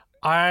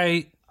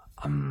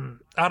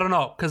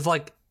know, because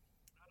like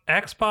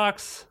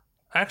Xbox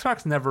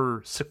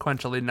never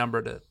sequentially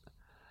numbered it,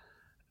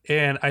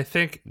 and I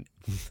think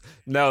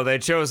no, they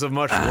chose a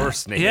much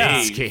worse name.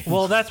 Yeah, scheme.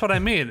 well, that's what I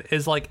mean.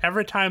 Is like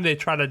every time they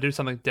try to do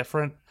something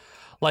different.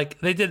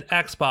 Like, they did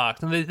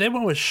Xbox, and they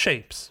went with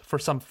shapes for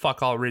some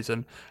fuck all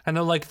reason. And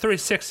they're like,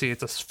 360,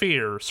 it's a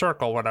sphere,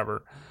 circle,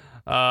 whatever.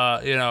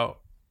 And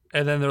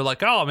then they're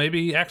like, oh,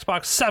 maybe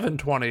Xbox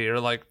 720 or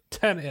like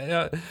 10.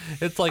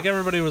 It's like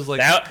everybody was like...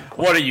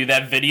 What are you,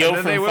 that video and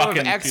from then they went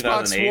fucking with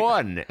Xbox 2008?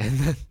 One.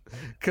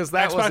 Because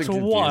that was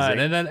Xbox One,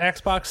 and then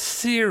Xbox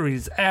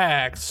Series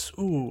X.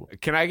 Ooh.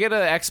 Can I get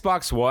an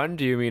Xbox One?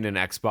 Do you mean an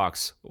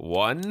Xbox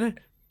One?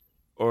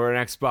 Or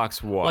an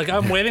Xbox One. Like,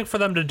 I'm waiting for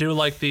them to do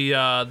like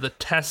the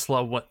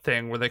Tesla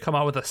thing where they come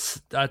out with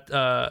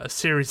a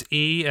Series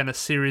E and a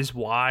Series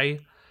Y,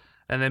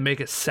 and they make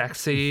it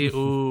sexy.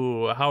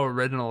 Ooh, how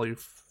original, you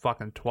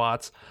fucking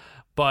twats!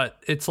 But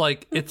it's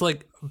like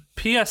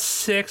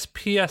PS6,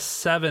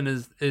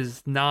 PS7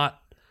 is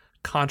not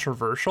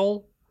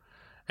controversial,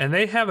 and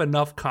they have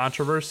enough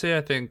controversy,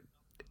 I think,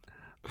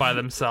 by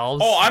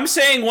themselves. Oh, I'm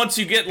saying once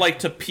you get like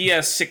to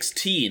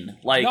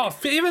PS16, like no,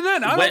 even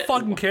then, I don't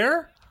fucking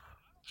care.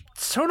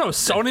 So no,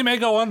 Sony may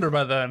go under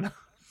by then.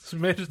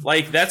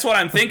 Like that's what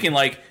I'm thinking.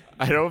 Like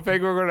I don't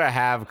think we're gonna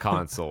have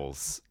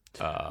consoles.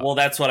 Well,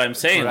 that's what I'm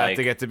saying. Like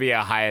to get to be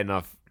a high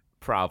enough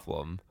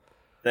problem.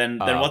 Then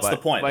what's the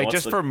point? Like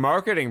just for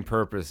marketing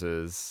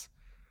purposes,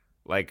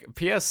 like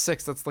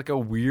PS6, that's like a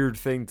weird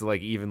thing to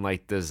like even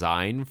like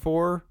design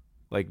for.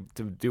 Like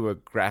to do a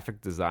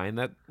graphic design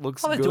that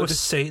looks good. They do a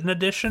Satan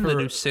edition. They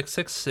do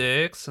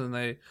 666, and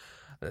they,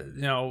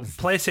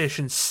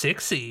 PlayStation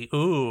 6y.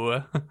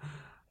 Ooh.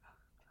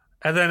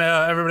 And then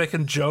everybody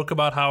can joke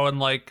about how in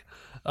like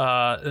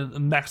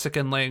in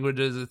Mexican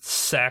languages it's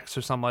sex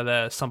or something like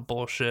that, some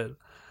bullshit.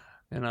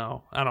 I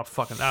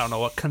don't know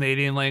what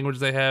Canadian language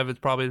they have. It's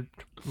probably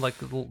like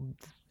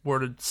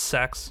worded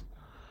sex.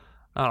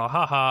 I don't know.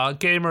 Haha,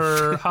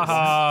 gamer.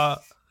 Haha,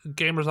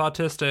 gamer's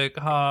autistic.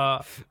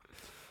 Ha.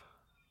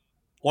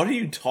 What are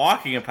you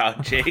talking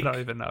about, Jake? I don't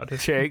even know,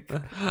 Jake.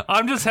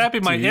 I'm just happy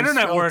my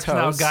internet works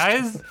toast? now,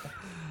 guys.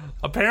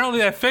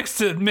 Apparently, I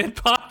fixed it mid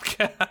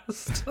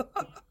podcast.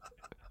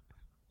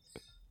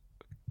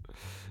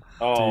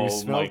 Oh, do you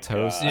smell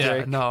toast? Yeah,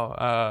 Jake? no.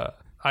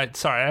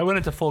 I went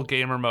into full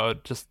gamer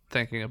mode just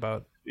thinking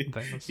about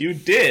things. You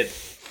did.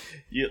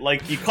 You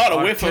caught a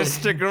whiff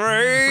of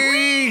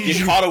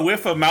you caught a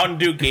whiff of Mountain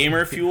Dew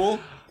Gamer Fuel,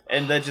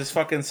 and that just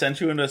fucking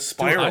sent you into a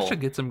spiral. Dude, I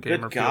should get some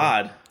gamer Good fuel.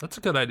 God, that's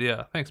a good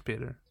idea. Thanks,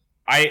 Peter.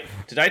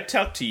 Did I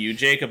talk to you,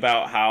 Jake,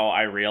 about how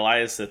I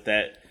realized that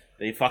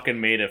they fucking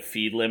made a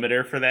feed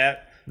limiter for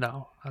that?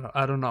 No,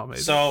 I don't know.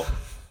 Maybe. So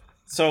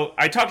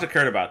I talked to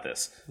Kurt about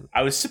this.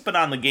 I was sipping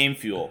on the game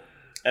fuel,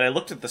 and I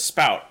looked at the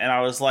spout, and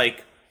I was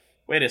like,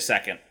 wait a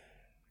second.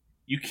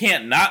 You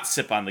can't not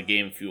sip on the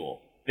game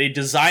fuel. They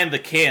designed the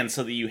can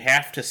so that you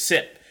have to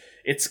sip.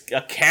 It's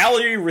a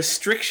calorie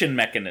restriction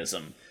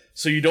mechanism,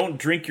 so you don't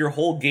drink your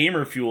whole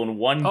gamer fuel in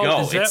one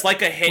go. It's like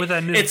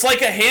it's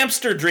like a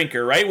hamster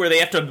drinker, right? Where they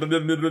have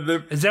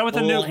to. Is that with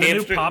the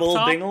new pop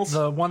top? Dingles?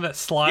 The one that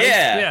slides?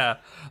 Yeah.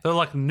 They're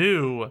like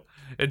new.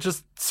 It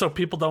just so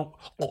people don't.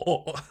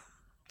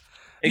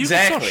 Exactly. You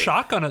can still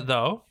shotgun it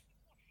though.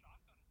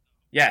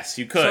 Yes,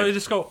 you could. So you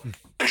just go.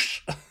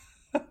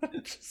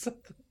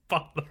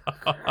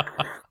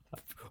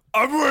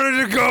 I'm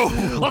ready to go.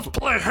 Let's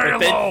play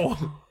Halo.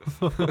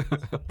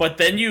 But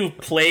then you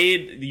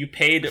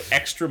paid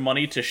extra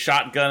money to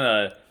shotgun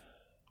a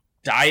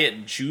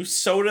diet juice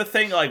soda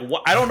thing. Like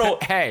what? I don't know.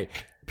 Hey,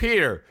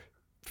 Peter.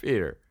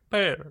 Peter.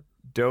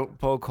 Don't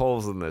poke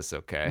holes in this,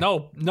 okay?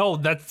 No,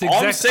 that's the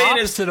exact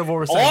opposite of what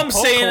we're saying. All I'm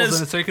saying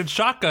is, so you can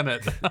shotgun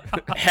it.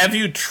 Have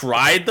you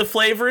tried the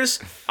flavors?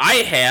 I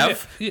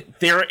have. Yeah.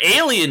 They're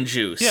alien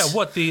juice. Yeah,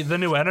 what, the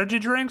new energy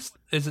drinks?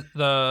 Is it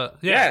the...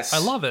 Yeah, Yes. I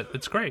love it.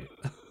 It's great.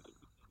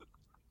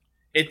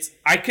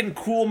 I can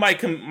cool my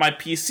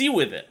PC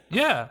with it.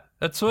 Yeah,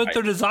 that's what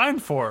they're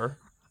designed for.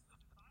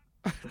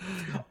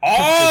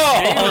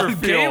 Oh,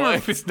 gamer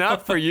fuel. It's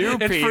not for you,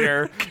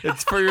 Peter.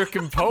 It's for your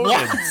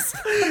components.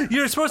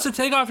 You're supposed to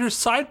take off your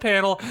side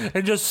panel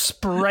and just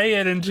spray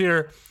it into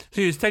your. So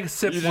you just take a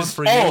sip one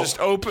for you.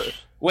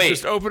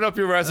 Just open up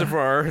your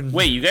reservoir.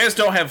 Wait, you guys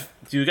don't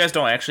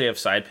actually have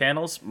side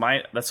panels?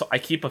 I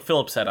keep a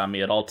Phillips head on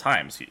me at all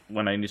times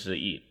when I need to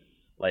eat.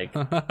 Like,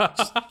 pour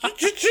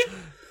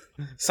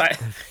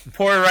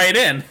it right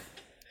in.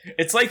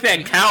 It's like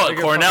that cow at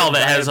Cornell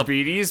that has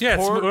diabetes. Yeah, it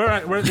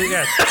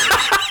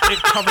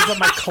covers up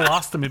my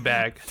colostomy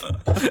bag.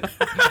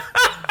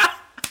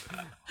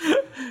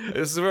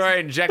 This is where I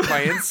inject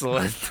my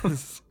insulin.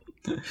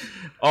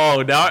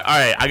 Oh, now, all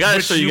right. I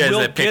gotta show you guys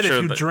that picture.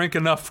 If you drink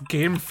enough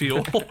game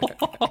fuel.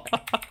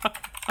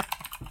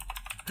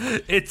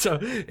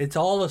 It's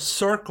all a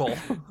circle.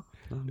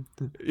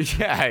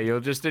 Yeah,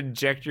 you'll just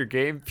inject your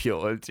game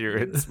fuel into your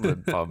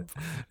insulin pump.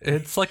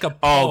 It's like a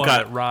poem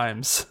that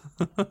rhymes.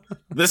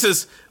 This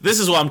is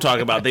what I'm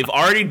talking about. They've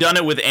already done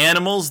it with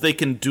animals. They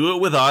can do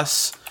it with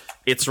us.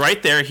 It's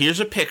right there. Here's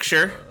a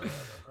picture.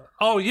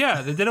 Oh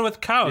yeah, they did it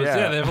with cows.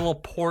 Yeah, they have a little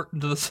port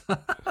into the side.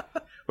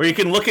 Where you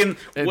can look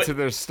into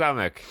their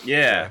stomach.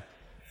 Yeah.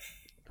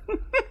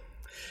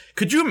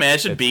 Could you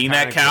imagine being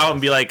that cow gross.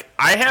 And be like,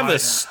 I have a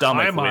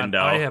stomach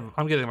window.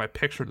 I'm getting my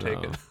picture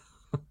taken.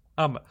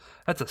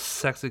 That's a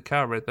sexy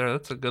cow right there.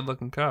 That's a good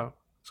looking cow.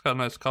 It's got a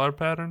nice color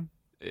pattern.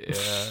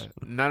 Yeah.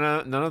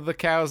 None of the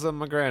cows on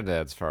my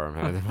granddad's farm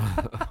had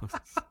them.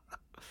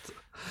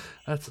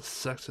 That's a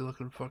sexy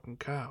looking fucking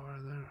cow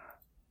right there.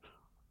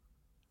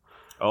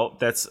 Oh,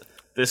 this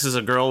is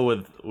a girl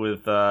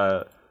with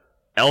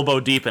elbow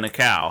deep in a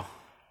cow.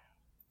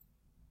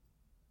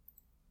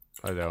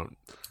 I don't.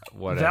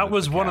 That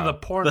was one of the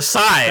porn. The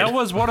side. That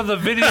was one of the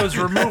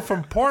videos removed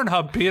from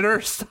Pornhub.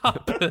 Peter,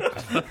 stop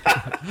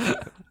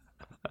it.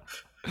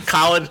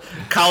 College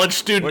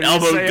student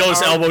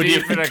goes elbow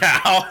deep in a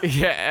cow.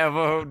 Yeah,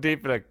 elbow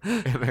deep in a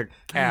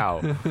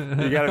cow.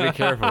 You gotta be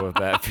careful with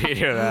that,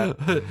 Peter.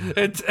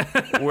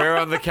 Where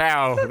on the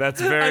cow? That's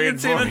very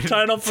important. I can see the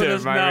title for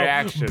this now.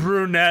 Reaction.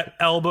 Brunette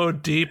elbow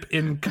deep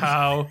in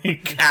cow.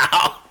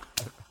 Cow.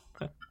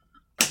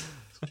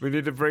 We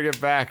need to bring it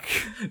back.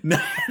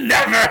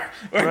 Never.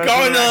 We're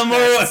going to the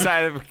moon.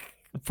 Side of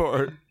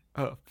port.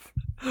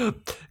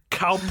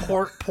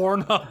 Cowport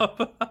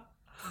Pornhub.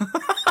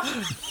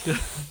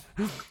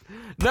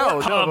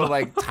 No, but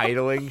like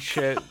titling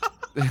shit.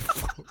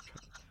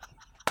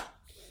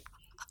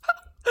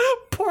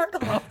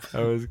 Pornhub.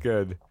 That was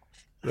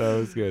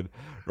good.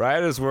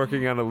 Riot is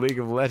working on a League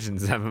of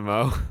Legends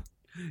MMO.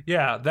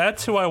 Yeah,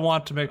 that's who I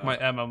want to make my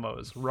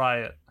MMOs.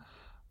 Riot.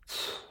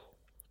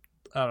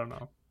 I don't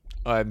know.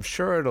 I'm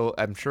sure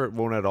it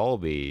won't at all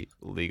be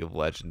League of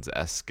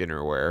Legends-esque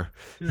skinnerware.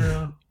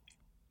 Yeah.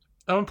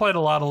 I haven't played a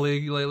lot of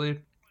League lately,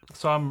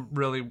 so I'm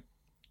really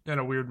in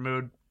a weird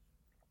mood.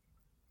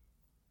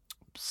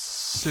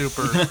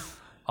 Super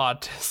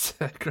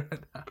autistic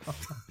right now.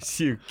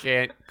 You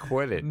can't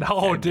quit it.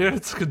 No, dude,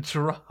 it's a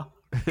drop.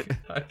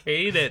 I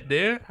hate it,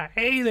 dude. I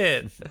hate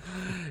it.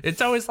 It's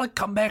always like,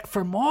 come back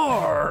for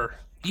more.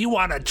 You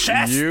want a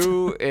chest?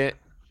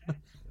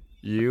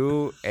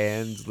 You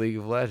and League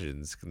of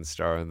Legends can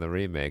star in the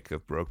remake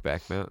of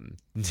Brokeback Mountain.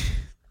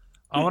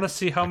 I want to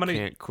see how many.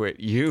 Can't quit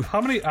you.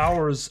 How many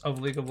hours of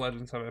League of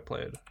Legends have I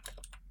played?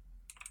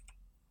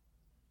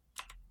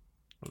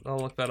 I'll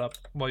look that up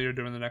while you're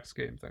doing the next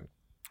game thing.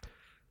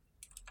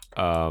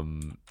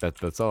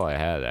 That's all I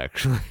had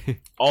actually.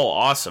 Oh,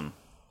 awesome.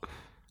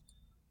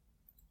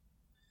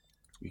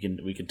 We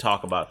can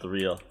talk about the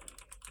real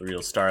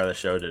star of the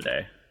show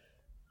today.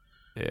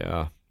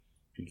 Yeah.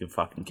 You can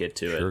fucking get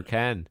to it. Sure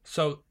can.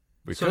 So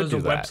there's a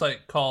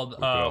website called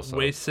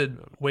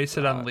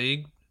Wasted on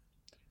League.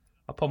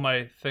 I'll put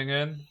my thing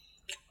in.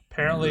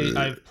 Apparently,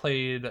 I've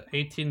played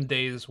 18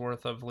 days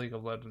worth of League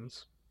of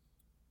Legends.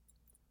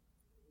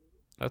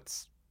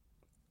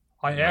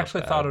 I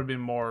actually thought it would be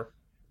more.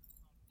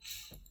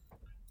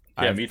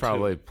 Yeah,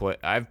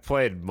 I've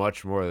played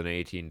much more than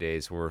 18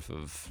 days worth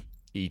of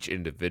each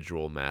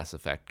individual Mass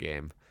Effect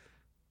game.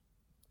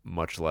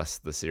 Much less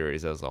the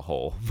series as a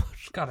whole.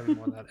 It's gotta be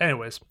more than that.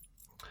 Anyways.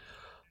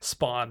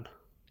 Spawn.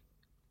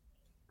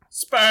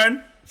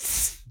 Spawn.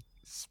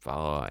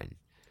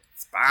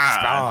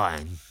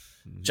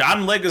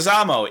 John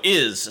Leguizamo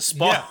is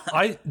Spawn.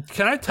 Yeah,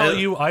 can I tell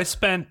you, I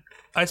spent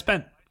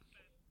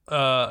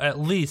at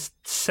least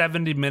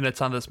 70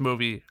 minutes on this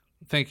movie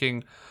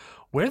thinking,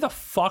 where the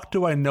fuck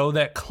do I know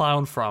that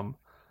clown from?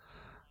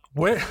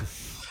 Where...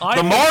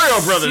 The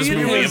Mario Brothers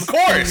movie, of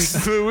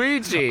course.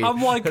 Luigi.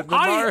 I'm like,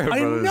 I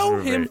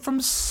know him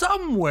from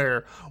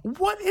somewhere.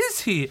 What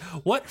is he?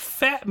 What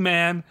fat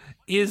man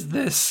is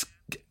this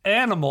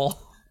animal?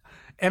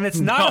 And it's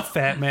not a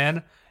fat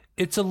man.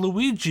 It's a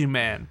Luigi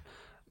man.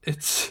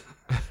 It's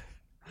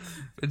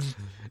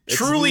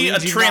truly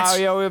Luigi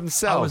Mario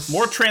himself.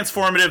 More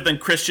transformative than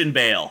Christian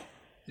Bale.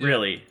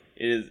 Really.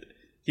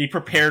 He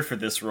prepared for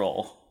this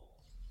role.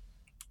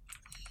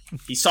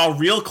 He saw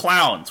real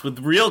clowns with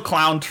real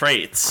clown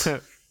traits.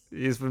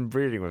 He's been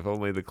breeding with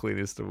only the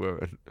cleanest of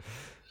women.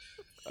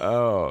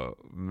 Oh,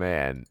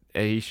 man.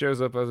 And he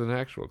shows up as an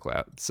actual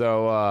clown.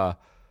 So,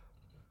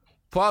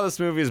 plot of this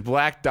movie is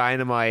Black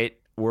Dynamite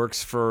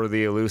works for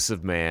the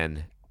Elusive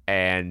Man,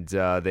 and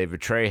they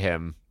betray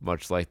him,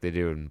 much like they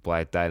do in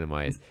Black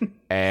Dynamite.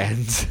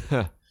 And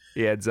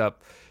he ends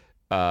up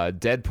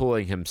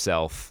Deadpooling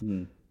himself.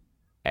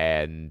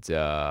 And,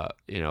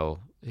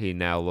 he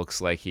now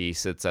looks like he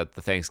sits at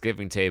the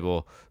Thanksgiving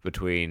table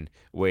between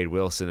Wade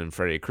Wilson and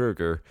Freddy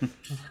Krueger.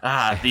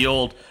 The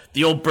old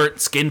Burt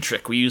skin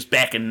trick we used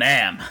back in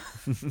Nam.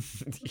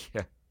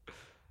 Yeah.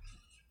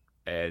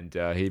 And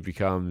he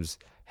becomes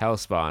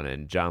Hellspawn,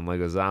 and John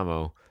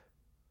Leguizamo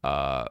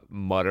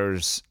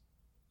mutters,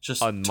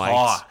 just on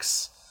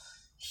talks.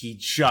 He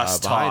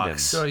just behind him.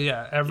 talks. So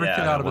yeah,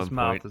 everything out of his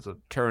mouth is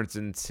turns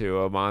into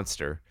a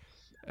monster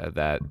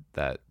that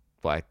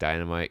Black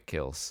Dynamite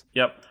kills.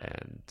 Yep.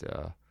 And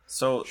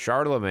so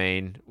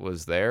Charlemagne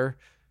was there.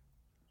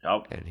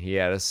 Yep. And he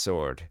had a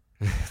sword.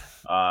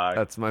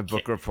 That's my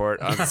book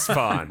report on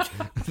Spawn,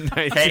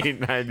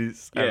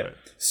 1997. Yeah.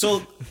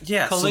 So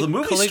the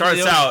movie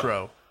starts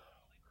out.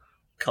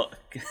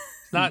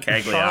 Not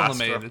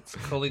Charlemagne. It's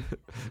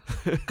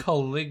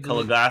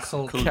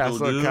Cagliostro.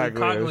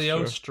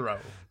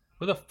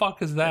 Who the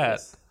fuck is that?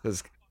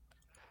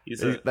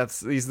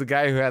 He's the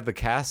guy who had the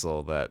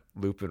castle that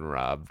Lupin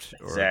robbed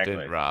or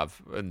didn't rob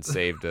and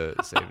saved a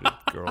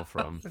girl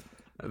from.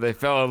 They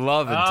fell in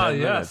love in 10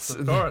 minutes. Yes,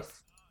 of course.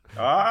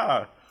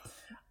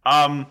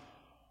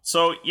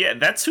 So yeah,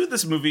 that's who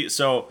this movie.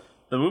 So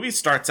the movie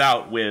starts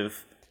out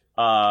with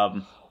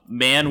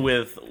man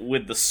with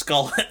the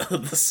skull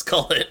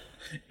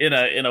in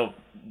a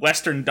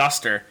Western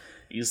duster.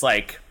 He's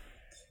like,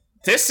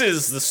 "This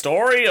is the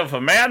story of a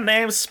man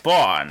named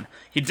Spawn.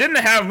 He didn't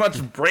have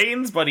much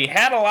brains, but he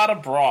had a lot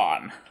of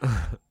brawn."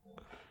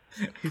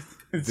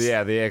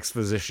 Yeah, the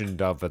exposition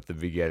dump at the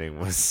beginning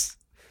was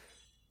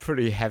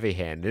pretty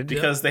heavy-handed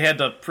because they had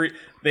to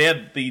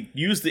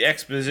use the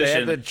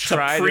exposition to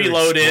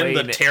preload in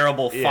the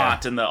terrible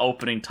font in the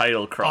opening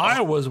title crawl.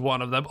 I was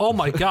one of them. Oh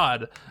my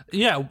god!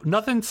 Yeah,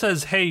 nothing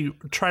says, "Hey,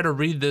 try to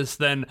read this."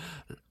 Then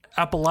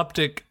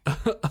epileptic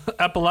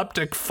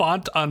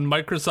font on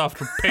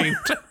Microsoft Paint.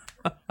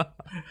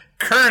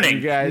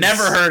 Kerning,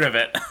 never heard of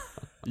it.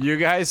 You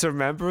guys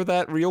remember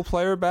that Real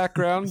Player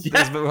background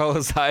as well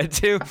as I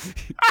do?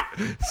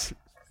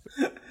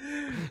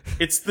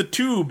 It's the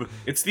tube.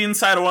 It's the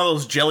inside of one of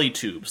those jelly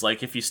tubes.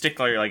 Like if you stick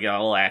like a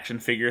little action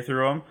figure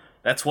through them,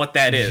 that's what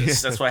that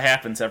is. That's what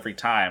happens every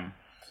time.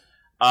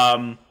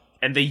 And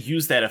they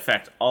use that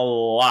effect a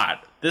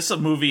lot. This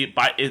movie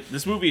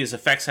is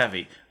effects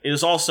heavy. It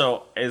is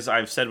also, as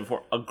I've said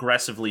before,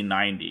 aggressively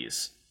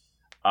 90s.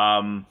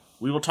 I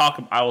will talk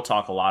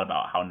a lot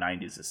about how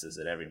 90s this is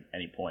at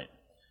any point.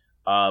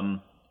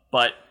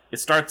 But it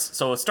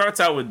starts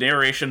out with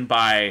narration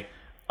by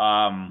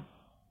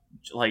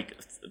like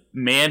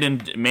man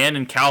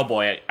in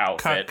cowboy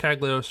outfit.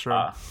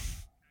 Cagliostro.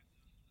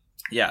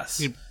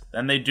 Yes.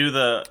 Then they do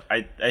the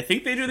I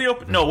think they do the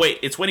open. No, wait,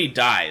 it's when he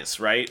dies,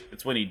 right?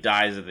 It's when he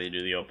dies that they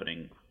do the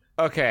opening.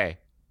 Okay.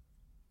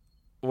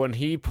 When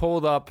he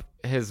pulled up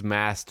his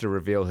mask to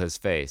reveal his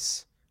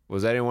face,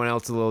 was anyone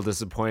else a little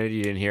disappointed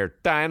you didn't hear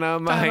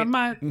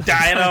dynamite?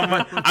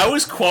 I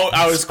was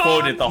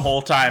quoted the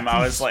whole time.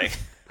 I was like,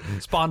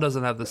 Spawn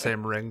doesn't have the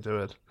same ring to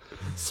it.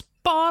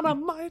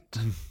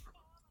 Spawnamite.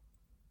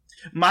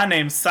 My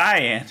name's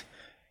Cyan.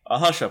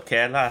 Hush up,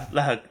 cat.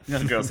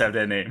 None girls have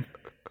that name.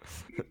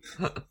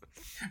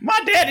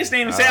 My daddy's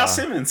name is Al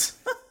Simmons.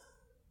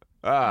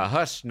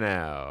 Hush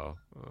now.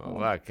 A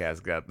lot of cats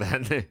got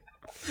that name.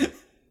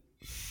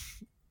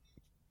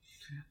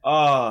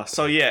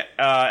 So yeah,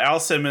 Al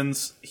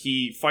Simmons,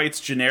 he fights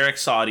generic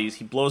Saudis.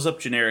 He blows up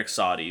generic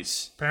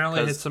Saudis.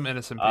 Apparently hits some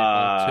innocent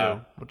people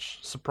too. Which,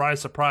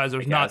 surprise,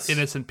 there's not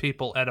innocent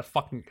people at a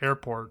fucking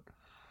airport.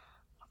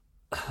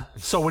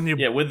 So when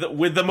you with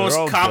the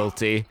most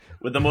guilty.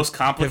 With the most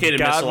complicated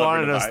if God missile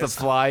wanted ever us to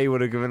fly, he would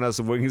have given us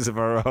wings of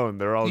our own.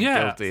 They're all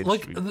guilty.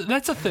 Like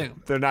that's a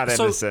thing. They're not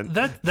innocent.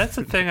 That's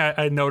the thing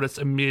I noticed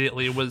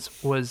immediately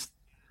was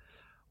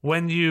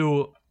when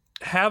you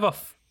have a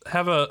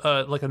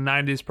like a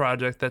 90s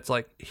project that's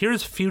like,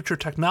 here's future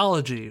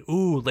technology,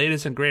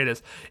 latest and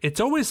greatest. It's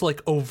always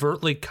like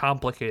overtly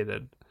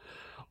complicated.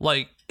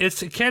 Like it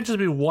can't just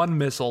be one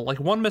missile.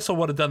 Like one missile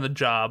would have done the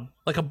job.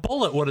 Like a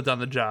bullet would have done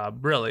the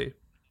job. Really,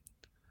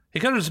 he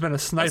could have just been a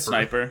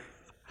sniper.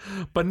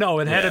 But no,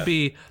 it had to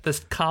be this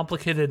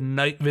complicated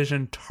night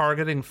vision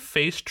targeting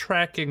face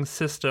tracking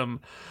system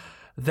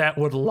that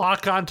would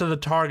lock onto the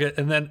target,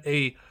 and then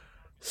a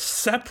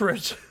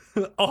separate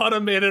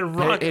automated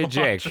rocket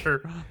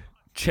launcher.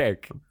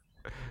 Jake.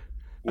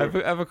 I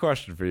have a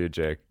question for you,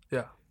 Jake.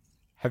 Yeah.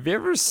 Have you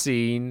ever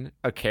seen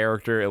a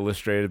character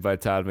illustrated by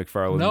Todd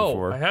McFarlane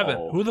before? No, I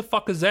haven't. Who the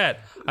fuck is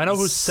that? I know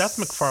who Seth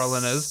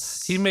MacFarlane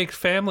is. He makes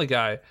Family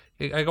Guy.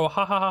 I go,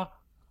 ha ha ha.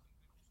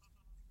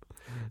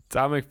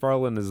 Todd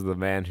McFarlane is the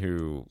man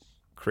who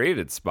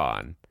created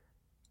Spawn.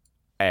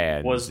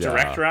 And was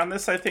director on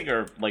this, I think,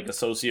 or like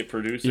associate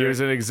producer. He was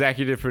an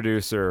executive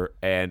producer,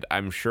 and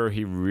I'm sure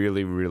he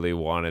really, really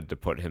wanted to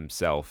put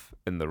himself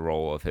in the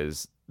role of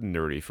his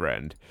nerdy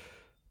friend.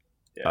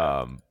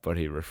 Yeah. But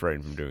he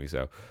refrained from doing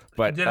so.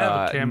 But did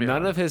have a cameo.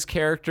 none of his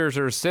characters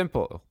are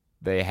simple.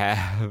 They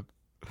have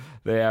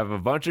a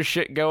bunch of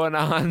shit going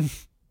on.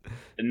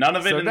 And none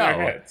of it in their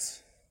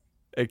heads.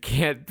 It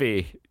can't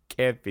be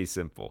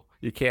simple.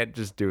 You can't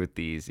just do it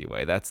the easy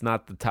way. That's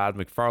not the Todd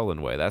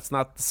McFarlane way. That's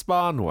not the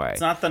Spawn way. It's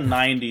not the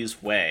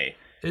 90s way.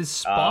 Is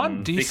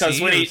Spawn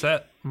DC or is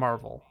that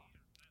Marvel?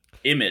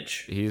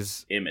 Image.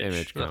 He's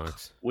Image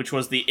Comics. Which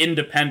was the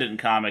independent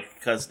comic,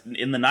 because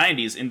in the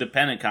 90s,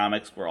 independent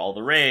comics were all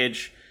the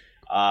rage,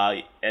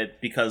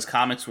 because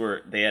comics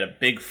they had a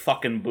big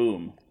fucking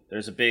boom.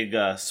 There's a big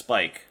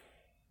spike.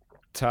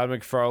 Todd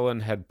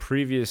McFarlane had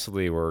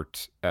previously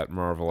worked at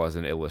Marvel as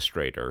an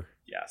illustrator.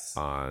 Yes.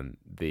 On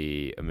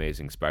the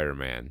Amazing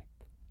Spider-Man,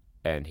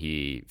 and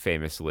he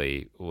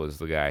famously was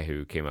the guy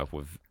who came up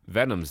with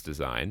Venom's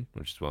design,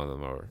 which is one of the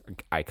more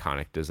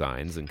iconic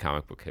designs in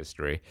comic book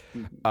history.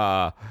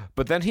 But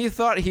then he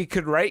thought he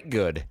could write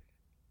good,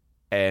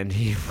 and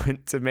he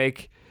went to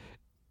make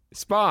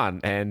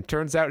Spawn, and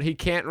turns out he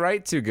can't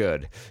write too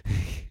good.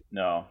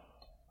 No.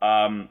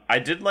 I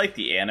did like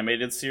the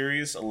animated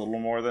series a little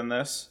more than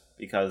this,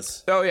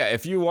 because... Oh yeah,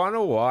 if you want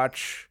to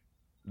watch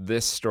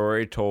this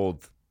story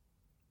told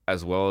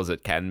as well as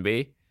it can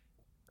be,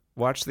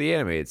 watch the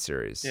animated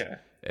series. Yeah.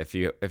 If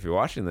you're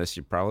watching this,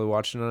 you're probably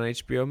watching on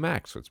HBO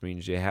Max, which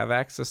means you have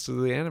access to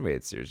the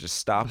animated series. Just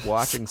stop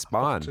watching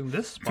Spawn,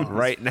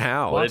 right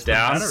now. Put it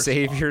down.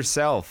 Save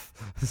yourself.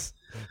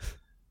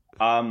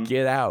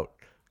 Get out.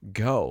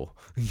 Go.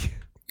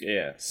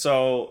 Yeah.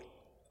 So,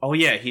 he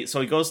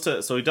does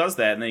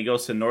that, and then he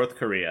goes to North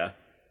Korea.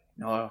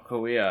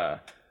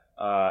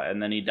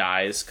 And then he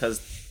dies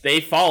because they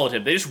followed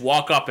him. They just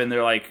walk up and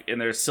they're like in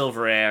their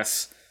silver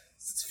ass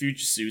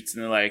future suits,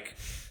 and they're like,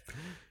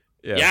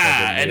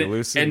 and the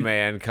elusive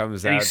man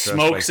comes out. He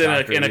smokes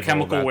like in a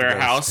chemical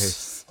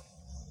warehouse.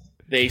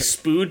 They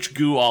spooge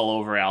goo all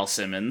over Al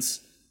Simmons,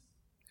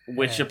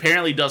 which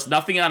apparently does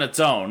nothing on its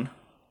own.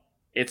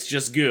 It's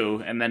just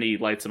goo, and then he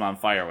lights him on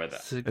fire with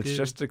it. It's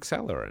just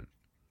accelerant.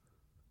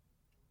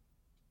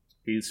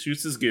 He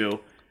shoots his goo,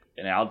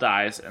 and Al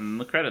dies, and then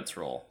the credits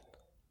roll.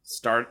 It's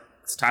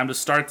time to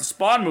start the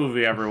Spawn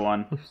movie,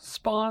 everyone.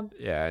 Spawn.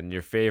 Yeah, and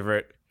your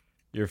favorite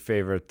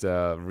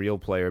real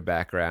player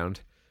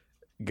background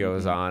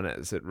goes on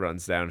as it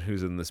runs down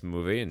who's in this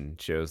movie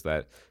and shows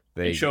that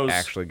they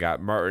actually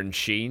got Martin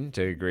Sheen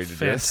to agree to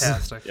this.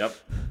 Fantastic. Yep.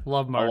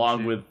 Love Martin Along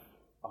Sheen. with...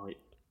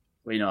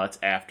 that's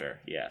after.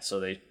 Yeah, so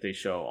they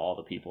show all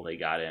the people they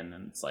got in,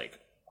 and it's like,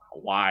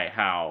 why,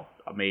 how,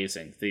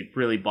 amazing. They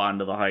really bond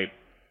to the hype.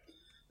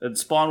 Then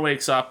Spawn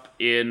wakes up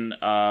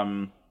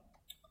on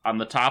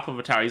the top of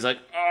a tower. He's like,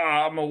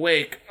 I'm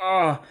awake.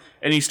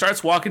 And he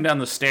starts walking down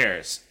the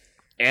stairs.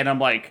 And I'm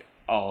like,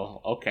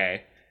 oh,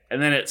 okay.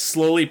 And then it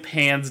slowly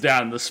pans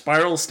down. The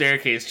spiral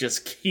staircase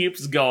just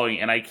keeps going.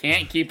 And I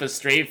can't keep a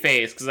straight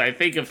face because I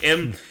think of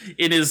him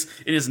in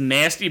his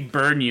nasty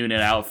burn unit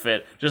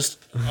outfit.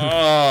 Just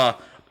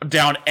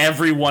down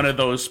every one of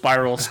those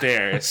spiral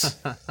stairs.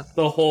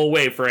 The whole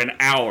way for an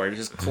hour.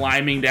 Just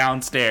climbing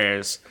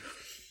downstairs.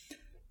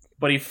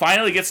 But he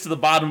finally gets to the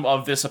bottom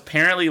of this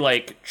apparently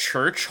like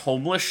church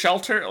homeless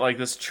shelter, like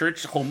this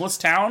church homeless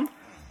town.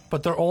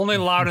 But they're only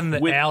allowed in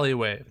the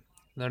alleyway.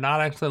 They're not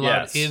actually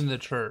allowed in the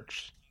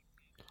church.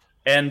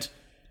 And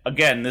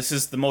again, this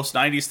is the most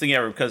 90s thing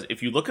ever, because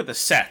if you look at the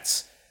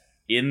sets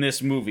in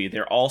this movie,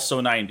 they're all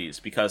so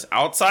 90s, because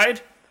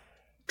outside,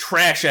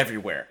 trash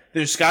everywhere.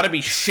 There's got to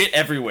be shit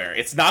everywhere.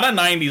 It's not a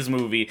 90s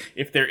movie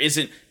if there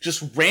isn't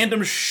just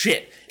random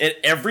shit at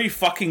every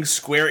fucking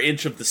square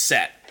inch of the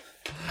set.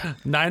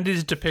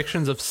 90s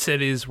depictions of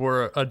cities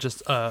were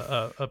just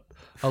a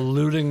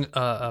looting,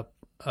 a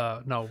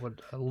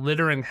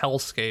littering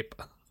hellscape.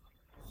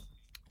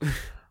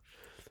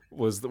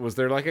 Was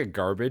there like a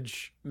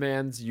garbage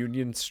man's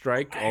union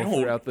strike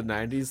all throughout the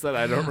 90s that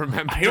I don't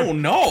remember? I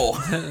don't know.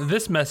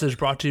 This message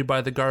brought to you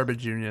by the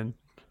Garbage Union.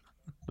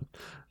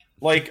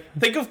 Like,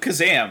 think of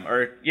Kazam,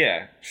 or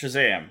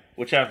Shazam,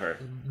 whichever.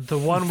 The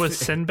one with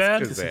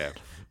Sinbad? Kazam.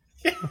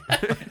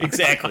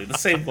 Exactly, the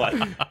same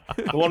one.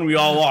 The one we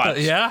all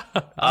watched. Yeah?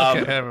 Okay, I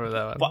remember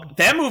that one. But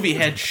that movie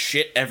had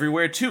shit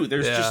everywhere, too.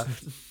 There's just...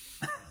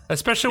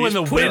 Especially when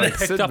the wind picked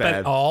Sinbad. up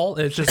at all.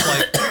 It's just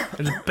like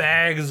there's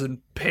bags and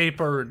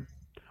paper and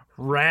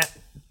rat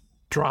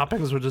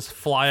droppings would just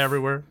fly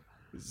everywhere.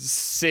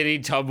 City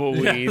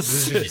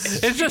tumbleweeds.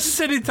 Yes. It's just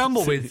city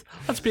tumbleweeds.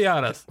 Let's be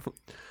honest.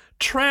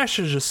 Trash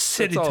is just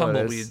city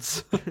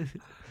tumbleweeds.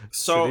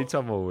 So, City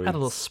tumbleweeds. Had a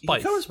little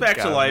spice. He comes back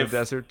to God, life. in the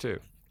desert, too.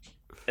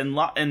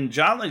 And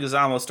John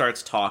Leguizamo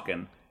starts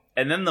talking,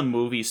 and then the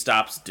movie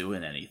stops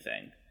doing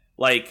anything.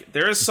 Like,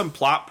 there is some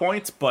plot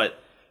points,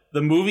 but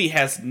the movie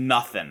has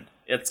nothing.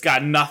 It's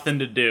got nothing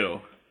to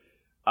do.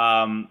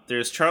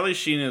 There's Charlie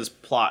Sheen's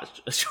plot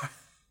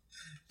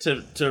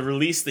to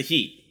release the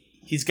heat.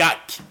 He's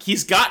got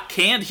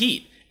canned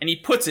heat, and he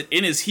puts it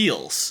in his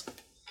heels.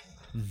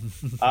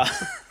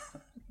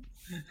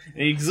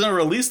 He's going to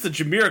release the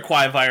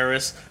Jamiroquai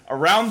virus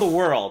around the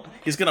world.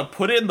 He's going to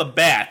put it in the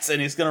bats, and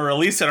he's going to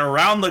release it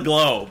around the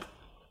globe.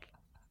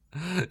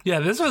 Yeah,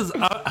 this was...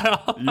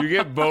 You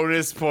get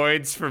bonus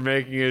points for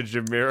making a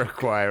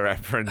Jamiroquai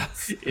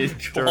reference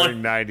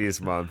during 90s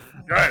month.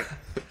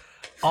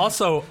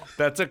 Also...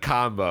 That's a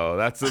combo.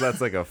 That's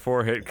like a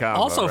 4-hit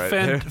combo. Also,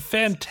 right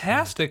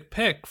fantastic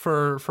pick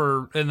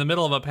for in the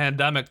middle of a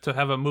pandemic to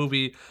have a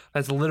movie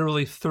that's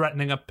literally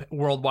threatening a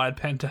worldwide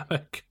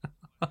pandemic.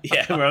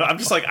 Yeah, I'm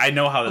just like, I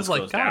know how this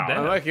like, goes God down. damn.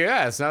 I'm like,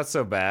 yeah, it's not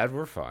so bad.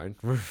 We're fine.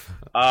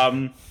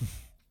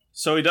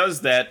 So he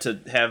does that to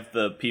have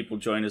the people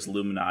join his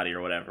Illuminati or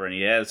whatever, and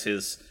he has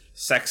his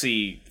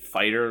sexy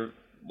fighter,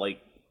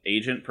 like,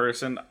 agent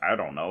person. I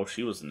don't know.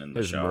 She wasn't in the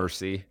His show.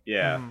 Mercy.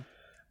 Yeah.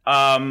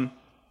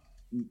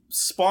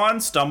 Spawn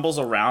stumbles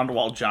around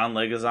while John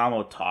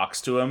Leguizamo talks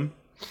to him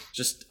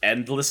just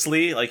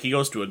endlessly. Like, he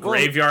goes to a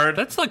graveyard.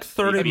 That's like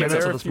 30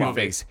 minutes of this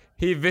movie.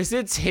 He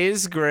visits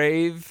his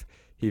grave.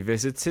 He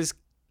visits his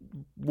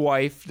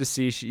wife to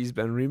see she's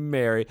been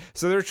remarried.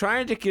 So they're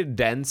trying to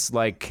condense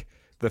like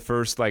the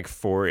first like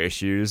 4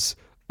 issues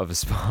of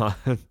Spawn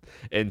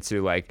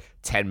into like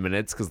 10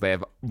 minutes because they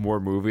have more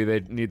movie.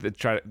 They need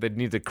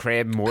to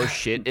cram more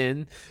shit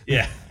in.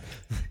 Yeah,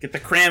 get the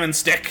cram and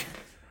stick.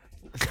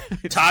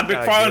 Todd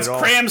McFarlane's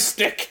cram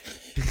stick.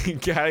 You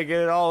gotta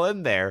get it all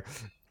in there.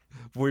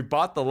 We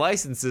bought the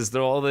licenses to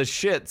all this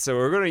shit, so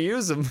we're gonna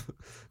use them.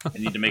 I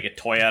need to make a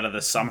toy out of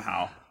this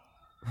somehow.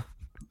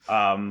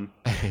 And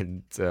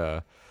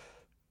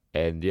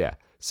yeah,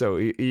 so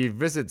he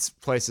visits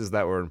places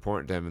that were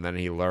important to him, and then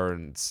he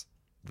learns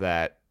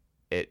that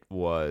it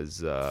was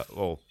he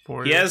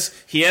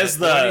has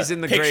the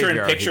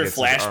picture-in-picture graveyard,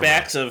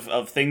 flashbacks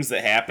of things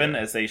that happen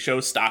as they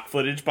show stock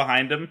footage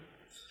behind him.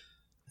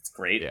 It's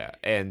great. Yeah,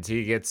 and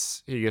he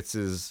gets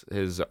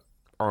his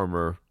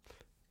armor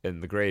in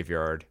the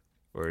graveyard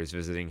where he's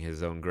visiting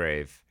his own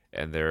grave,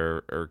 and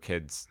there are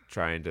kids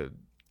trying to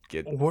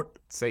get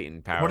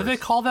Satan powers. What do they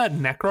call that?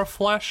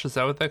 Necroflesh? Is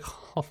that what they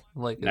call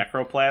like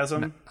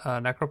necroplasm?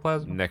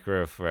 Necroplasm?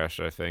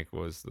 Necroflesh, I think,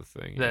 was the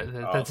thing.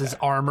 That's his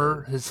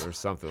armor. Or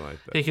something like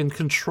that. He can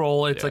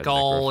control. It's like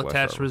all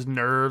attached to his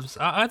nerves.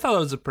 I thought that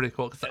was a pretty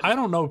cool. Cause I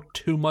don't know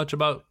too much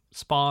about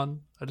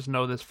Spawn. I just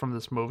know this from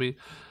this movie.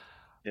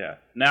 Yeah.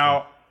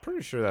 Now,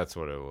 pretty sure that's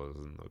what it was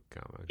in the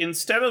comic.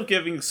 Instead of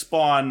giving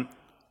Spawn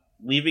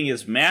leaving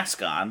his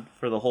mask on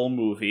for the whole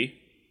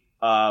movie,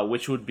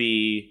 which would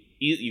be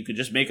you could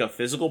just make a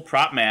physical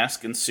prop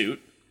mask and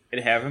suit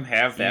and have him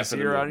have that for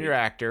the movie. On your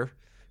actor.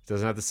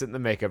 Doesn't have to sit in the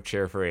makeup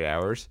chair for 8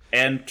 hours.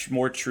 And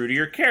more true to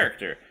your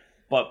character.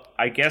 But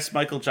I guess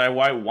Michael Jai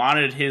White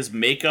wanted his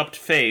makeup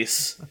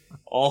face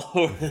all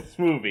over this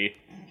movie.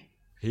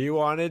 He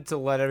wanted to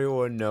let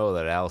everyone know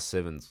that Al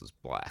Simmons was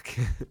black.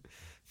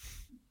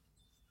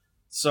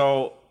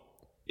 So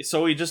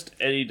he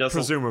does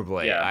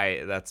presumably.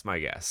 Yeah. That's my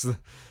guess.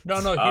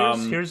 No.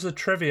 Here's the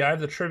trivia. I have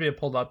the trivia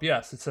pulled up.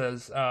 Yes, it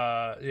says,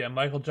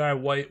 Michael Jai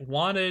White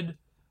wanted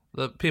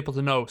the people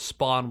to know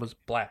Spawn was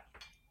black.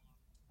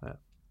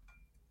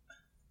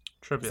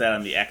 Trivia. Is that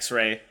on the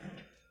X-ray?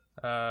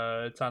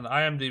 It's on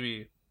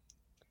IMDb.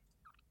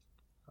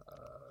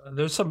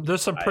 There's some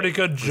pretty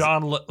good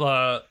John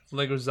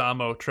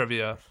Leguizamo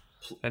trivia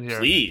in here.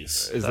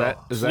 Please,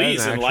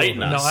 please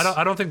enlighten us. No,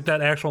 I don't think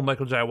that actual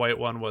Michael Jai White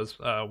one was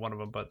one of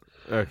them, but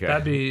okay,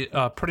 that'd be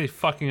pretty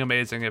fucking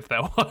amazing if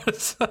that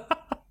was.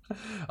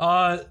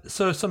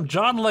 So some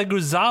John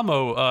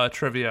Leguizamo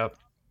trivia.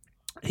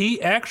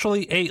 He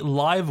actually ate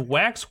live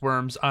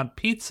waxworms on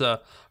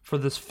pizza for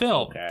this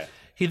film. Okay.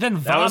 He then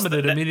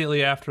vomited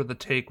immediately after the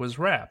take was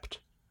wrapped.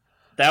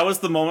 That was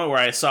the moment where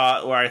I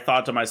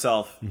thought to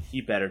myself,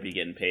 he better be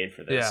getting paid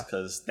for this,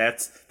 because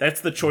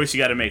that's the choice you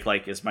got to make.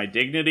 Like, is my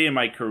dignity and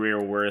my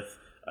career worth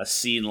a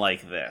scene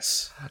like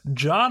this?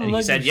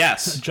 He said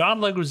yes. John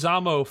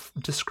Leguizamo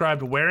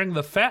described wearing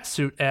the fat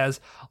suit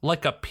as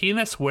like a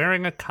penis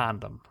wearing a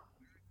condom.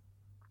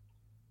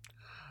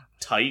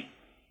 Tight?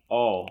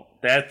 Oh,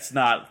 that's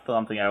not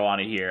something I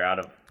want to hear out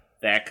of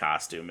that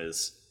costume.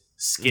 Is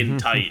skin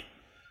tight.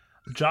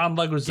 John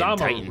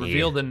Leguizamo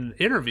revealed in an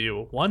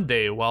interview one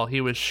day while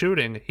he was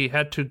shooting, he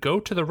had to go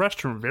to the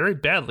restroom very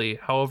badly.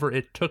 However,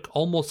 it took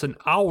almost an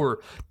hour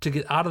to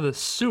get out of the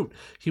suit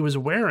he was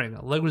wearing.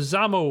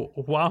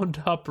 Leguizamo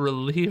wound up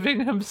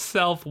relieving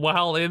himself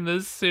while in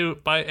the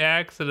suit by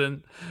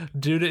accident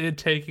due to it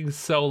taking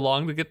so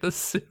long to get the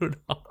suit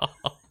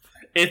off.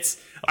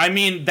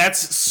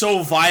 That's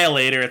so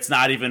Violator, it's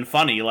not even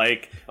funny.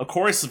 Like, of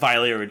course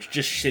Violator would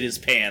just shit his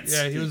pants.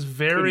 Yeah, he was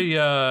very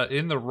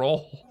in the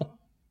role.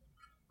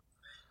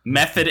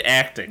 Method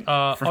acting. You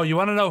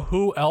want to know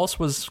who else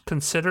was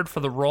considered for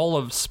the role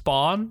of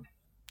Spawn?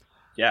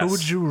 Yes. Who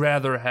would you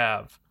rather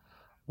have?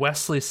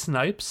 Wesley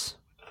Snipes?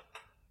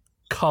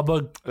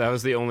 Cuba? That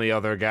was the only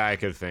other guy I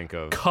could think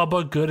of.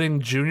 Cuba Gooding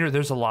Jr.?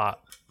 There's a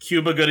lot.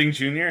 Cuba Gooding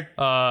Jr.?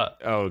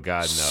 Oh, God,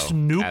 no.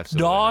 Snoop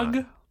Absolutely Dogg?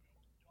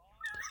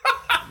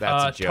 not.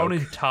 That's a joke.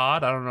 Tony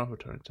Todd? I don't know who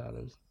Tony Todd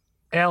is.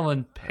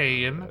 Alan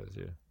Payne.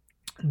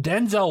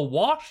 Denzel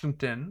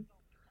Washington,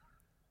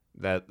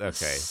 That okay.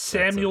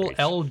 Samuel that's a reach.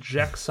 L.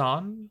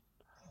 Jackson.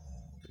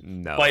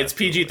 No, But it's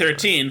that's a little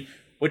PG-13,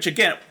 which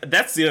again,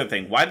 that's the other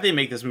thing. Why did they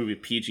make this movie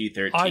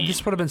PG-13?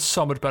 This would have been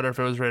so much better if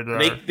it was rated R.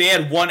 They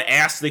had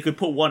they could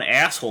put one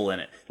asshole in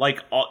it. Like,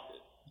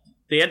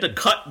 they had to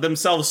cut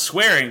themselves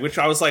swearing, which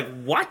I was like,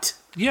 what?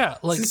 Yeah,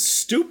 like This is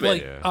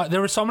stupid. like there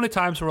were so many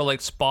times where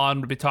like Spawn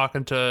would be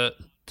talking to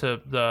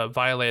the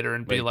Violator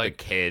and be like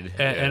the kid,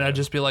 and I'd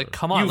just be like,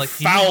 come on, You like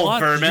foul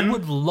vermin. you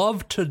would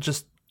love to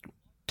just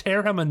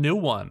tear him a new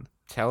one.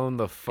 Tell him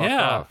the fuck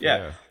Yeah. off.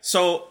 Yeah.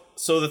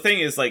 So the thing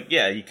is, like,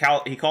 yeah, he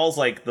calls,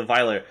 like, the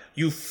Violator,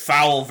 you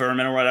foul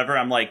vermin or whatever.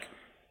 I'm like,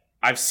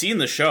 I've seen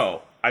the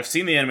show. I've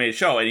seen the animated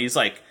show. And he's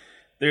like,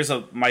 there's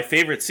my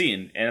favorite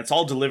scene, and it's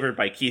all delivered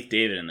by Keith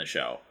David in the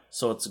show.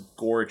 So it's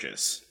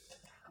gorgeous.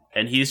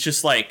 And he's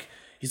just like,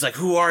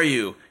 who are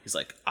you? He's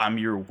like, I'm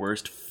your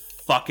worst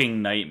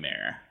fucking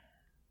nightmare.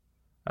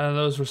 And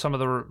those were some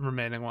of the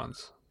remaining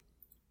ones.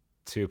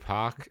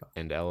 Tupac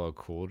and LL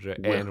Cool J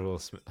and Will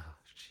Smith. Oh,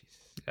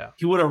 jeez.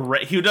 He would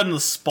have done the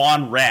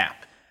Spawn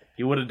rap.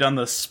 He would have done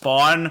the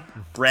Spawn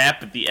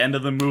rap at the end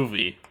of the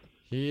movie.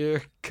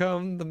 Here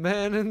come the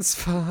man in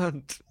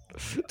Spawn.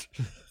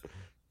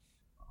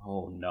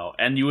 Oh no!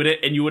 And you would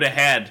have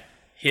had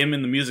him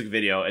in the music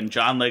video and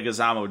John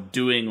Leguizamo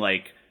doing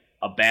like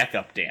a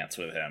backup dance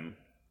with him.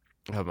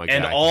 Oh my god!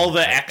 And all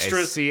the I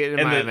extras. see it in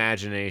and my the-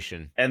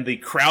 imagination. And the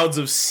crowds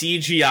of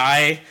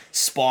CGI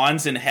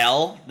spawns in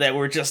hell that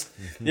were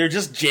they're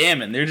just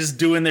jamming. They're just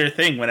doing their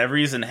thing whenever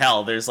he's in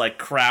hell. There's like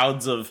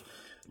crowds of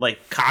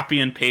like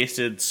copy and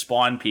pasted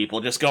Spawn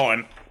people just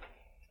going.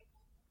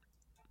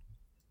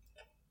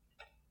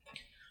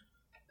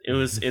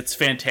 It's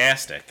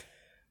fantastic.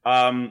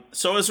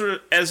 So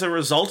as a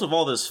result of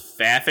all this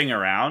faffing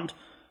around,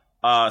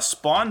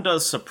 Spawn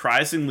does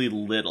surprisingly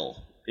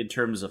little in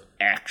terms of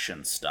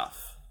action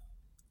stuff.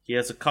 He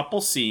has a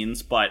couple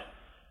scenes, but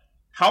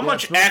how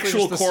much it's mostly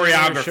actual just the scene where he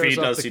choreography shows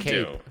off does the he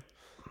cape. do?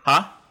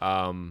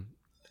 Huh?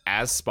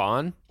 As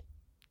Spawn,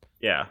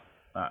 Yeah.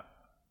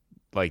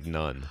 like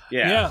none.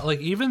 Yeah. Like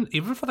even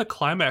for the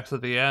climax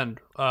at the end,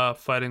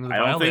 fighting the I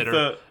don't think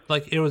Violator,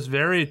 like it was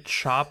very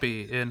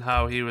choppy in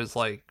how he was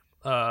like,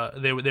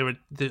 they were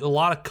a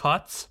lot of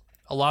cuts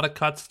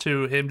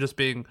to him just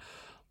being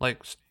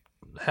like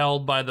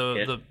held by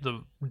the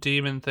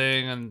demon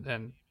thing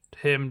and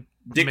him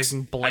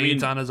making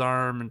blades on his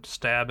arm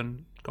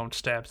and going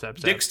stab.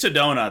 Dicks to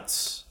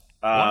Donuts.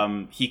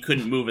 He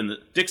couldn't move in the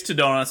Dicks to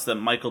Donuts that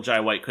Michael Jai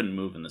White couldn't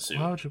move in the suit.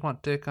 Why would you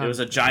want dick on? It was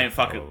a giant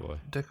fucking.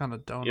 Dick on a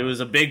donut. It was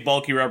a big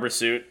bulky rubber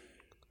suit.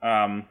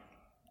 I don't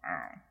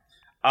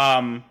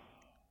know.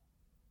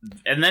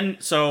 And then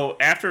so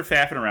after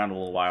faffing around a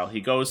little while,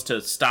 he goes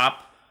to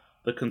stop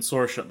the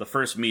consortium. The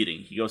first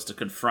meeting, he goes to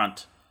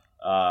confront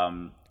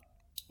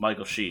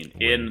Michael Sheen.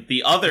 In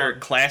the other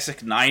classic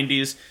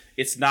 90s,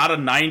 it's not a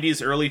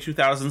 90s, early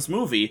 2000s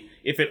movie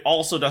if it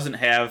also doesn't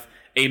have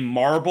a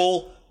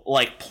marble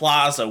like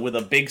plaza with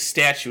a big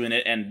statue in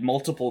it and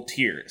multiple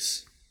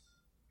tiers.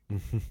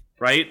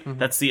 Right? Mm-hmm.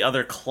 That's the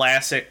other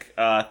classic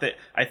thing.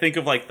 I think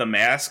of like The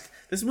Mask.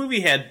 This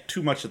movie had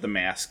too much of The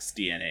Mask's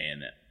DNA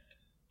in it.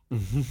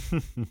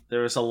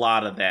 There was a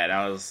lot of that.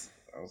 I was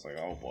like,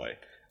 oh boy.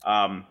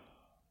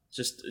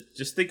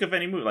 Just think of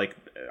any movie like,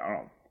 I don't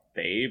know,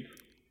 Babe.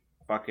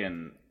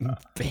 Fucking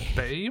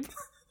Babe?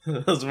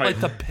 those are my, Like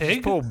the pig?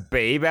 Just pull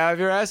Babe out of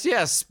your ass?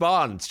 Yeah,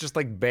 Spawn. It's just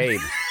like Babe.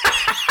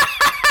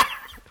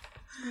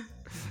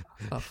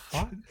 The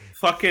fuck?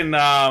 fucking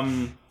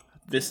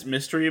this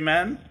Mystery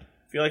Men.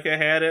 Feel like I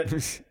had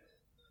it.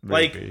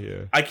 Like, Maybe,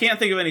 yeah. I can't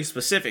think of any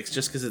specifics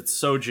just because it's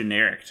so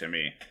generic to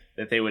me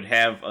that they would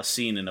have a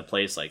scene in a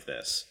place like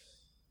this.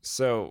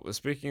 So,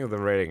 speaking of the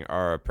rating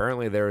R,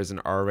 apparently there is an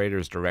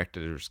R-Rated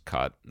director's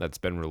cut that's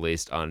been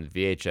released on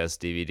VHS,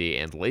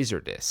 DVD, and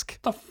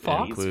Laserdisc. The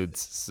fuck? It includes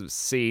some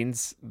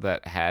scenes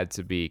that had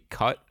to be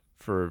cut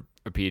for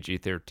a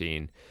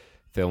PG-13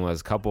 film. It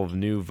has a couple of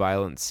new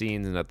violent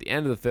scenes, and at the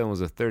end of the film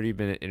was a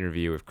 30-minute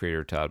interview with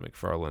creator Todd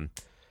McFarlane.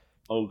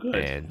 Oh, good.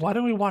 And Why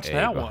do we watch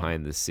that one?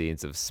 behind the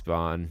scenes of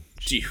Spawn.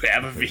 Do you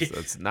have a V?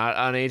 It's not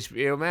on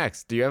HBO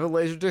Max. Do you have a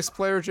Laserdisc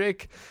player,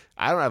 Jake?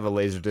 I don't have a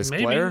Laserdisc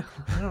Maybe. player.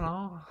 I don't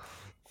know.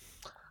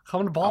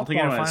 Come to I don't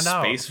think Baltimore anyone and has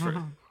find space out.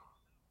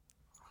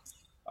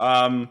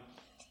 for.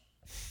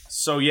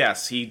 So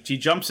yes, he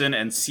jumps in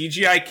and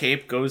CGI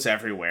cape goes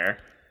everywhere.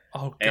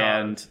 Oh god.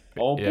 And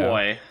oh Yeah.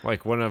 boy,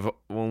 Like one of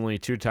only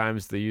 2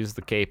 times they used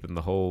the cape in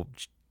the whole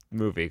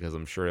movie, because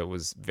I'm sure it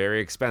was very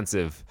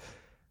expensive,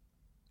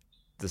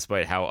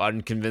 despite how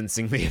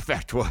unconvincing the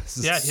effect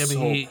was. Yeah, I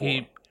mean,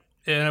 he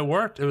and it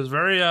worked. It was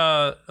very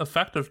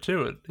effective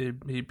too.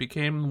 He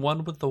became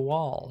one with the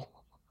wall.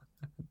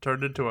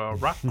 Turned into a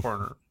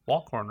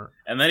wall corner.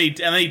 and then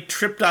he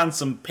tripped on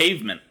some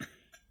pavement.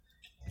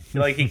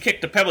 Like he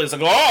kicked a pebble. He's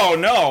like, oh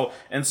no!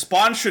 And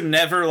Spawn should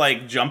never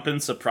like jump in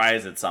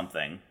surprise at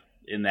something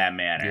in that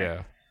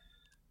manner.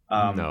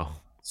 Yeah. No.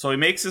 So he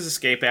makes his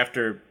escape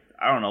after,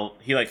 I don't know,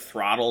 he like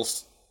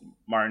throttles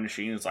Martin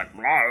Sheen. It's like,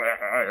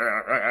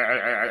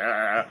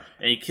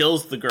 and he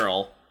kills the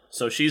girl.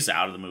 so she's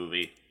out of the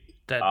movie.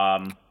 Dead.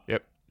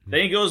 Yep.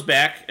 Then he goes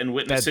back and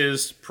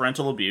witnesses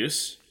parental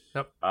abuse.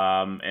 Yep.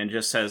 And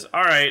just says,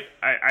 "All right,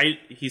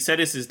 he said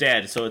it's his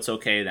dad, so it's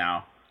okay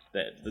now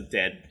that the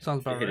dad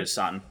hit his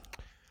son."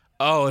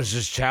 Oh, it's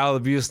just child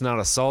abuse, not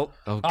assault?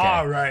 Okay.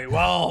 All right.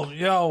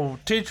 Well,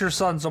 teach your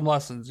son some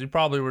lessons. You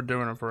probably were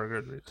doing it for a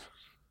good reason.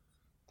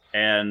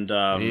 And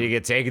You need to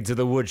get taken to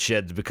the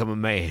woodshed to become a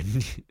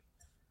man.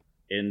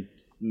 and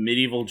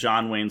medieval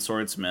John Wayne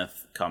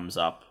Swordsmith comes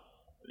up.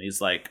 And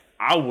he's like,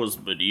 "I was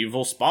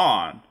medieval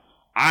Spawn.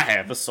 I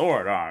have a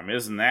sword arm.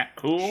 Isn't that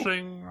cool?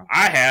 Sing.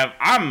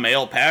 I'm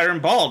male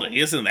pattern balding.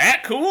 Isn't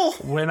that cool?"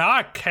 When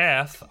I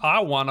cath, I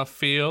want to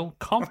feel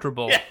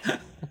comfortable.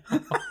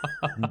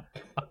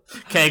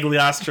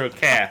 Cagliostro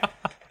cat.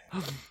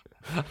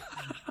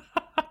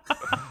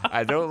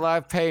 I don't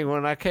like pain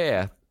when I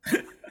care.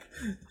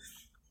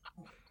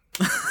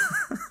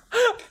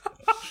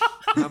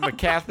 I'm a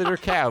catheter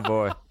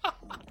cowboy.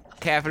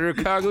 Catheter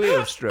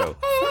Cagliostro.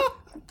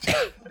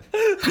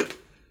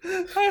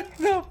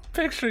 No,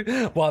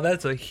 picturing. Wow,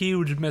 that's a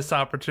huge missed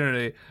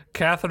opportunity.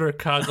 Catheter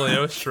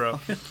Cagliostro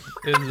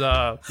is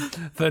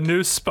the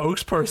new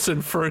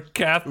spokesperson for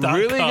cath.com.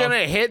 Really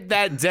gonna hit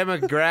that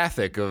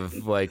demographic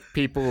of like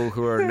people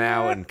who are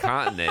now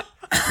incontinent,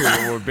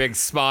 who were big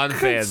Spawn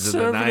fans in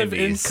the Conservative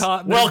 90s.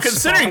 incontinent Well,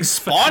 considering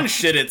Spawn Spawn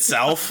shit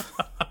itself,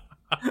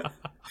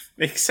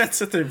 makes sense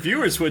that their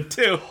viewers would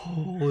too.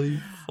 Holy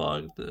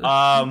fuck, dude.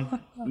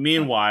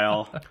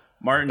 Meanwhile,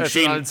 Martin That's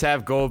Sheen, an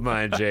untapped gold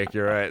mine, Jake.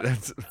 You're right.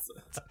 That's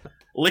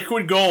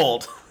liquid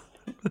gold.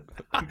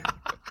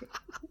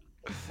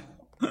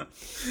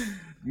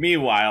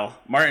 Meanwhile,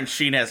 Martin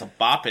Sheen has a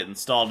bop it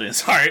installed in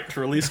his heart to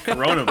release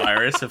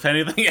coronavirus if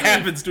anything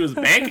happens to his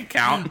bank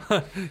account.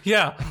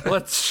 Yeah,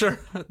 let's sure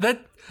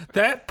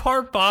that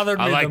part bothered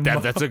me. I like the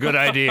that. That's a good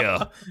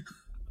idea.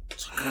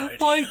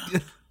 Like,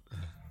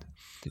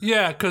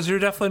 yeah, because you're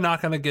definitely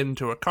not going to get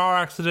into a car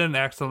accident,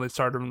 accidentally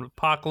start an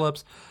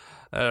apocalypse,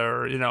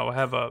 or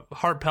have a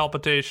heart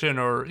palpitation,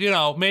 or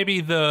maybe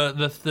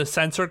the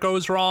sensor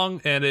goes wrong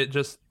and it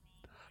just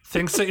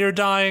thinks that you're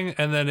dying,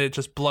 and then it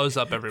just blows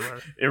up everywhere.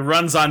 It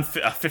runs on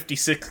a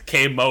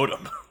 56K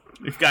modem.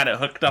 We've got it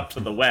hooked up to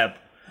the web.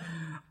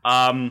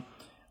 All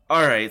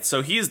right,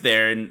 so he's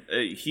there, and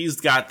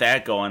he's got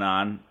that going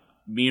on.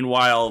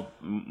 Meanwhile,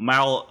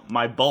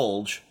 my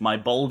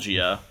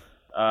Bulgia,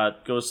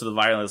 goes to the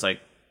violin and is like,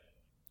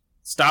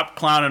 "Stop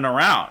clowning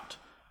around.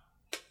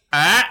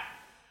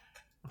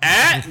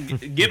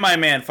 Get my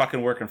man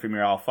fucking working for me,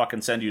 or I'll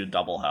fucking send you to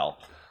double hell."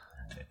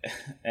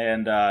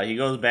 And he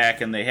goes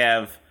back, and they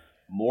have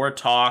more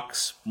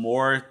talks,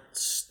 more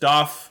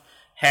stuff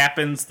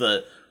happens.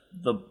 The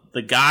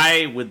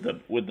guy with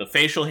the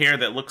facial hair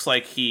that looks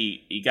like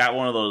he got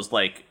one of those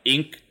like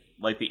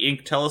the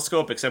ink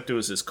telescope, except it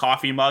was his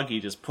coffee mug. He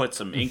just put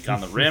some ink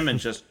on the rim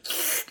and just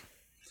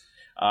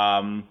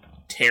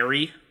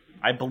Terry,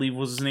 I believe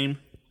was his name.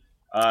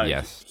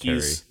 Yes,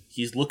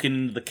 he's looking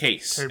into the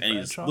case, Terry and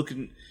Bradshaw?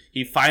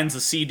 he finds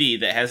a CD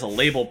that has a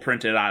label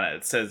printed on it.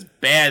 It says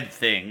 "Bad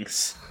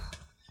Things."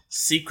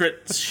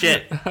 Secret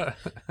shit.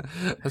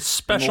 A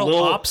special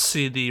ops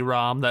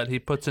CD-ROM that he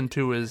puts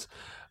into his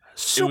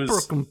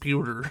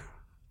supercomputer.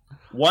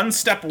 One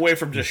step away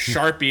from just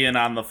sharpieing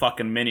on the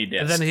fucking mini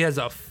disc. And then he has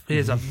a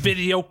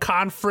video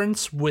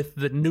conference with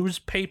the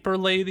newspaper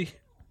lady.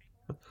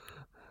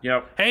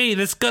 Yep. Hey,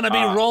 this gonna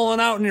be rolling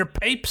out in your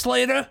papes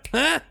later,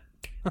 huh?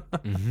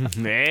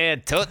 Yeah,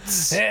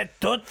 toots. Hey,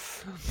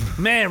 Toots.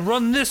 Man,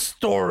 run this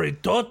story,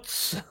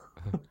 Toots.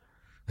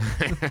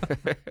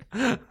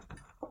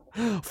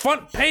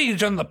 Front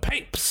page on the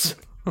papes.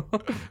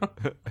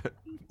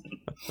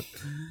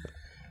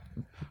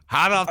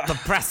 Hot off the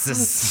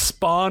presses.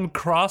 Spawn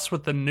cross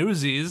with the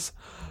Newsies.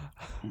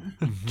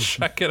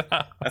 Check it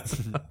out.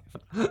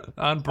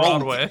 On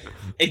Broadway.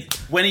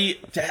 When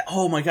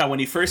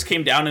he first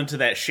came down into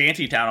that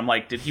shanty town, I'm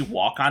like, did he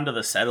walk onto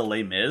the set of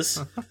Les Mis?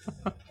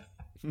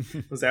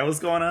 Was that what's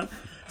going on?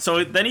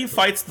 So then he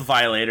fights the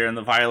Violator, and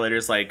the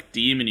Violator's like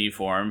demon-y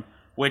form,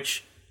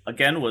 which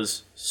again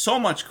was so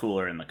much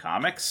cooler in the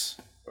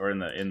comics, or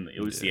it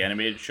was the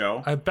animated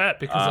show. I bet,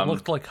 because it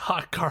looked like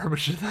hot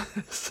garbage in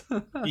this.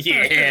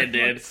 Yeah, it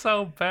did.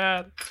 So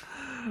bad.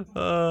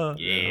 Yeah,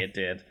 it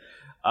did.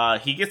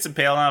 He gets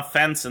impaled on a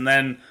fence, and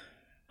then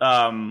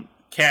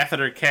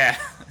Catheter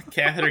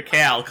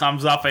Cal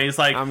comes up, and he's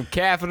like, I'm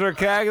Catheter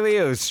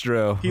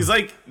Cagliostro. he's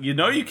like, you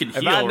can If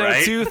heal, I know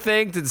right? two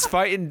things, it's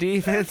fighting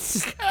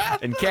defense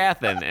and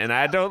cathing, and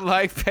I don't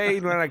like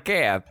pain when I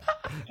cath.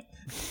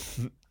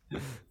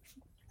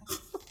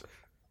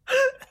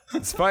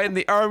 It's fighting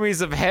the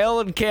armies of hell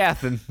and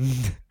cathing.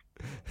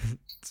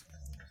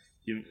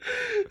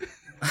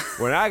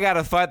 When I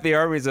gotta fight the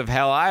armies of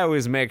hell, I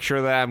always make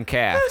sure that I'm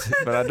cathed,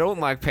 but I don't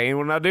like pain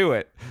when I do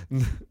it.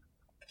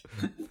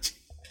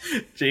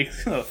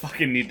 Jake's gonna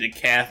fucking need to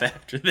cath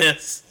after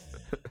this.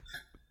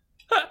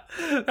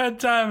 That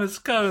time is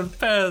coming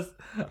fast.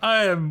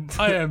 I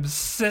am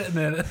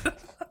sitting in it.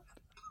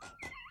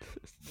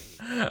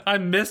 I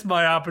missed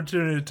my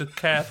opportunity to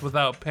cath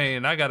without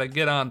pain. I gotta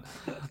get on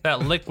that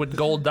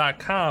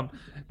liquidgold.com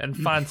and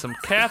find some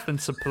cathing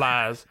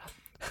supplies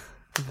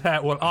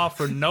that will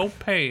offer no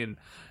pain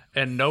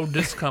and no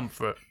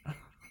discomfort.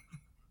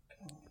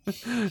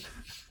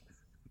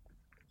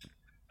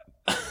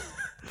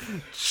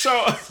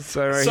 So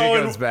he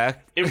goes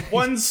back. In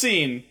one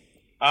scene,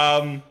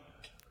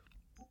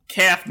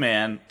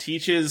 Cathman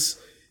teaches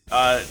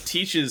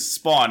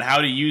Spawn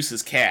how to use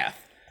his cath.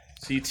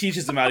 So he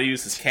teaches him how to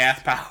use his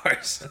cath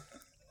powers.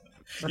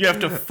 You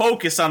have to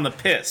focus on the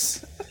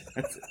piss.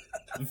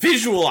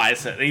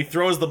 Visualize it. And he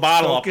throws the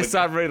bottle up. Focus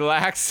on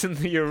relaxing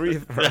the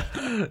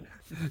urethra.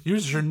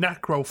 Use your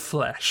necro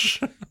flesh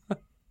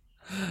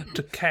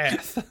to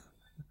cath.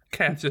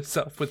 Cath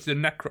yourself with your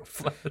necro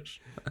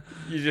flesh.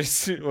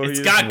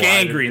 It's got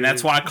gangrene.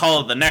 That's why I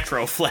call it the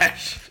necro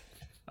flesh.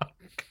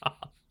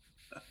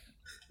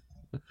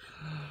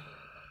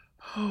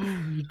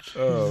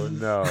 Oh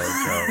no!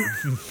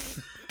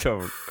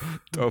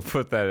 Don't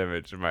put that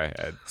image in my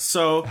head.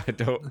 So I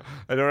don't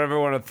ever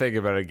want to think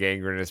about a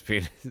gangrenous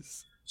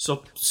penis.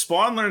 So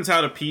Spawn learns how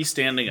to pee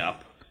standing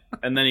up,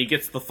 and then he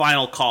gets the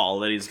final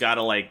call that he's got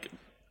to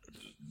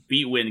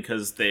beat Win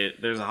because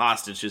there's a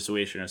hostage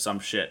situation or some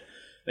shit.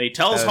 And he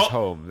tells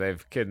home.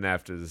 They've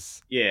kidnapped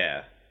his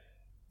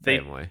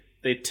family.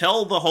 They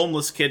tell the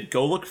homeless kid,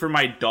 "Go look for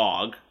my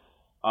dog."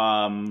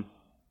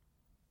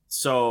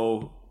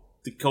 So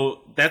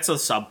that's a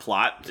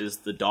subplot, is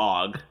the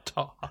dog.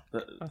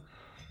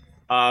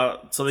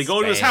 So they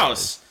go to his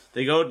house.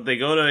 They go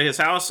to his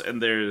house,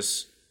 and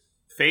there's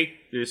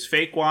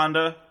fake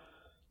Wanda,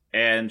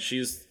 and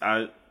she's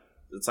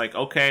it's like,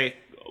 okay,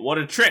 what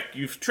a trick!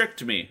 You've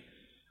tricked me.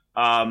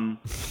 Well,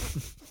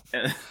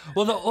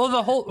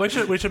 the whole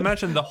we should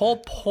mention the whole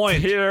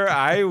point. Peter,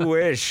 I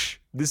wish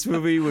this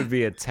movie would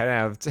be a 10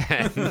 out of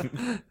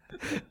 10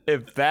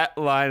 if that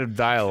line of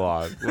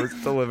dialogue was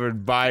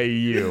delivered by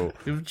you.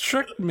 You've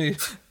tricked me.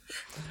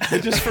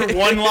 Just for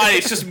one line,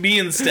 it's just me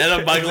instead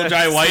of Michael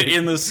Jai White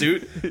in the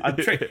suit. You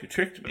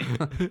tricked me.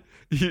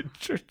 You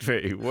tricked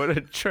me. What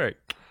a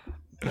trick.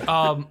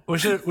 We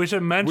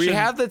should mention we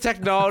have the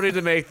technology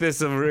to make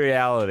this a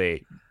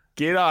reality.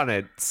 Get on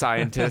it,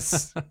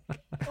 scientists.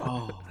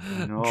 Oh,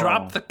 no.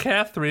 Drop the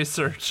cath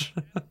research.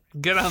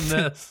 Get on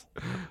this.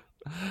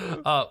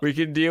 We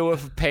can deal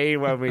with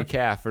pain when we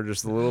calf for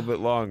just a little bit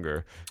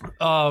longer.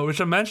 We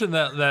should mention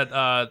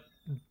that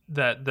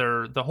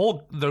their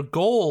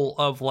goal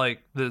of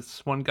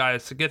this one guy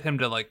is to get him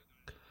to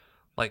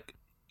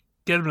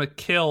get him to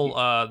kill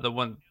the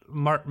one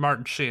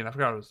Martin Sheen. I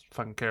forgot his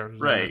fucking character's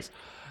name is.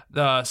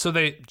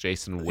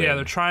 Jason Wynn. Yeah,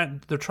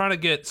 they're trying to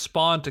get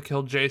Spawn to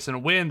kill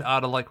Jason Wynn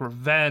out of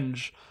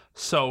revenge,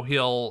 so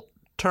he'll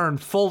turn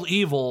full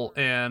evil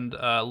and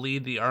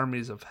lead the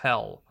armies of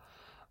hell.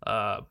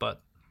 But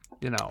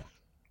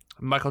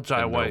Michael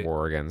Jai White,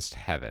 war against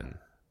heaven.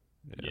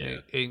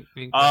 Yeah.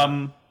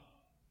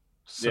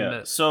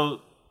 Submit.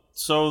 So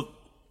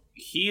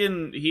he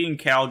and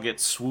Cal get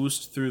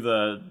swoosed through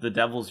the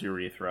devil's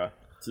urethra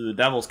to the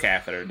devil's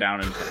catheter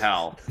down into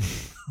hell.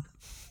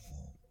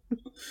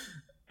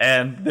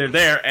 And they're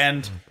there,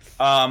 and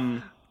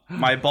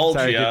Malbolgia...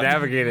 Sorry, you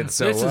navigated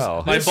so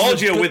well.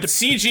 Malbolgia with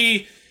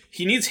CG,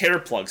 he needs hair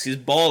plugs. He's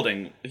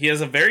balding. He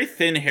has a very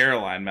thin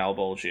hairline,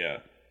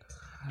 Malbolgia.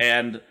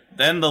 And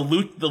then the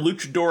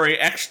luchadores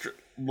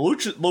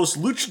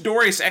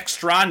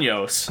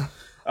extraños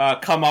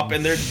come up,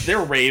 and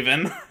they're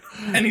raving.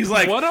 And he's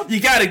like,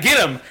 you gotta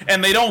get him.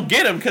 And they don't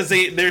get him because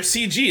they're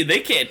CG. They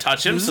can't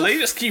touch him, so they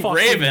just keep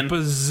raving.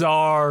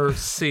 Bizarre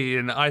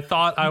scene. I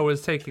thought I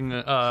was taking...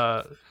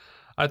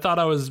 I thought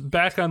I was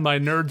back on my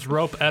Nerds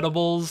Rope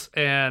edibles,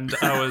 and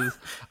I was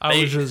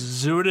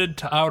just zooted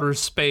to outer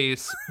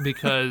space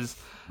because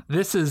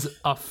this is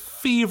a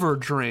fever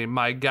dream,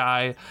 my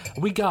guy.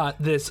 We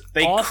got this.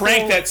 They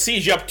cranked that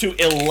CG up to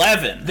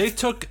 11.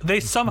 They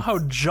somehow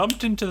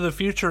jumped into the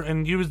future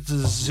and used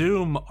the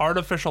Zoom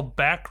artificial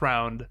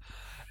background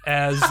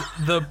as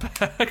the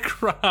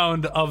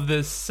background of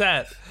this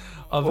set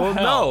of hell.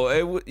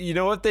 No, you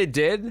know what they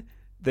did?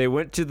 They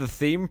went to the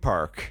theme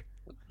park.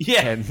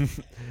 Yeah. And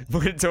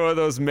went to one of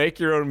those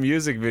make-your-own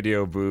music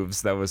video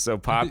booths that was so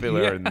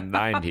popular in the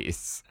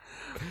 90s.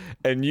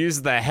 And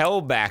used the hell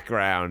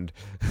background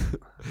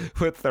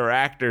with their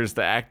actors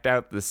to act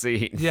out the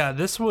scene. Yeah,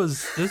 this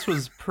was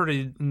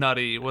pretty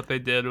nutty what they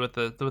did with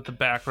the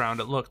background.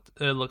 It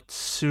looked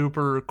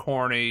super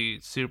corny,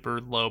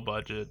 super low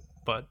budget,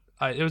 but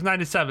it was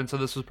 97, so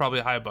this was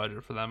probably high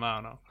budget for them.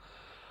 I don't know.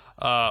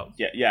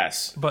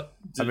 Yes. But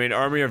I mean,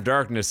 Army of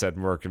Darkness had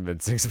more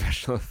convincing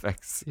special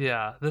effects.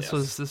 Yeah, this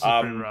was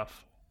pretty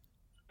rough.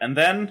 And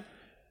then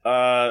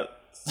Michael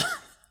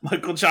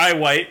Jai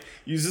White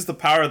uses the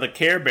power of the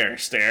Care Bear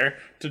stare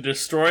to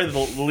destroy the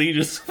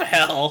legions of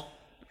hell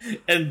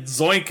and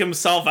zoink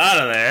himself out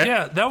of there.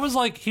 Yeah, that was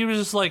he was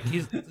just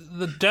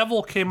the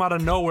devil came out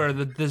of nowhere.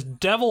 This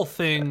devil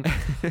thing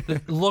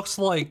that looks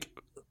like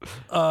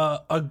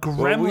a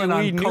gremlin we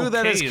on knew cocaine.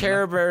 that his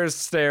Care Bears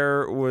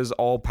stare was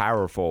all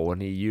powerful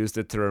when he used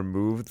it to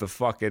remove the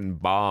fucking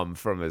bomb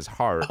from his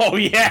heart. Oh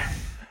yeah,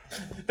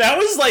 that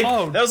was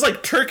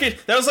like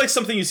Turkish. That was like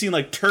something you see in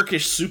like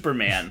Turkish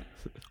Superman,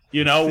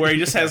 you know, where he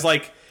just has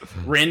like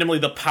randomly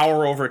the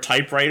power over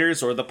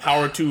typewriters or the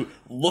power to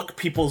look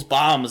people's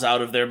bombs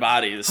out of their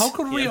bodies. How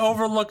could we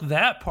overlook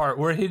that part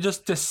where he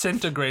just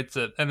disintegrates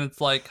it and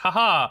it's like,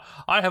 haha,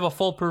 I have a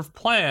foolproof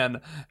plan,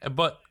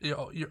 but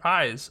your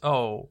eyes,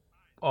 oh,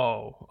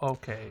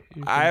 okay.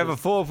 I have a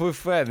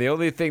foolproof plan. The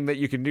only thing that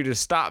you can do to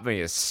stop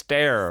me is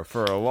stare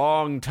for a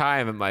long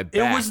time at my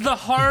back. It was the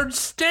hard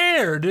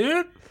stare,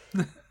 dude.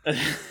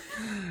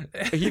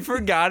 He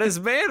forgot his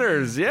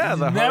manners. Yeah,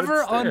 the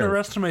Never hard stare.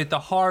 underestimate the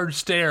hard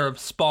stare of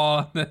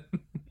Spawn and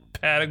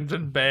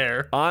Paddington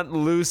Bear. Aunt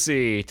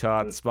Lucy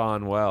taught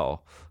Spawn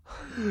well.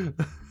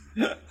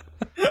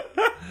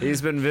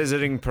 He's been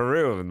visiting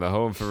Peru in the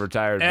home for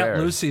retired Aunt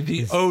bears. Lucy,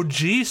 the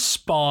OG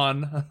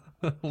Spawn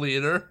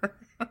leader.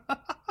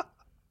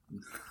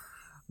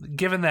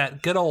 Given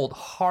that good old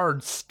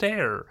hard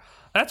stare.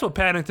 That's what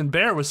Paddington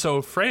Bear was so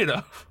afraid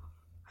of.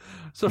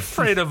 So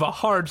afraid of a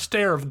hard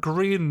stare of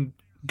green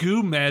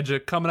goo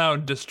magic coming out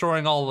and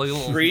destroying all the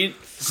little green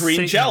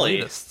Satan jelly,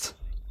 elitists.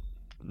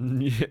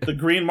 the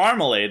green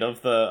marmalade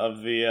of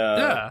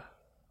the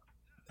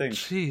thing.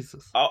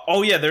 Jesus.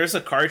 Oh yeah, there's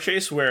a car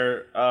chase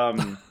where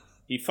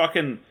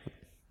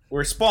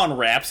where Spawn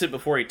wraps it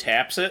before he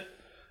taps it.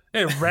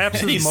 It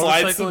wraps He his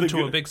slides motorcycle through the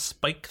into a big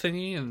spike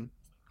thingy, and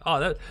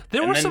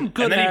there were some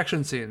good then he-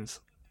 action scenes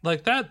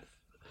like that.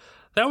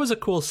 That was a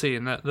cool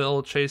scene, that the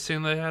little chase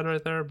scene they had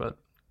right there. But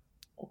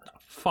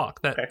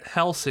fuck, that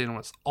hell scene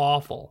was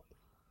awful.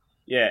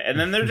 Yeah, and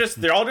then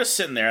they're all just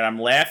sitting there, and I'm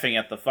laughing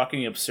at the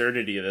fucking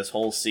absurdity of this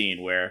whole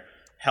scene where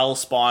Hell,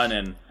 Spawn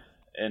and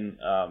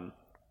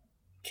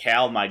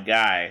Cal, my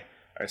guy,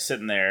 are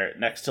sitting there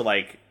next to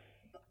like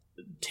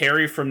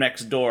Terry from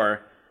next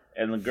door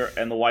and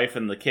the wife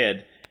and the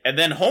kid, and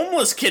then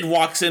homeless kid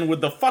walks in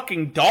with the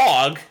fucking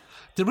dog.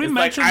 Did we It's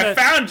mention like, that?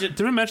 I found it.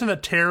 Did we mention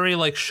that Terry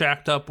like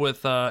shacked up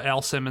with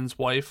Al Simmons'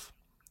 wife?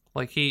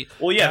 Like he.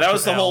 Well, yeah, that after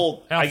was the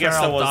whole. I guess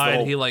Al that was died,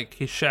 the whole.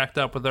 he shacked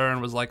up with her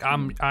and was like,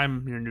 "I'm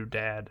your new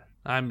dad.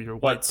 I'm your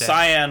white But dad."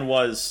 Cyan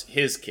was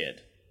his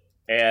kid,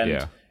 and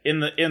Yeah. in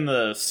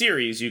the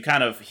series,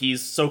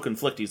 he's so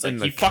conflicted. He's like, In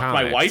the he fucked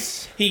my comics.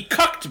 wife, he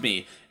cucked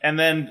me, and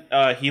then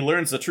he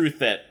learns the truth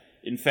that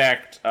in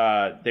fact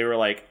they were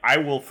like, I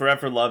will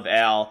forever love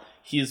Al.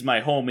 He's my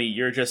homie.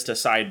 You're just a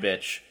side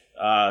bitch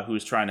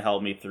who's trying to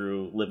help me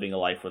through living a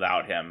life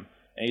without him.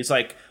 And he's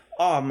like,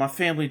 oh, my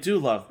family do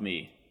love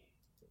me.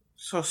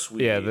 So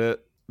sweet. Yeah,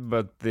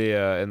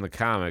 in the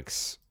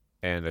comics,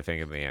 and I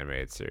think in the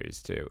animated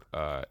series too,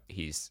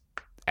 he's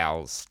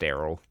Al's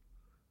sterile.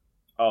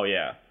 Oh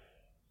yeah.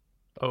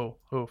 Oh,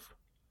 oof.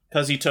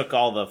 Because he took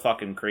all the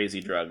fucking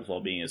crazy drugs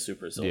while being a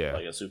super Yeah.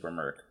 like a super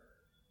merc.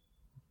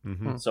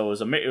 Mm-hmm. So it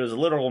was a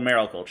literal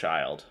miracle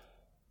child.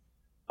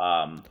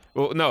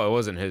 Well, no, it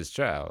wasn't his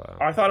child.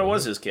 I thought it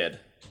was his kid.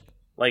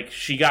 Like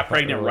she got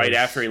pregnant right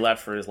after he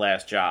left for his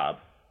last job.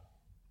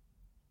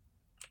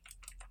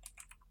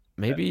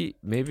 Maybe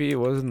it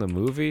was in the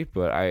movie,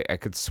 but I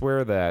could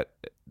swear that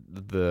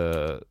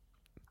the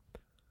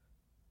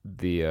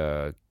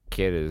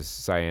kid is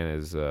Cyan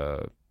is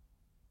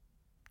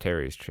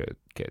Terry's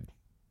kid.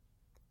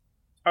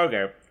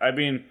 Okay, I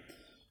mean,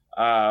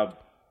 I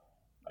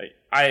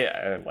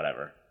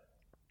whatever.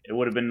 It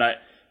would have been nice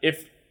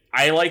if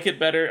I like it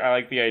better. I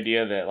like the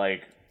idea that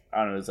like I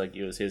don't know, it's like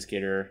it was his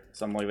kid or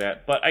something like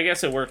that. But I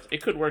guess it worked.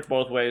 It could work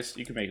both ways.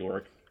 You can make it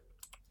work.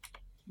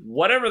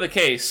 Whatever the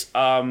case,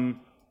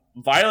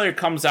 Violator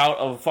comes out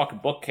of a fucking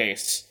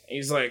bookcase.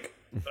 He's like,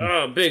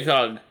 oh, big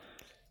hug.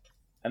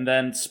 And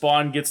then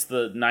Spawn gets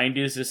the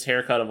 90s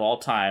haircut of all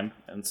time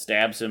and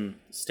stabs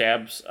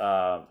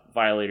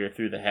Violator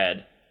through the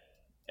head.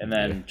 And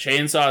then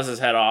chainsaws his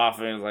head off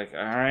and he's like,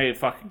 alright,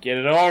 fucking get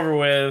it over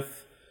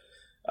with.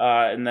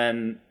 And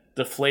then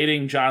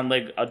deflating John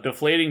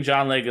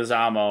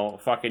Leguizamo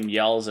fucking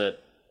yells at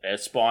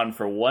Spawn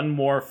for one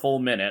more full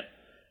minute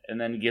and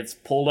then gets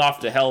pulled off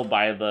to hell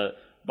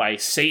by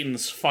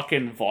Satan's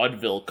fucking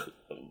vaudeville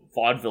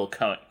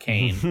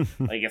cane.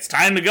 Like, it's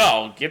time to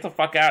go. Get the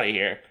fuck out of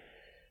here.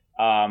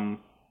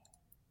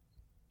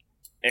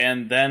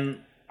 And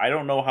then I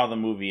don't know how the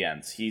movie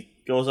ends. He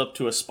goes up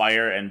to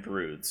Aspire and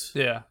broods.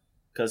 Yeah.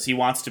 Because he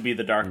wants to be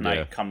the Dark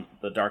Knight. Yeah.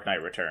 The Dark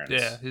Knight Returns.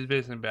 Yeah, he's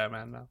basically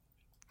Batman now.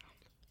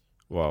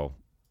 Well,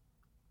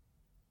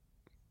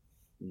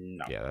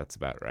 No. yeah, that's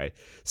about right.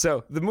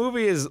 So the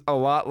movie is a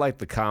lot like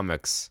the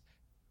comics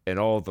in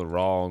all the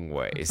wrong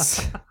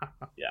ways.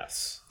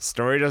 Yes.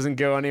 Story doesn't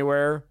go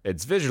anywhere.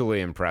 It's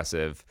visually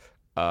impressive.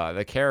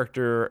 The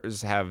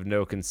characters have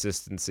no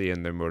consistency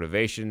in their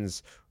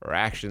motivations or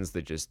actions.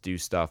 They just do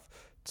stuff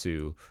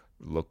to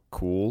look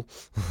cool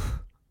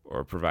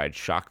or provide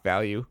shock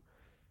value.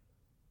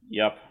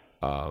 Yep.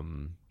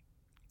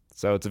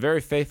 So it's a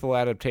very faithful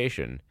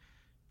adaptation.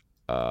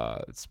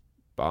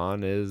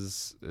 Spawn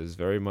is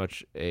very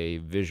much a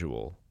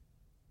visual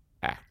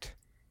act.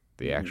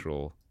 The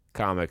actual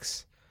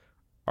comics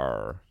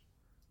are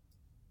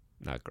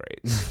not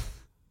great.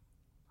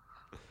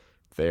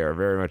 They are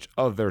very much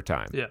of their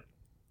time. Yeah.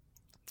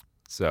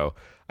 So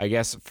I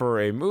guess for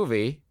a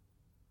movie,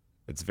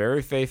 it's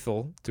very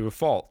faithful to a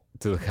fault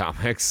to the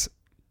comics.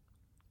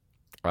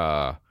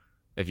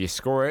 If you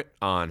score it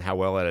on how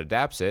well it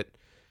adapts it,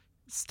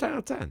 it's 10 out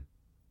of 10.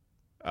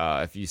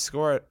 If you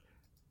score it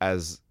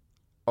as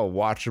a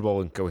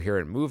watchable and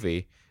coherent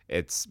movie,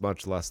 it's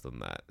much less than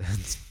that.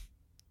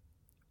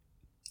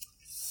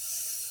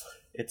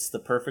 It's the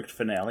perfect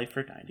finale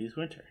for 90s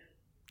winter.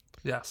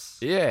 Yes.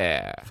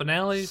 Yeah.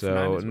 Finale.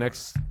 So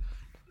next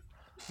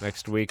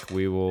week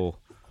we will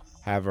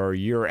have our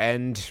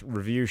year-end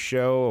review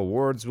show.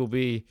 Awards will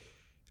be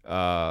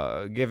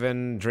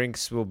given,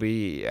 drinks will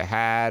be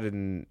had,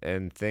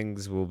 and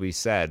things will be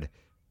said.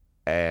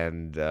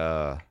 And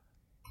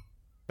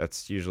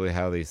that's usually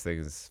how these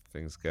things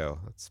go.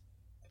 That's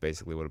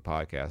basically what a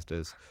podcast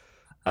is.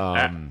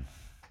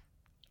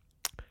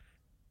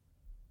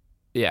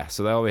 Yeah,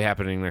 so that'll be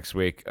happening next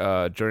week.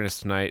 Join us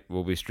tonight.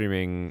 We'll be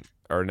streaming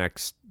our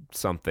next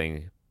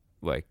something.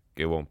 Like,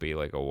 it won't be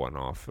like a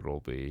one-off.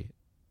 It'll be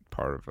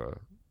part of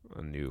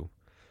a new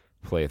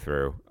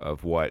playthrough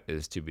of what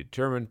is to be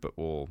determined, but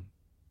we'll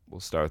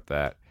start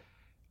that.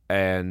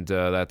 And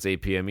that's 8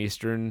 p.m.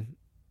 Eastern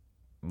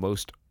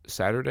most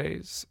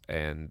Saturdays.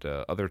 And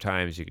other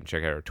times you can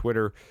check out our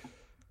Twitter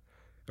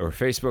or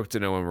Facebook to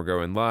know when we're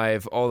going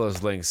live. All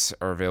those links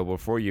are available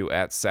for you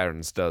at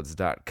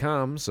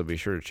SaturnStuds.com, so be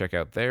sure to check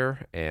out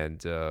there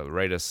and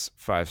rate us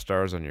 5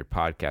 stars on your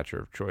podcatcher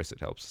of choice. It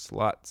helps us a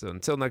lot. So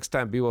until next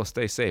time, be well,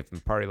 stay safe,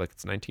 and party like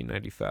it's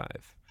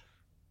 1995.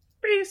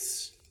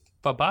 Peace.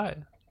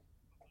 Bye-bye.